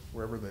or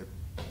wherever they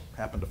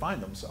happen to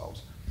find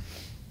themselves.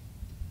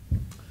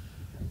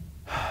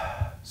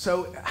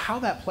 So how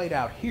that played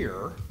out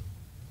here,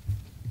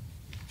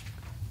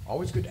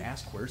 always good to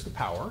ask, where's the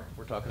power?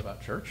 We're talking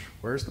about church.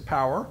 Where's the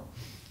power?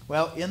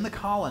 Well, in the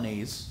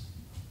colonies,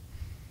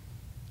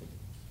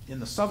 in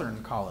the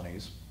southern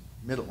colonies,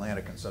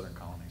 mid-Atlantic and southern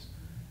colonies,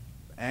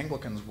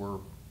 Anglicans were,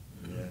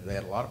 they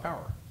had a lot of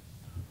power.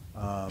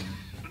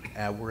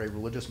 Were a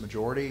religious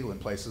majority in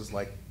places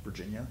like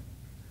Virginia.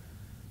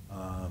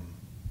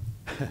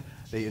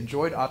 They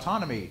enjoyed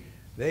autonomy.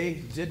 They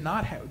did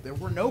not have, there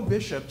were no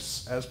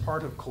bishops as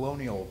part of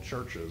colonial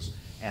churches,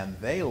 and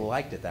they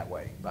liked it that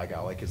way, by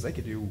golly, because they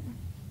could do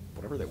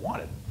whatever they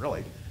wanted,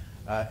 really,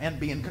 and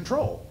be in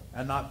control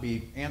and not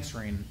be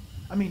answering.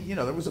 I mean, you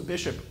know, there was a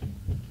bishop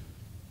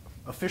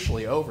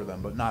officially over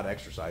them, but not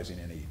exercising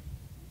any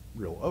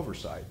real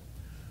oversight.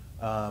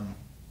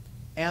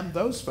 And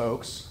those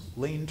folks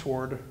leaned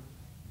toward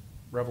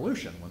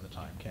revolution when the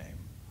time came.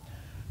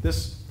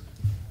 This,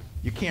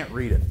 you can't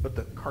read it, but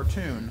the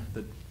cartoon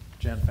that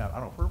Jen found, I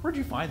don't know, where'd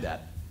you find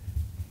that?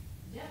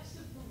 Depths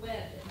of the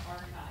web in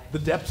archive. The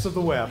depths of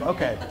the web,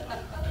 okay.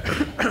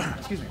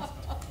 Excuse me.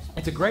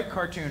 It's a great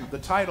cartoon. The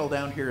title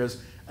down here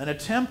is An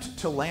Attempt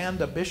to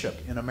Land a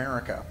Bishop in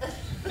America.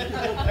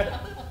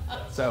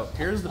 So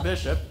here's the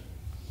bishop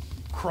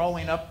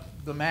crawling up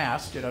the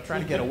mast, you know,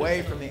 trying to get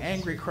away from the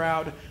angry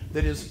crowd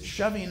that is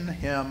shoving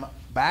him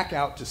back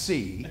out to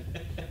sea.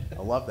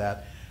 I love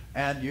that.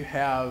 And you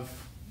have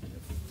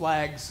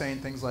flags saying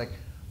things like,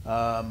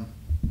 no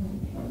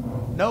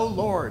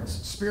lords,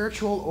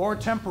 spiritual or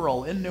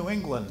temporal, in New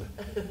England.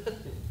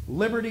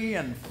 Liberty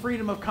and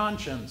freedom of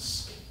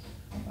conscience.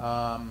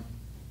 And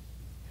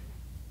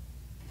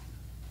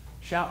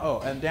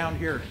down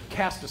here,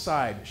 cast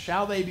aside.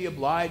 Shall they be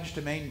obliged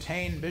to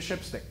maintain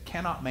bishops that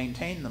cannot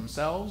maintain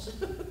themselves?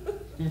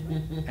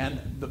 And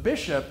the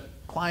bishop,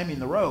 climbing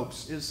the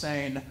ropes, is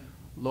saying,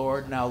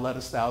 Lord, now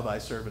lettest thou thy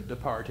servant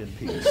depart in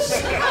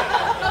peace.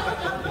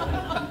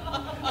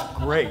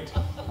 Great.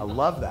 I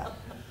love that.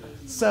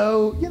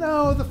 So, you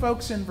know, the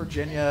folks in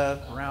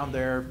Virginia around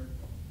there,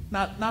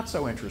 not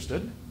so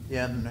interested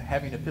in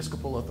having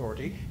episcopal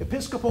authority.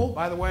 Episcopal,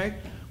 by the way,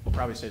 we'll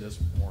probably say this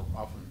more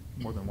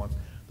than once.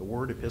 The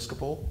word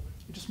episcopal,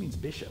 it just means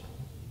bishop,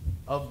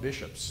 of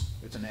bishops.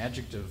 It's an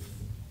adjective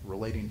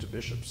relating to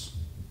bishops.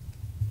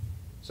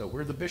 So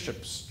we're the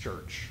bishops'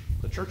 church,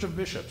 the church of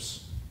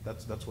bishops.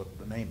 That's what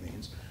the name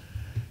means.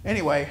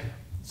 Anyway,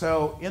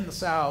 so in the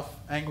South,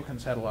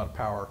 Anglicans had a lot of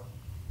power.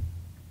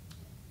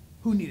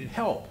 Who needed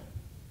help?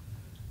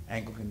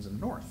 Anglicans in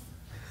the North,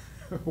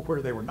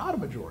 where they were not a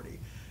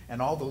majority.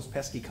 And all those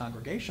pesky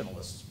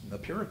Congregationalists, the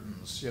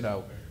Puritans, you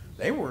know,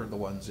 they were the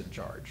ones in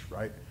charge,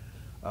 right?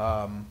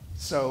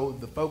 So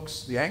the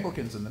folks, the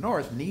Anglicans in the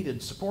North,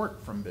 needed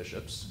support from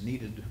bishops,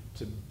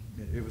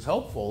 it was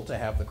helpful to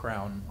have the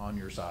crown on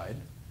your side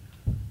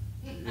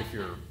if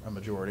you're a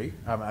majority,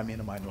 a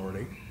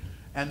minority.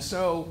 And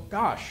so,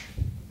 gosh,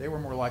 they were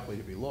more likely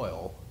to be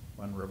loyal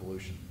when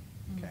revolution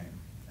came.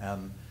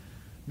 And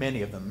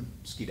many of them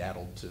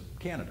skedaddled to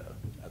Canada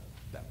at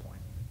that point.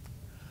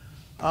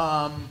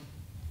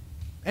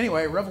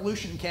 Anyway,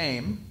 revolution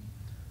came.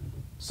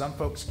 Some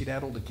folks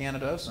skedaddled to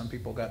Canada, some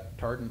people got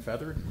tarred and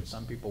feathered, and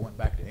some people went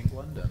back to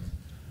England, and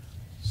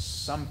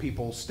some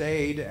people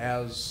stayed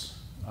as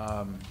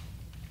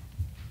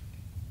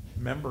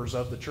members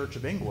of the Church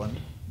of England,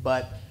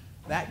 but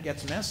that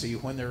gets messy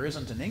when there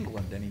isn't an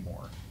England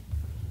anymore.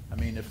 I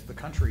mean, if the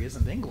country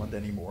isn't England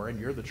anymore and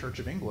you're the Church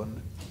of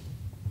England,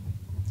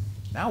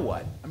 now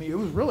what? I mean, it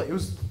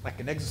was like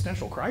an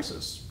existential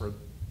crisis for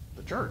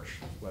the church.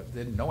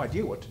 They had no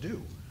idea what to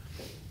do.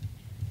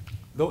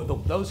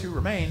 Those who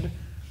remained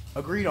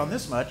agreed on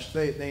this much.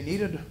 They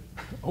needed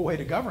a way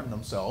to govern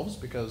themselves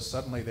because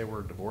suddenly they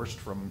were divorced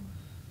from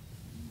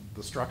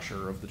the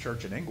structure of the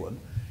church in England.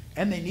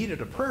 And they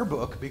needed a prayer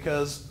book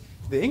because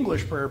the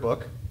English prayer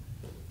book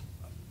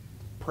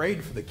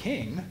prayed for the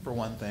king, for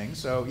one thing.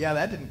 So yeah,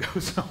 that didn't go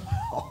so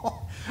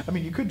well. I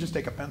mean, you could just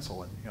take a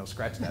pencil and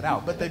scratch that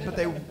out. But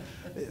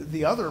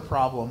the other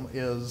problem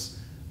is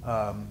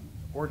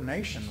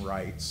ordination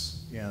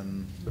rites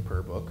in the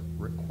prayer book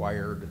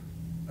required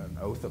an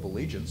oath of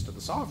allegiance to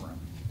the sovereign.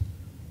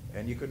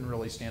 And you couldn't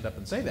really stand up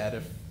and say that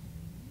if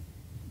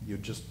you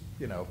just,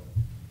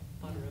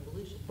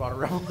 fought a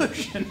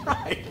revolution,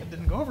 right? It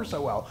didn't go over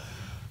so well.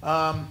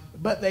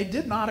 But they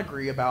did not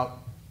agree about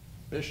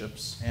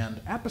bishops and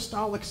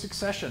apostolic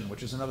succession,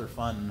 which is another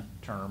fun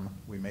term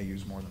we may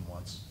use more than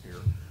once here.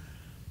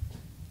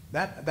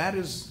 That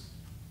is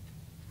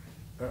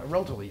a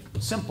relatively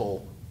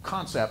simple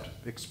concept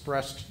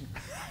expressed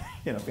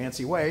in a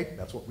fancy way.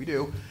 That's what we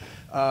do.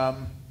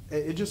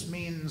 It just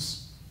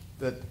means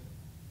that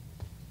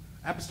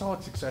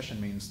apostolic succession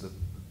means that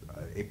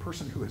a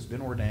person who has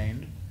been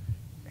ordained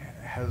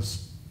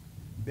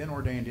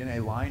in a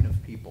line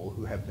of people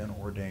who have been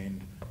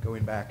ordained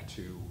going back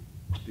to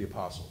the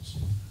apostles.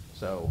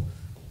 So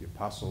the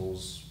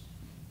apostles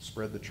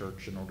spread the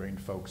church and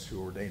ordained folks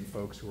who ordained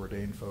folks who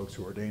ordained folks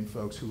who ordained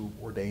folks who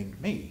ordained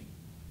me.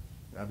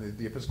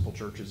 The Episcopal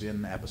Church is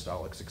in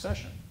apostolic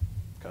succession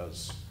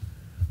because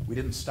we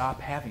didn't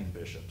stop having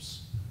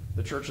bishops.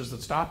 The churches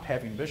that stopped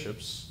having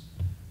bishops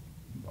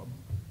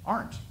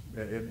aren't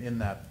in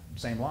that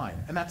same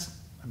line. And that's,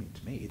 I mean,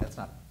 to me, that's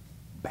not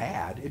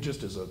bad. It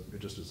just is a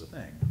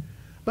thing.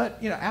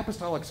 But, you know,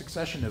 apostolic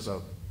succession is a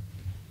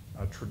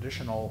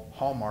traditional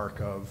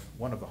hallmark of,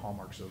 one of the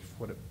hallmarks of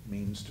what it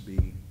means to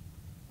be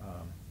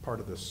part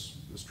of this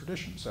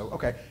tradition. So,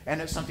 okay, and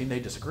it's something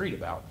they disagreed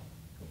about.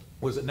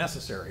 Was it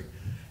necessary?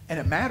 And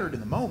it mattered in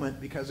the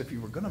moment because if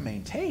you were going to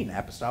maintain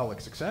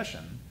apostolic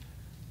succession,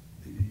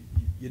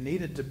 you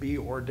needed to be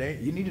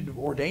ordained. You needed to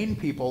ordain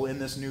people in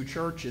this new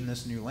church, in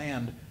this new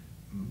land,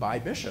 by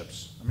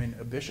bishops. I mean,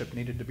 a bishop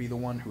needed to be the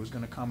one who was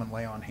going to come and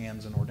lay on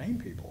hands and ordain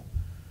people.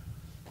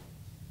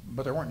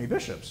 But there weren't any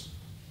bishops.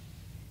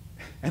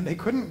 And they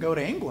couldn't go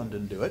to England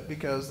and do it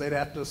because they'd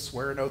have to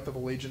swear an oath of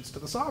allegiance to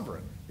the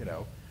sovereign, you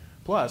know.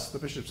 Plus, the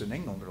bishops in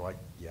England are like,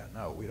 yeah,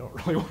 no, we don't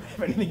really want to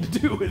have anything to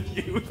do with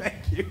you,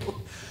 thank you.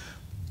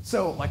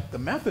 So, like the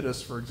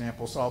Methodists, for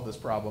example, solved this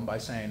problem by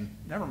saying,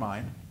 never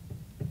mind,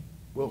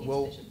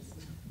 we'll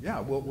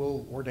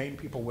ordain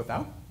people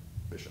without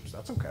bishops,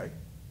 that's okay.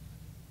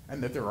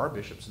 And that there are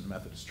bishops in the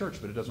Methodist Church,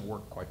 but it doesn't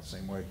work quite the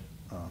same way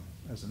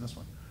as in this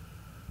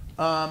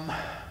one.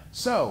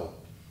 So,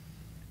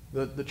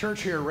 the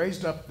church here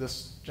raised up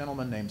this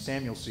gentleman named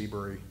Samuel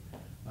Seabury,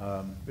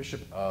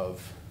 Bishop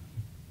of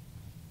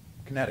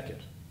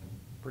Connecticut.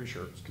 Pretty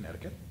sure it was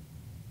Connecticut.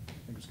 I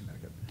think it was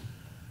Connecticut.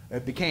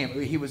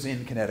 He was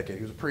in Connecticut.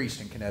 He was a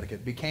priest in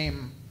Connecticut.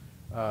 Became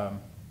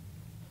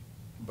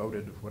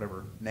voted,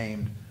 whatever,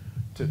 named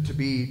to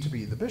be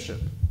the bishop.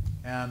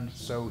 And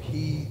so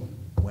he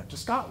went to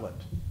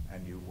Scotland.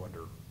 And you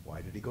wonder,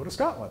 why did he go to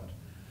Scotland?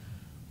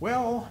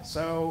 Well,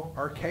 so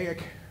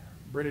archaic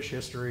British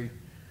history.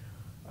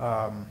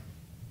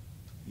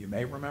 You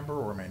may remember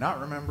or may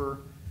not remember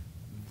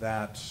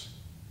that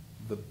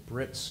the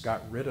Brits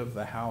got rid of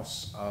the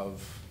house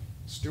of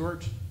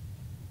Stuart.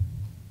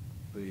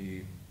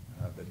 They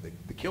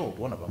killed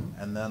one of them,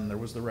 and then there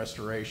was the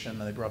Restoration,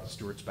 and they brought the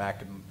Stuarts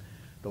back, and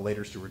the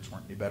later Stuarts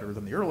weren't any better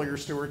than the earlier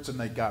Stuarts, and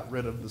they got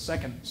rid of the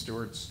second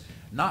Stuarts,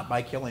 not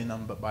by killing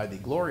them, but by the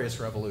glorious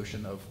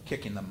revolution of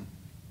kicking them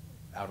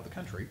out of the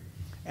country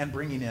and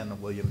bringing in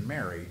William and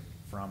Mary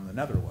from the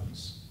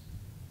Netherlands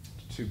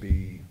to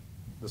be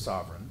the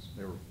sovereigns.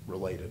 They were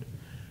related.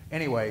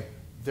 Anyway,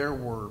 there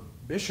were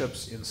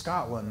bishops in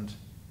Scotland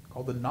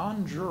called the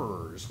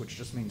non-jurors, which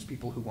just means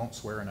people who won't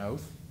swear an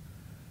oath.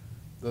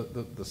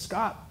 The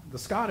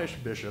Scottish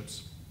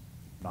bishops,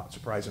 not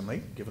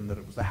surprisingly, given that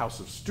it was the House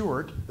of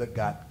Stuart that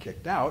got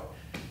kicked out,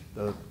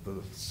 the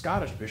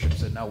Scottish bishops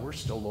said, no, we're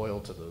still loyal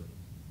to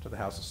the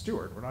House of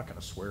Stuart. We're not going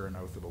to swear an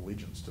oath of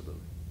allegiance to the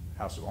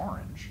House of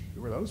Orange.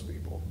 Who are those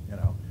people, you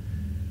know?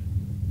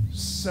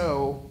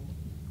 So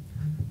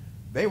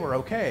they were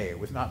okay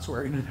with not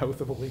swearing an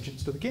oath of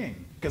allegiance to the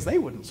king, because they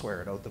wouldn't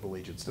swear an oath of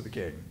allegiance to the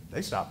king.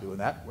 They stopped doing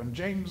that when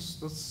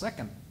James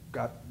II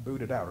got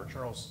booted out, or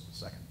Charles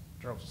II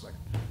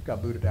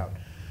got booted out.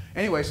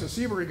 Anyway, so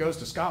Seabury goes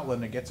to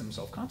Scotland and gets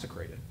himself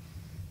consecrated.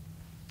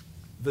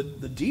 The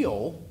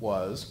deal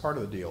was, part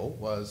of the deal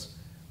was,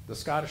 the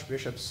Scottish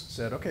bishops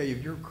said, okay,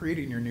 if you're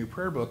creating your new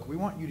prayer book, we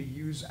want you to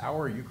use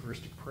our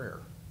Eucharistic prayer.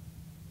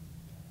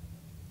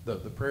 The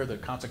prayer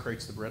that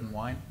consecrates the bread and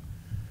wine.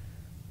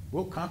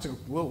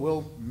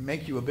 We'll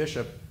make you a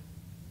bishop,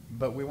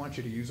 but we want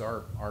you to use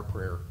our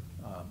prayer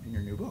in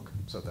your new book.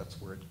 So that's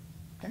where it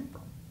came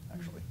from,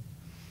 actually.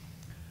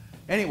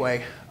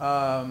 Anyway,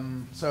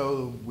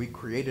 so we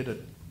created a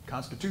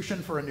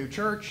constitution for a new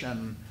church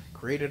and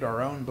created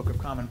our own Book of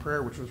Common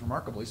Prayer, which was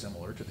remarkably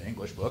similar to the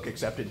English book,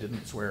 except it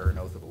didn't swear an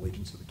oath of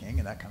allegiance to the king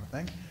and that kind of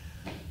thing.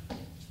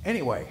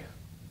 Anyway,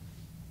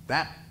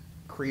 that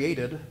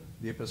created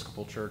the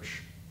Episcopal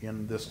Church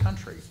in this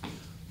country.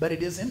 But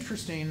it is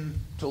interesting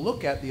to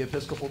look at the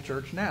Episcopal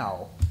Church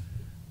now.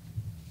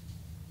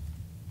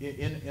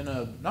 In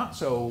a not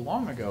so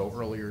long ago,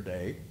 earlier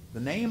day, the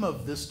name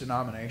of this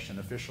denomination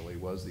officially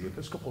was the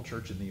Episcopal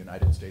Church in the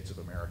United States of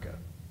America,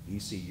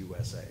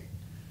 ECUSA.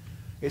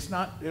 It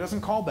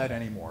doesn't call that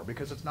anymore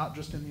because it's not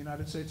just in the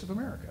United States of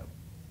America.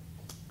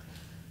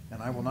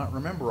 And I will not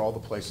remember all the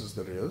places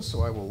that it is,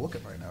 so I will look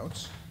at my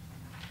notes.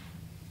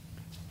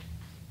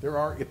 There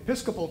are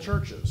Episcopal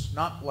churches,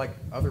 not like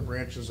other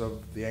branches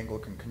of the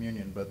Anglican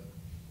Communion, but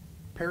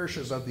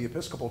parishes of the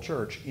Episcopal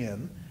Church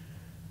in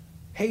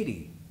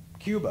Haiti,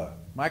 Cuba,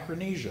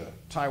 Micronesia,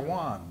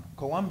 Taiwan,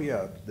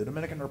 Colombia, the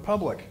Dominican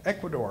Republic,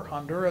 Ecuador,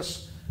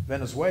 Honduras,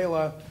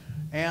 Venezuela,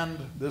 and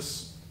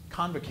this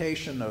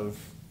convocation of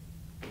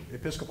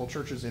Episcopal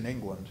churches in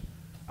England,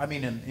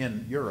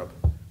 in Europe,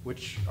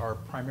 which are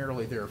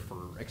primarily there for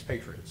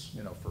expatriates,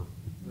 for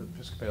the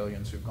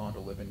Episcopalians who've gone to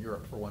live in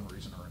Europe for one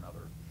reason or another.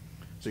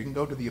 So you can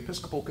go to the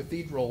Episcopal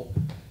Cathedral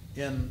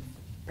in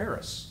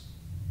Paris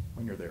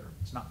when you're there.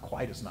 It's not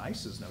quite as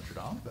nice as Notre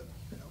Dame, but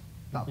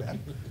not bad.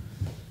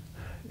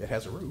 It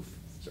has a roof.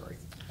 Sorry.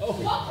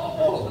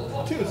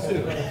 Oh, too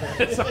soon.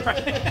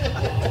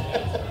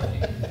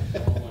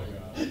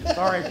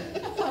 Sorry.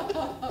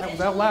 That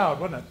was out loud,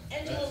 wasn't it?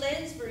 Angela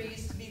Lansbury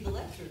used to be the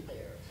lecturer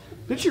there.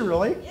 Did she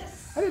really?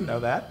 Yes. I didn't know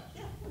that.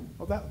 Yeah.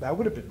 Well, that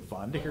would have been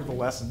fun to hear the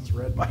lessons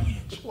read by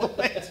Angela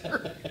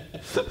Lansbury.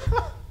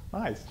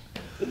 Nice.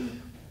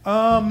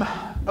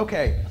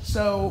 Okay,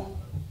 so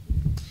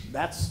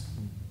that's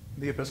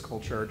the Episcopal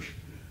Church.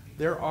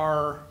 There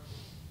are,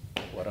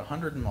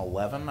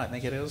 111, I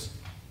think it is?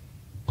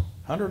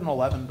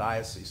 111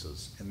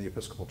 dioceses in the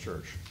Episcopal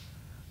Church.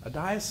 A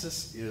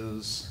diocese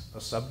is a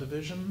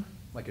subdivision,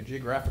 like a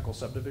geographical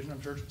subdivision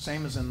of church,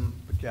 same as in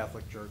the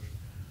Catholic Church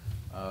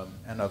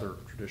and other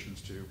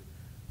traditions too.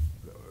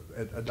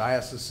 A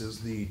diocese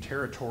is the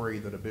territory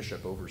that a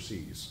bishop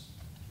oversees.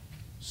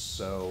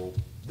 So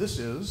this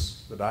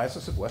is the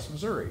Diocese of West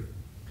Missouri.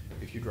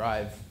 If you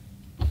drive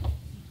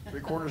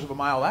 3/4 of a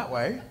mile that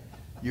way,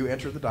 you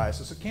enter the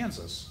Diocese of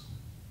Kansas,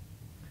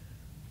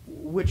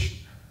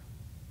 which,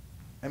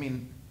 I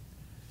mean,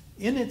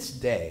 in its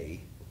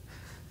day,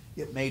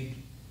 it made,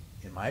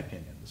 in my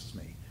opinion, this is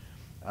me,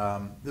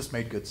 this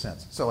made good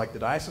sense. So like the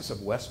Diocese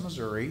of West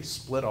Missouri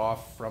split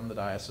off from the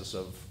Diocese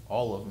of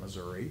all of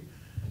Missouri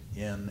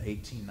in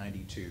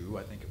 1892,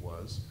 I think it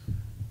was,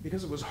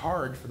 because it was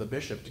hard for the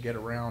bishop to get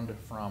around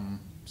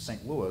from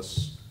St.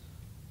 Louis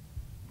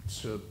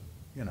to,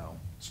 you know,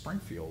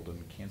 Springfield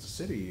and Kansas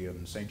City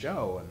and St.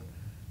 Joe, and,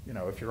 you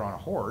know, if you're on a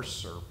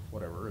horse or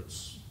whatever,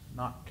 it's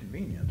not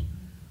convenient.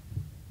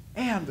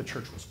 And the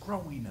church was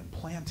growing and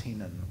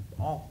planting and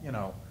all, you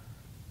know,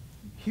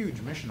 huge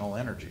missional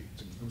energy.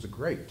 It was a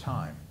great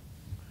time.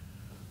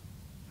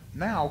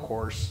 Now, of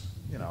course,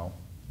 you know,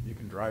 you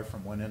can drive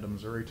from one end of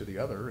Missouri to the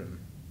other in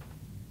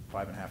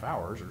 5.5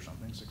 hours or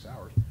something, 6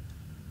 hours.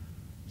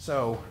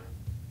 So,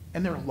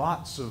 and there are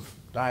lots of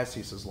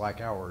dioceses like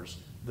ours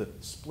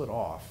that split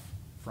off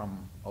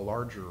from a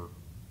larger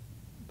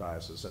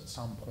diocese at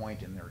some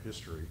point in their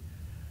history.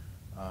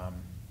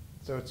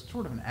 So it's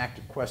sort of an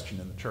active question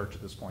in the church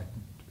at this point.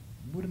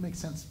 Would it make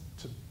sense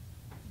to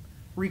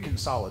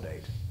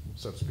reconsolidate,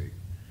 so to speak?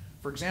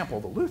 For example,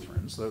 the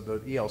Lutherans, the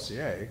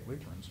ELCA,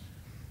 Lutherans,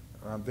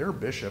 their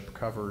bishop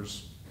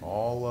covers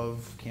all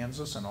of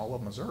Kansas and all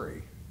of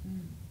Missouri.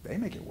 They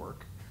make it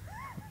work.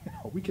 You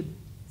know, we could.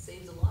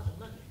 Saves a lot of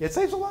money. It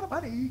saves a lot of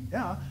money,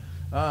 yeah.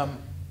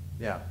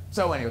 Yeah.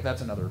 So anyway,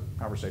 that's another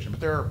conversation. But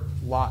there are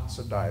lots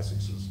of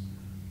dioceses.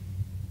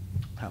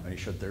 How many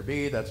should there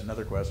be? That's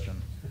another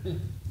question.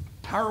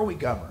 How are we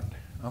governed?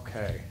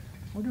 Okay.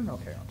 We're doing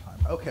okay on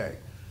time. Okay.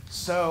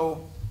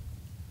 So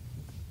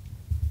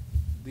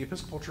the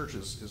Episcopal Church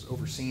is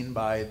overseen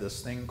by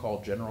this thing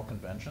called General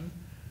Convention,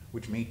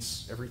 which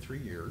meets every 3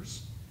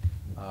 years.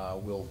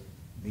 We'll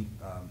meet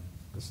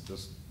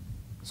this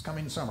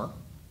coming summer,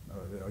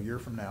 a year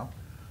from now.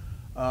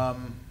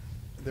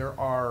 There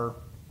are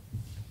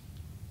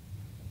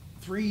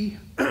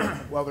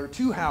there are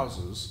 2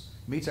 houses,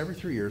 meets every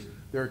 3 years.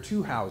 There are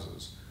 2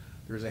 houses.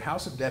 There's a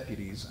House of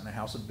Deputies and a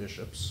House of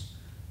Bishops.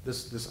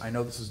 I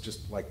know this is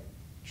just like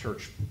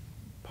church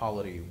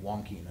polity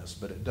wonkiness,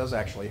 but it does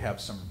actually have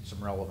some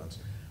relevance.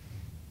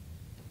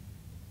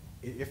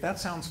 If that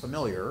sounds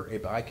familiar, a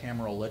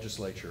bicameral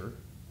legislature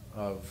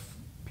of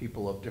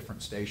people of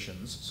different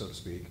stations, so to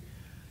speak,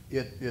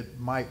 it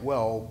might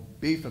well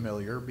be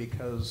familiar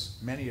because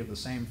many of the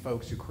same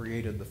folks who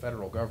created the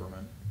federal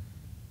government,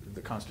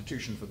 the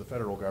Constitution for the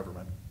federal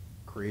government,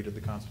 created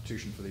the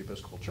Constitution for the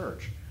Episcopal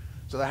Church.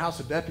 So the House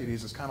of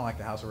Deputies is kind of like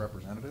the House of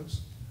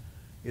Representatives.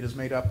 It is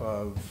made up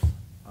of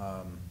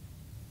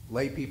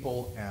lay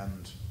people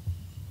and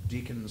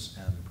deacons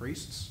and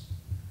priests,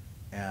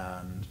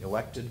 and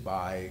elected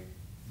by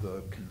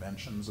the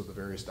conventions of the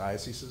various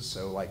dioceses.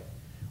 So like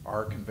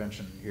our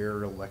convention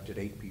here elected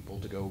 8 people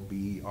to go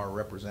be our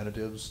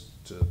representatives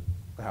to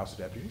the House of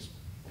Deputies.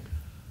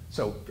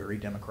 So very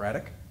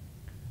democratic.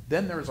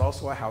 Then there's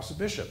also a House of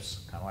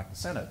Bishops, kind of like the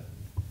Senate,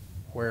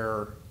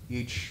 where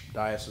each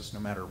diocese,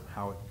 no matter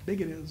how big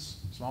it is,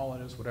 small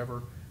it is,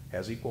 whatever,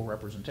 has equal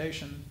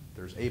representation.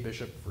 There's a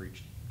bishop for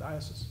each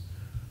diocese.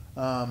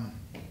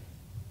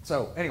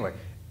 So anyway,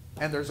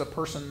 and there's a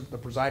person, the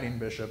presiding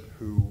bishop,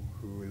 who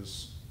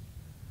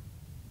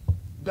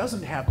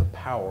doesn't have the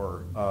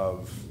power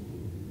of,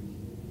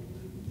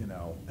 you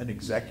know, an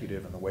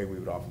executive in the way we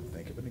would often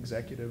think of an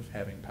executive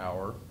having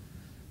power.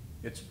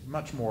 It's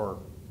much more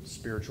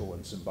spiritual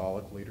and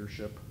symbolic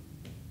leadership.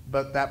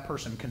 But that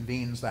person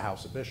convenes the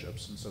House of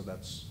Bishops, and so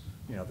that's,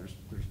 you know,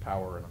 there's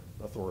power and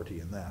authority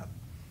in that.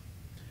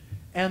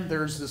 And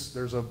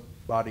there's a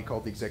body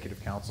called the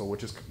Executive Council,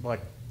 which is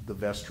like the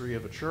vestry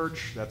of a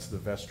church. That's the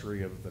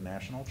vestry of the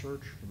national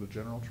church, of the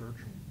general church.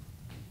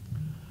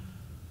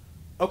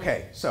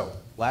 Okay, so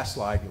last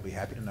slide, you'll be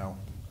happy to know.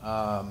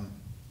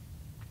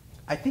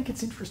 I think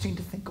it's interesting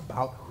to think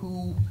about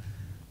who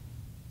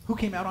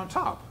came out on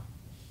top.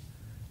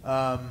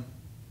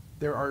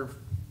 There are,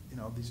 you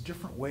know, these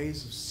different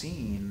ways of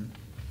seeing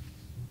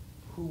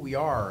who we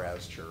are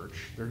as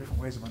church. There are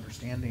different ways of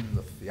understanding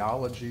the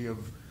theology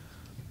of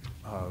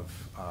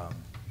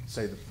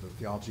say, the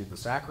theology of the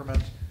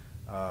sacrament.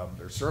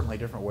 There's certainly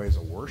different ways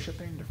of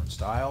worshiping, different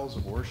styles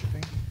of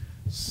worshiping.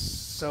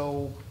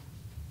 So,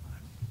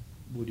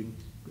 would you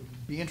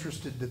be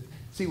interested to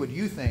see what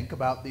you think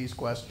about these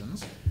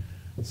questions?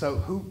 So,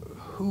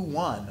 who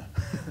won?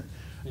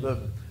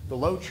 the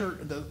low church,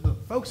 the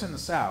folks in the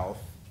South,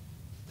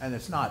 and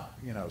it's not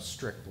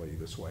strictly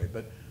this way,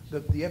 but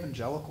the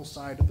evangelical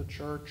side of the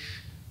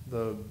church,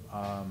 the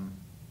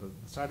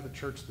side of the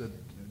church that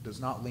does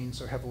not lean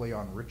so heavily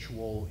on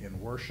ritual in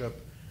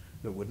worship,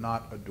 that would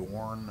not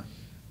adorn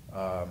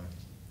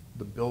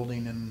the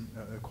building in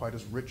quite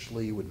as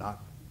richly, would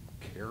not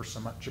care so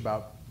much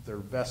about their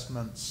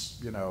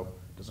vestments,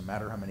 doesn't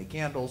matter how many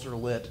candles are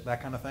lit,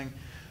 that kind of thing.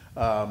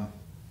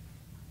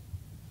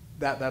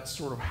 That's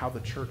sort of how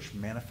the church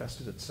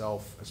manifested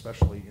itself,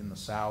 especially in the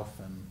South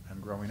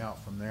and growing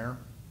out from there.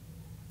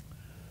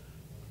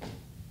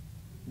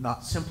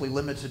 Not simply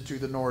limited to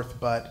the North,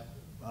 but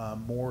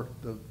more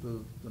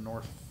the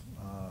North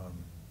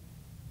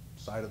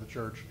side of the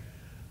church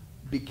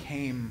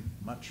became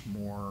much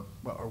more,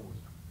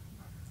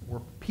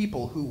 were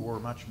people who were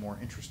much more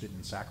interested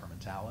in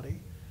sacramentality,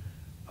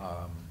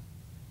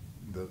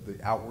 the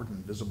outward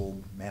and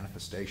visible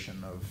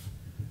manifestation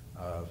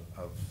of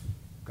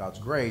God's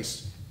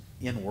grace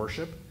in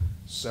worship.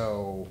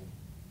 So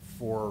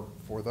for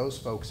those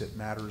folks, it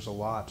matters a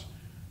lot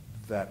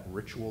that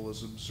ritual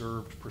is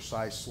observed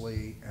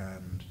precisely,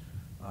 and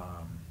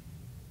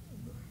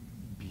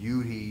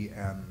beauty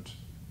and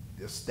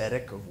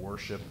aesthetic of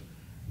worship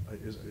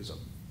is a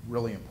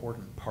really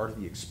important part of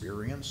the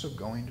experience of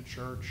going to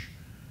church.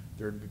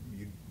 You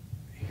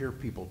hear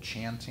people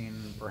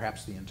chanting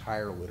perhaps the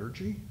entire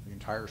liturgy, the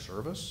entire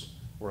service,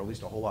 or at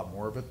least a whole lot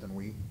more of it than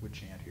we would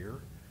chant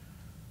here.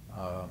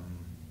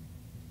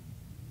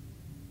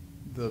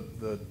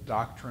 The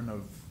doctrine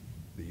of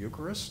the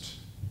Eucharist,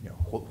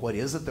 what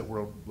is it that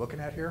we're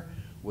looking at here,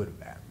 would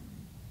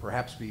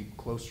perhaps be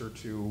closer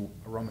to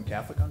a Roman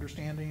Catholic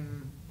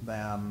understanding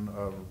than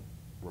a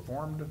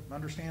Reformed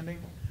understanding.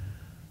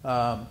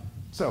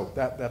 So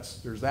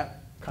there's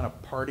that kind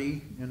of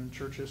party in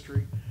church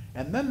history.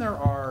 And then there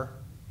are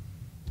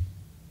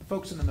the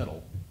folks in the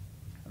middle,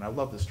 and I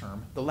love this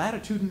term, the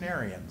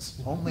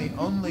latitudinarians.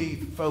 Only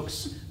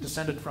folks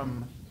descended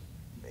from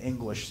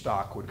English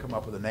stock would come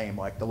up with a name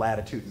like the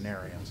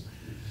latitudinarians.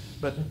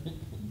 But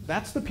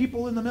that's the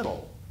people in the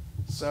middle.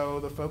 So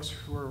the folks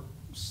who are,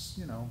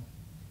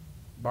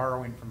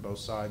 borrowing from both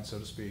sides, so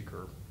to speak,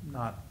 or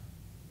not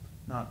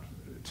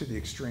to the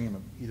extreme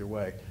of either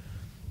way.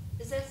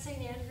 Is that St.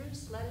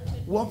 Andrew's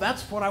latitude? Well,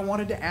 that's what I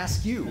wanted to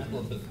ask you.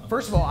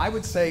 First of all, I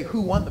would say who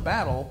won the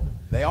battle?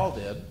 They all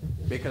did,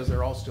 because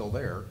they're all still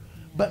there.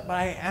 But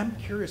I am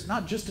curious,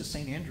 not just at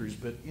St. Andrew's,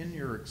 but in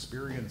your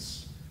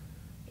experience,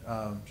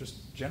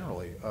 just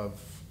generally of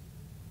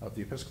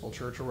the Episcopal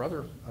Church or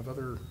other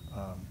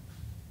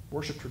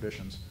worship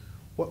traditions.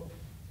 What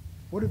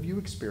have you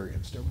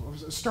experienced?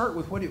 Start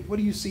with what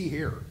do you see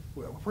here?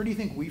 Where do you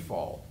think we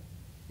fall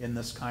in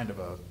this kind of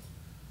a,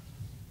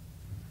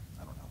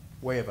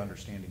 way of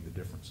understanding the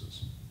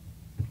differences?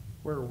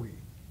 Where are we?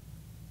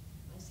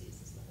 I see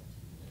this as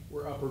latitude.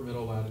 We're upper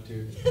middle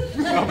latitude.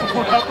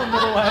 Upper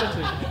middle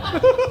latitude.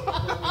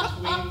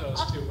 Between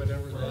those two,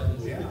 whatever that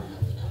is. Yeah.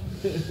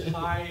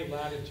 High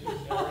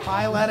latitudinarians.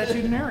 High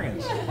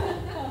latitudinarians.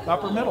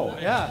 Upper middle.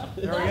 Yeah.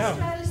 There we go.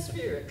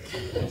 Stratospheric.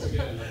 That's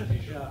good.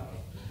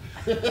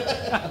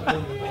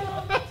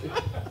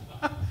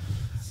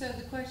 So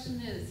the question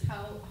is,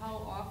 how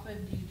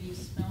often do you do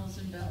smells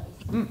and bells?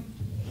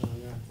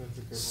 That's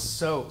a good one.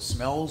 So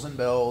smells and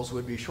bells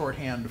would be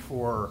shorthand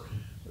for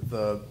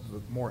the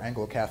more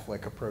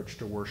Anglo-Catholic approach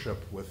to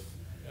worship with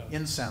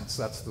incense.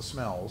 That's the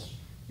smells,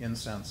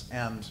 incense,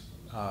 and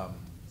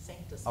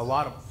a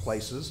lot of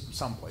places,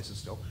 some places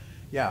still,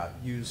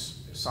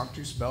 use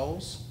Sanctus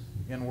bells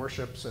in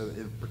worship. So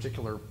in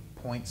particular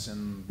points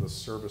in the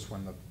service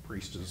when the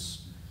priest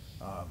is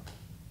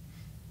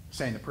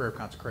saying the prayer of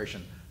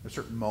consecration, there's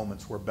certain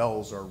moments where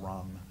bells are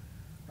rung,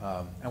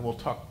 and we'll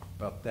talk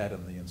about that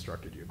in the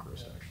instructed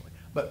Eucharist, actually.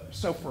 But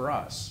so for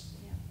us,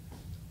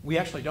 we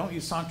actually don't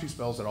use Sanctus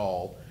bells at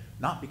all,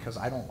 not because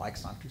I don't like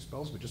Sanctus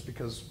bells, but just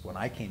because when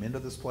I came into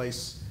this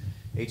place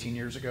 18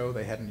 years ago,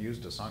 they hadn't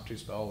used a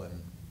Sanctus bell in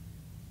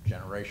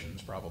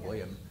generations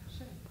probably, and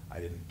I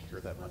didn't care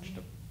that much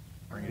to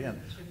bring it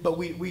in. But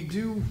we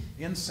do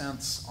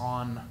incense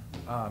on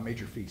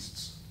major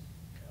feasts.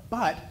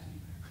 But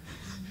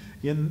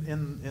in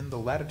the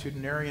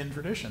latitudinarian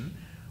tradition,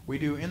 we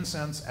do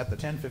incense at the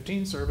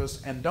 10:15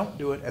 service and don't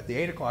do it at the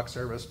 8 o'clock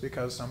service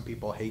because some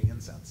people hate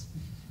incense.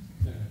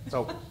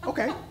 So,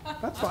 okay,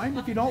 that's fine.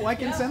 If you don't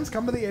like incense,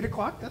 come to the 8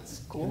 o'clock.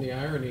 That's cool. And the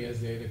irony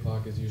is the 8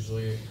 o'clock is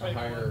usually a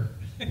higher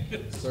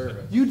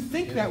service. You'd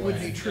think that would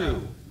be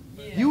true.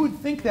 You would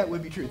think that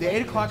would be true. The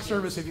 8 o'clock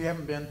service, if you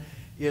haven't been,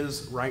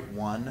 is Rite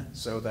 1,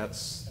 so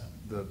that's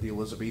the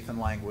Elizabethan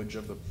language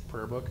of the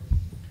prayer book.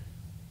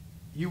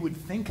 You would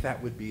think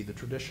that would be the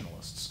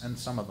traditionalists, and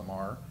some of them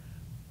are.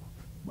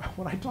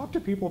 When I talk to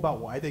people about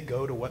why they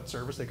go to what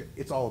service they go,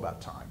 it's all about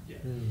time.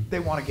 They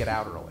want to get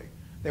out early.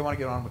 they want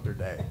to get on with their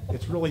day.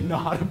 It's really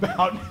not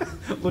about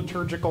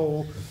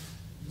liturgical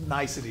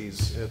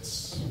niceties.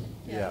 It's,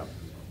 yeah.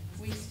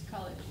 We used to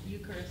call it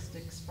Eucharist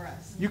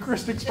Express.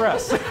 Eucharist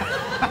Express.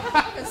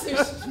 Because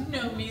there's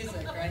no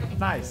music, right?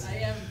 Nice. I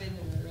haven't been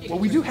to a really Well,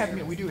 we do have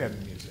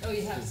service. music. Oh,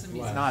 you have some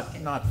music.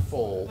 Not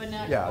full. But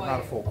not yeah, choir. not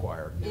a full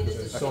choir. It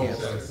is a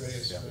cantor.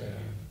 shorter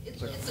Yeah.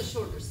 It's a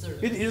shorter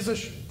service. It is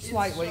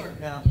slightly, short,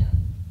 yeah. yeah.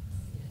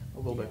 A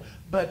little bit.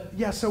 But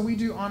yeah, so we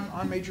do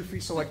on major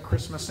feasts, so like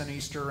Christmas and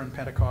Easter and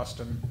Pentecost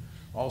and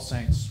All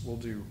Saints, we'll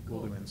do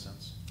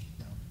incense.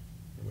 Yeah.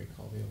 And we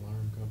call the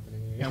alarm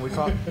company. And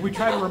we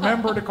try to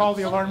remember to call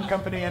the alarm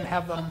company and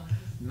have them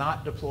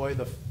not deploy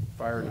the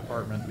fire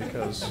department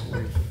because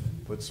we've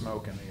put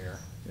smoke in the air.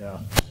 Yeah.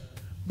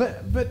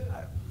 But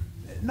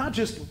not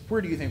just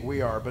where do you think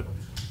we are, but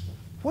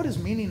what is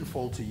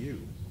meaningful to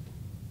you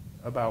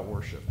about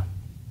worship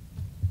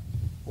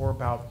or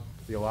about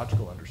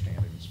theological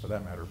understandings for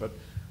that matter? But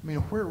I mean,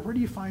 where do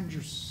you find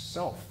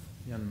yourself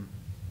in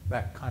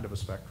that kind of a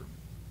spectrum?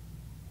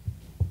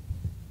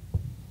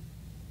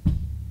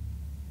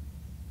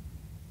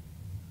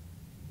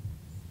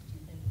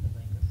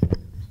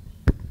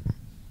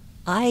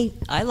 I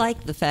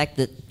like the fact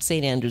that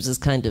St. Andrews is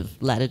kind of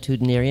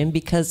latitudinarian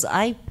because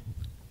I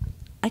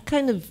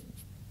kind of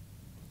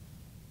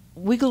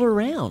wiggle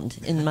around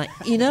in my,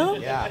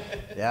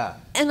 Yeah.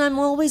 And I'm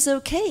always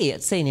okay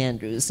at St.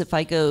 Andrews if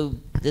I go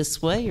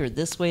this way or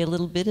this way a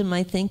little bit in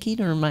my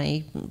thinking or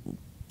my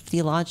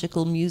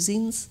theological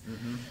musings.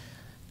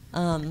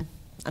 Mm-hmm.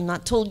 I'm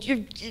not told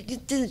you're.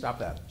 Stop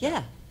that.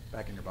 Yeah.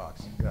 Back in your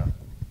box. Yeah.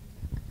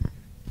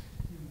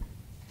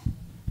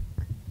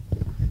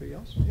 Anybody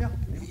else? Yeah.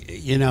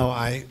 You know,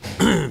 I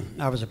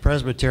was a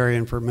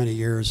Presbyterian for many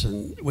years,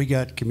 and we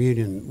got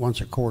communion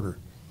once a quarter.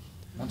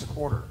 Once a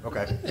quarter.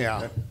 Okay.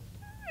 Yeah.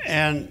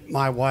 And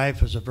my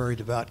wife is a very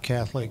devout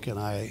Catholic, and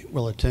I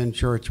will attend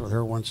church with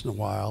her once in a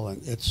while,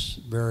 and it's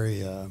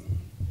very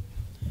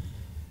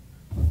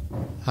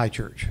high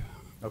church.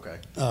 Okay.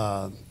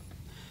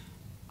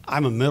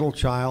 I'm a middle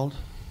child.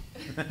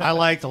 I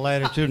like the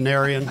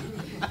latitudinarian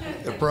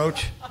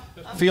approach.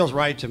 Feels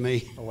right to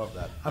me. I love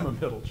that. I'm a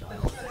middle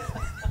child.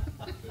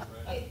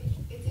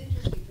 It's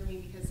interesting for me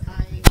because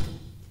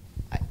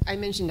I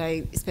mentioned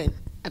I spent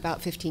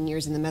about 15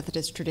 years in the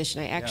Methodist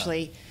tradition. I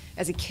actually,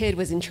 as a kid,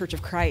 was in Church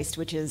of Christ,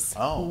 which is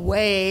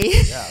way,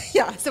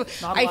 Yeah. So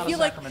Not a I lot feel of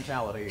like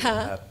sacramentality. In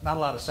that. Not a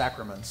lot of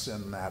sacraments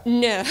in that.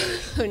 no,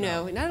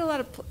 not a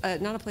lot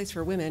of not a place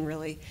for women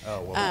really.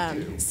 Oh well,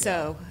 they do.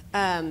 So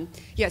so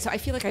I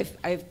feel like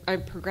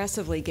I'm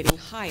progressively getting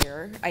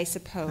higher, I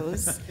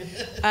suppose.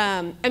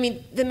 I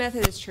mean, the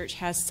Methodist Church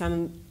has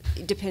some,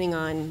 depending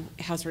on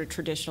how sort of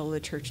traditional the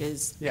church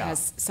is,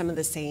 has some of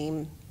the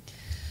same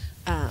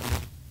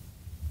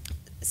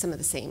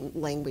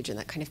language and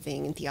that kind of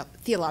thing, and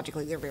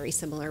theologically they're very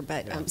similar.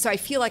 But so I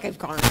feel like I've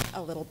gone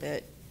a little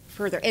bit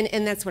further,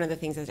 and that's one of the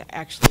things that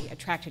actually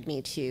attracted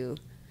me to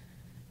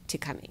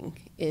coming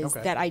is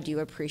that I do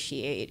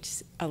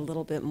appreciate a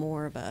little bit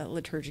more of a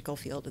liturgical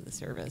feel to the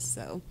service.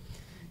 So,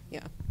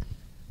 yeah.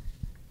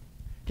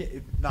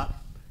 Not,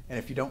 and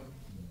if you don't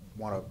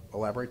want to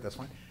elaborate, that's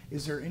fine.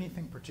 Is there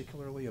anything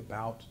particularly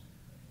about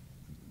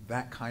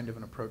that kind of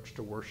an approach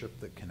to worship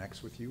that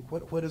connects with you?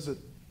 What is it?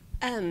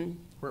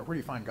 Where do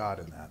you find God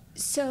in that?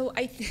 So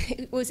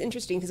it was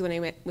interesting because when I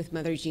went with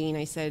Mother Jean,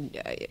 I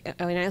said,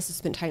 and I also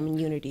spent time in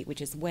Unity,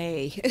 which is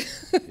way,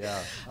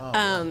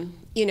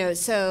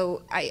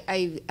 So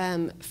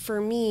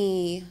for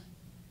me,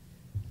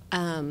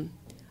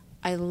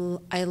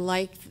 I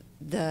like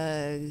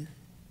the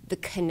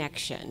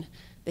connection,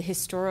 the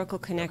historical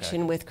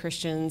connection with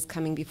Christians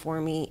coming before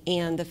me,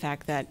 and the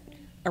fact that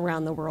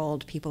around the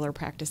world people are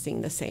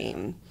practicing the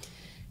same,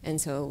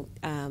 and so.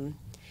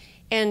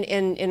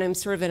 And I'm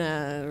sort of in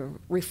a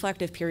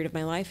reflective period of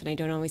my life, and I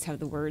don't always have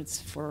the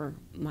words for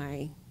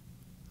my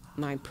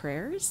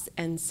prayers,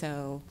 and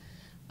so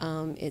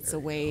it's a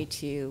way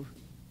to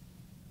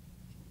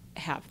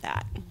have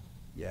that.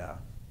 Yeah.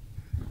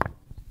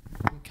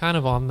 Kind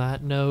of on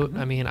that note,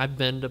 I mean, I've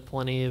been to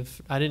plenty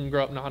of, I didn't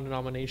grow up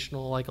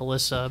non-denominational like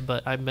Alyssa,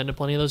 but I've been to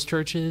plenty of those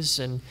churches,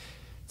 and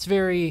it's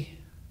very,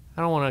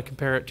 I don't want to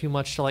compare it too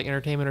much to like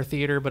entertainment or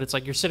theater, but it's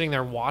like you're sitting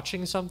there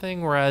watching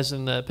something, whereas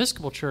in the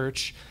Episcopal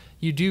Church,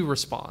 you do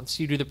response.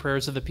 You do the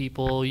prayers of the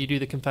people. You do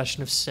the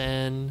confession of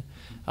sin.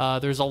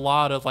 There's a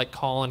lot of like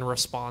call and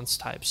response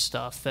type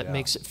stuff that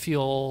makes it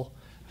feel,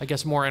 I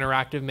guess, more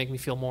interactive, make me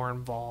feel more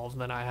involved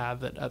than I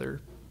have at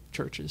other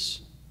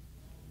churches.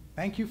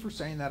 Thank you for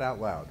saying that out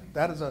loud.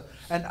 That is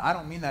and I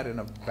don't mean that in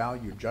a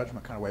value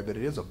judgment kind of way, but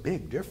it is a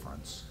big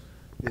difference.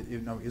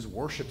 Is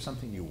worship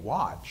something you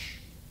watch,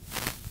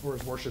 or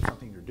is worship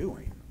something you're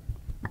doing?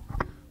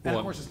 And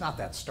of course, it's not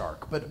that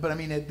stark, but I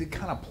mean, it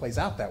kind of plays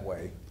out that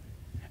way.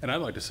 And I'd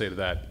like to say to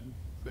that,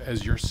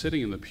 as you're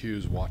sitting in the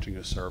pews watching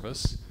a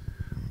service,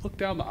 look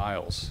down the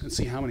aisles and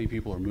see how many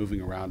people are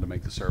moving around to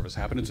make the service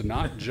happen. It's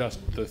not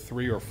just the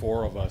 3 or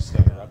 4 of us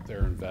that are up there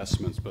in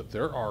vestments, but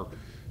there are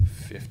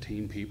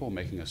 15 people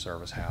making a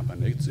service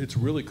happen. It's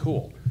really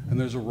cool, and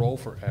there's a role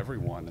for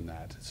everyone in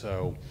that.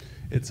 So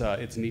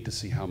it's neat to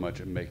see how much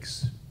it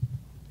makes.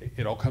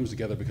 It all comes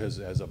together because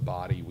as a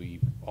body we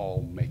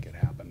all make it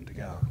happen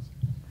together.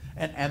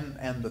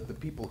 And the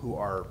people who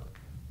are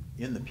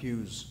in the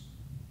pews,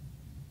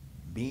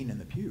 being in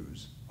the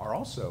pews, are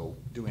also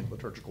doing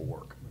liturgical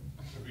work.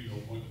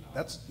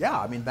 That's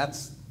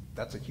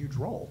a huge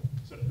role.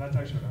 So that's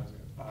actually what I was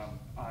going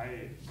to.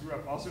 I grew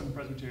up also in the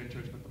Presbyterian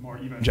Church, but the more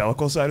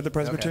evangelical side of the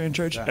Presbyterian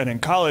Church. Yeah. And in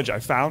college, I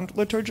found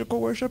liturgical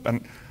worship,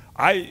 and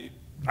I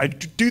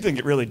do think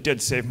it really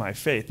did save my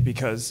faith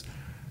because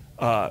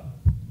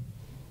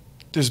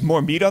there's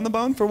more meat on the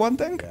bone, for one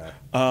thing.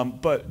 Yeah.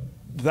 But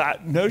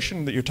that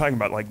notion that you're talking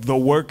about, like the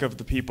work of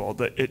the people,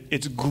 that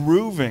it's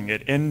grooving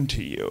it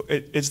into you.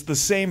 It's the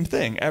same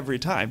thing every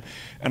time.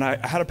 And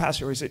I had a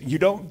pastor who said, you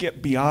don't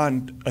get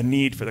beyond a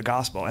need for the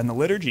gospel. And the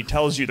liturgy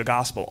tells you the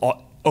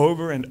gospel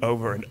over and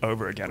over and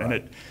over again.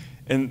 Right.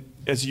 And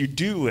as you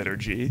do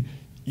liturgy,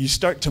 you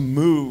start to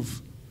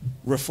move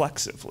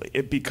reflexively.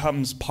 It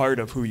becomes part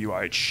of who you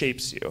are. It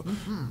shapes you.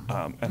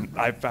 Mm-hmm. And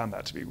I found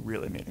that to be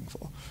really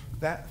meaningful.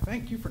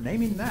 Thank you for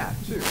naming that,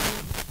 too.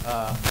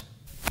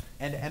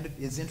 And it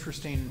is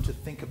interesting to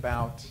think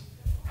about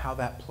how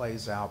that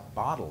plays out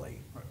bodily.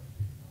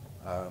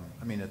 I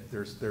mean,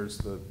 there's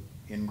the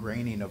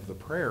ingraining of the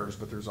prayers,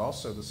 but there's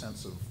also the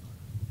sense of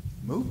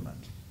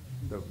movement.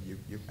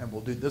 And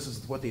we'll do, this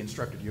is what the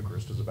instructed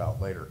Eucharist is about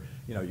later.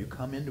 You know, you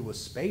come into a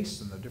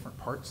space and the different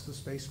parts of the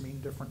space mean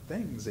different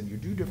things, and you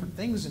do different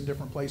things in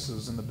different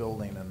places in the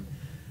building, and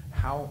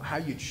how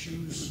you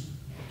choose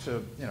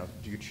to, you know,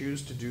 do you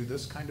choose to do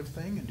this kind of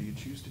thing, and do you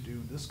choose to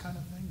do this kind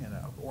of thing, and,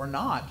 or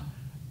not?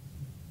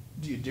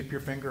 Do you dip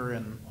your finger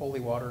in holy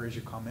water as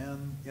you come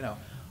in? You know,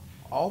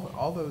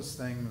 all those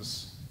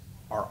things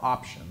are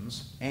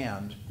options,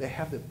 and they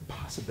have the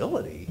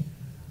possibility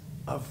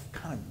of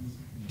kind of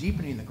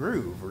deepening the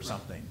groove or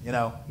something, you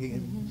know,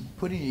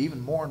 putting you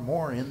even more and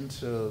more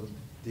into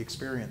the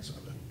experience of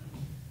it.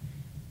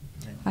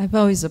 Yeah. I've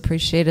always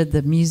appreciated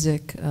the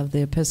music of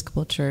the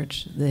Episcopal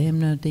Church. The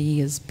hymnody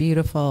is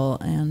beautiful,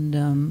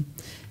 and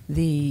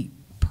the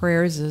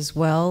prayers as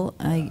well.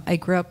 I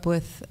grew up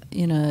with,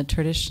 a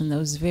tradition that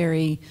was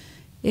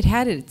it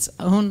had its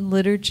own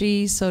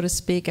liturgy, so to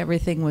speak.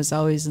 Everything was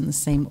always in the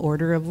same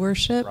order of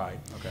worship. Right,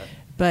 okay.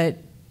 But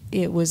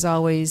it was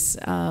always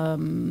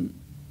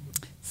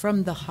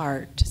from the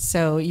heart.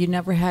 So you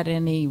never had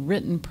any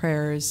written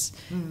prayers.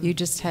 Mm-hmm. You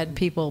just had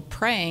people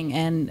praying,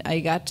 and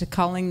I got to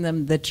calling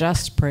them the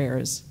just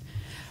prayers.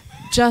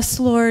 Just,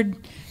 Lord,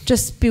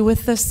 just be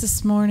with us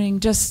this morning.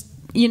 Just,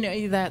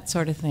 that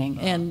sort of thing.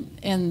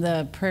 And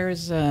the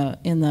prayers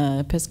in the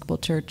Episcopal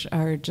Church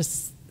are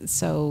just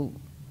so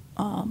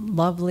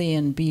lovely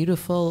and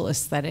beautiful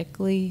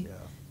aesthetically.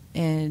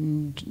 Yeah.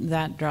 And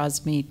that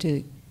draws me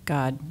to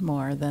God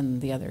more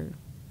than the other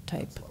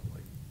type. That's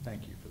lovely.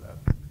 Thank you for that.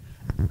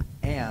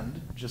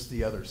 And just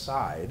the other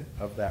side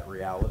of that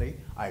reality,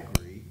 I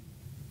agree.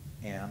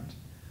 And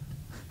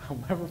I'll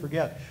never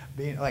forget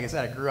being, like I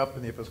said, I grew up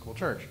in the Episcopal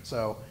Church.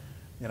 So,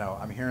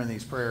 I'm hearing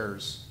these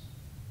prayers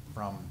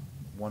from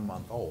 1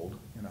 month old,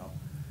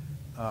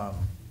 I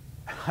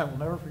will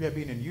never forget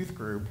being in youth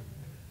group.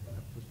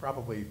 It was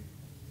probably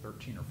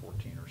 13 or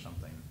 14 or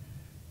something.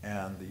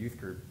 And the youth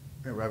group,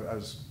 I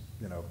was,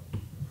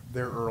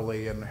 there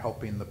early and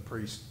helping the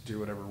priest do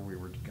whatever we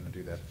were going to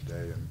do that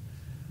day.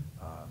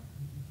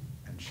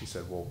 And she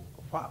said, well,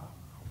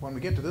 when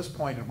we get to this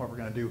point and what we're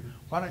going to do,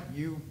 why don't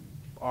you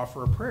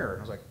offer a prayer? And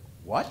I was like,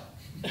 what?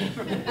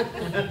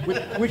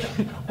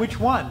 which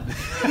one?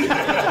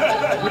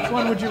 Which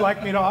one would you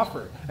like me to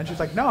offer? And she's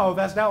like, no,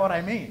 that's not what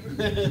I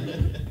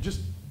mean.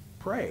 Just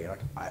pray. Like,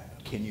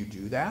 can you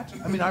do that?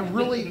 I mean,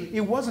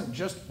 it wasn't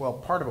just, well,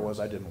 part of it was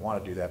I didn't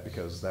want to do that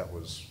because that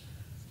was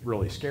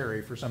really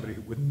scary for somebody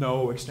with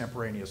no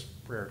extemporaneous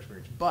prayer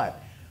experience.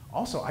 But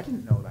also, I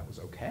didn't know that was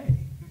okay.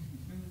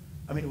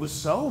 I mean, it was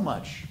so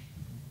much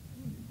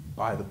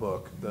by the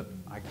book that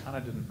I kind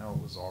of didn't know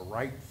it was all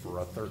right for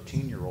a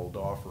 13-year-old to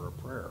offer a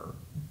prayer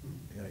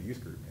in a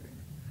youth group meeting.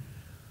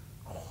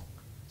 Oh.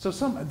 So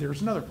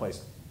there's another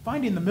place.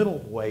 Finding the middle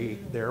way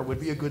there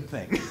would be a good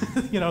thing.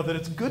 That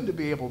it's good to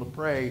be able to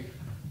pray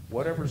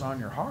whatever's on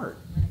your heart.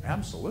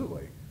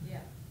 Absolutely. Yeah.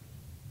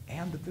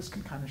 And that this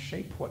can kind of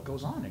shape what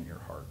goes on in your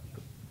heart.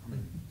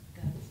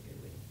 God is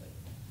good with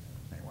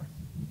it. Anyway.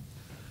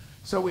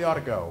 So we ought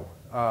to go.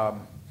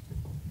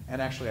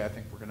 And actually, I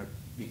think we're going to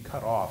be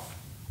cut off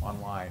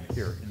online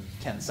here in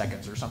 10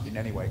 seconds or something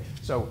anyway.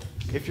 So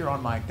if you're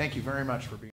online, thank you very much for being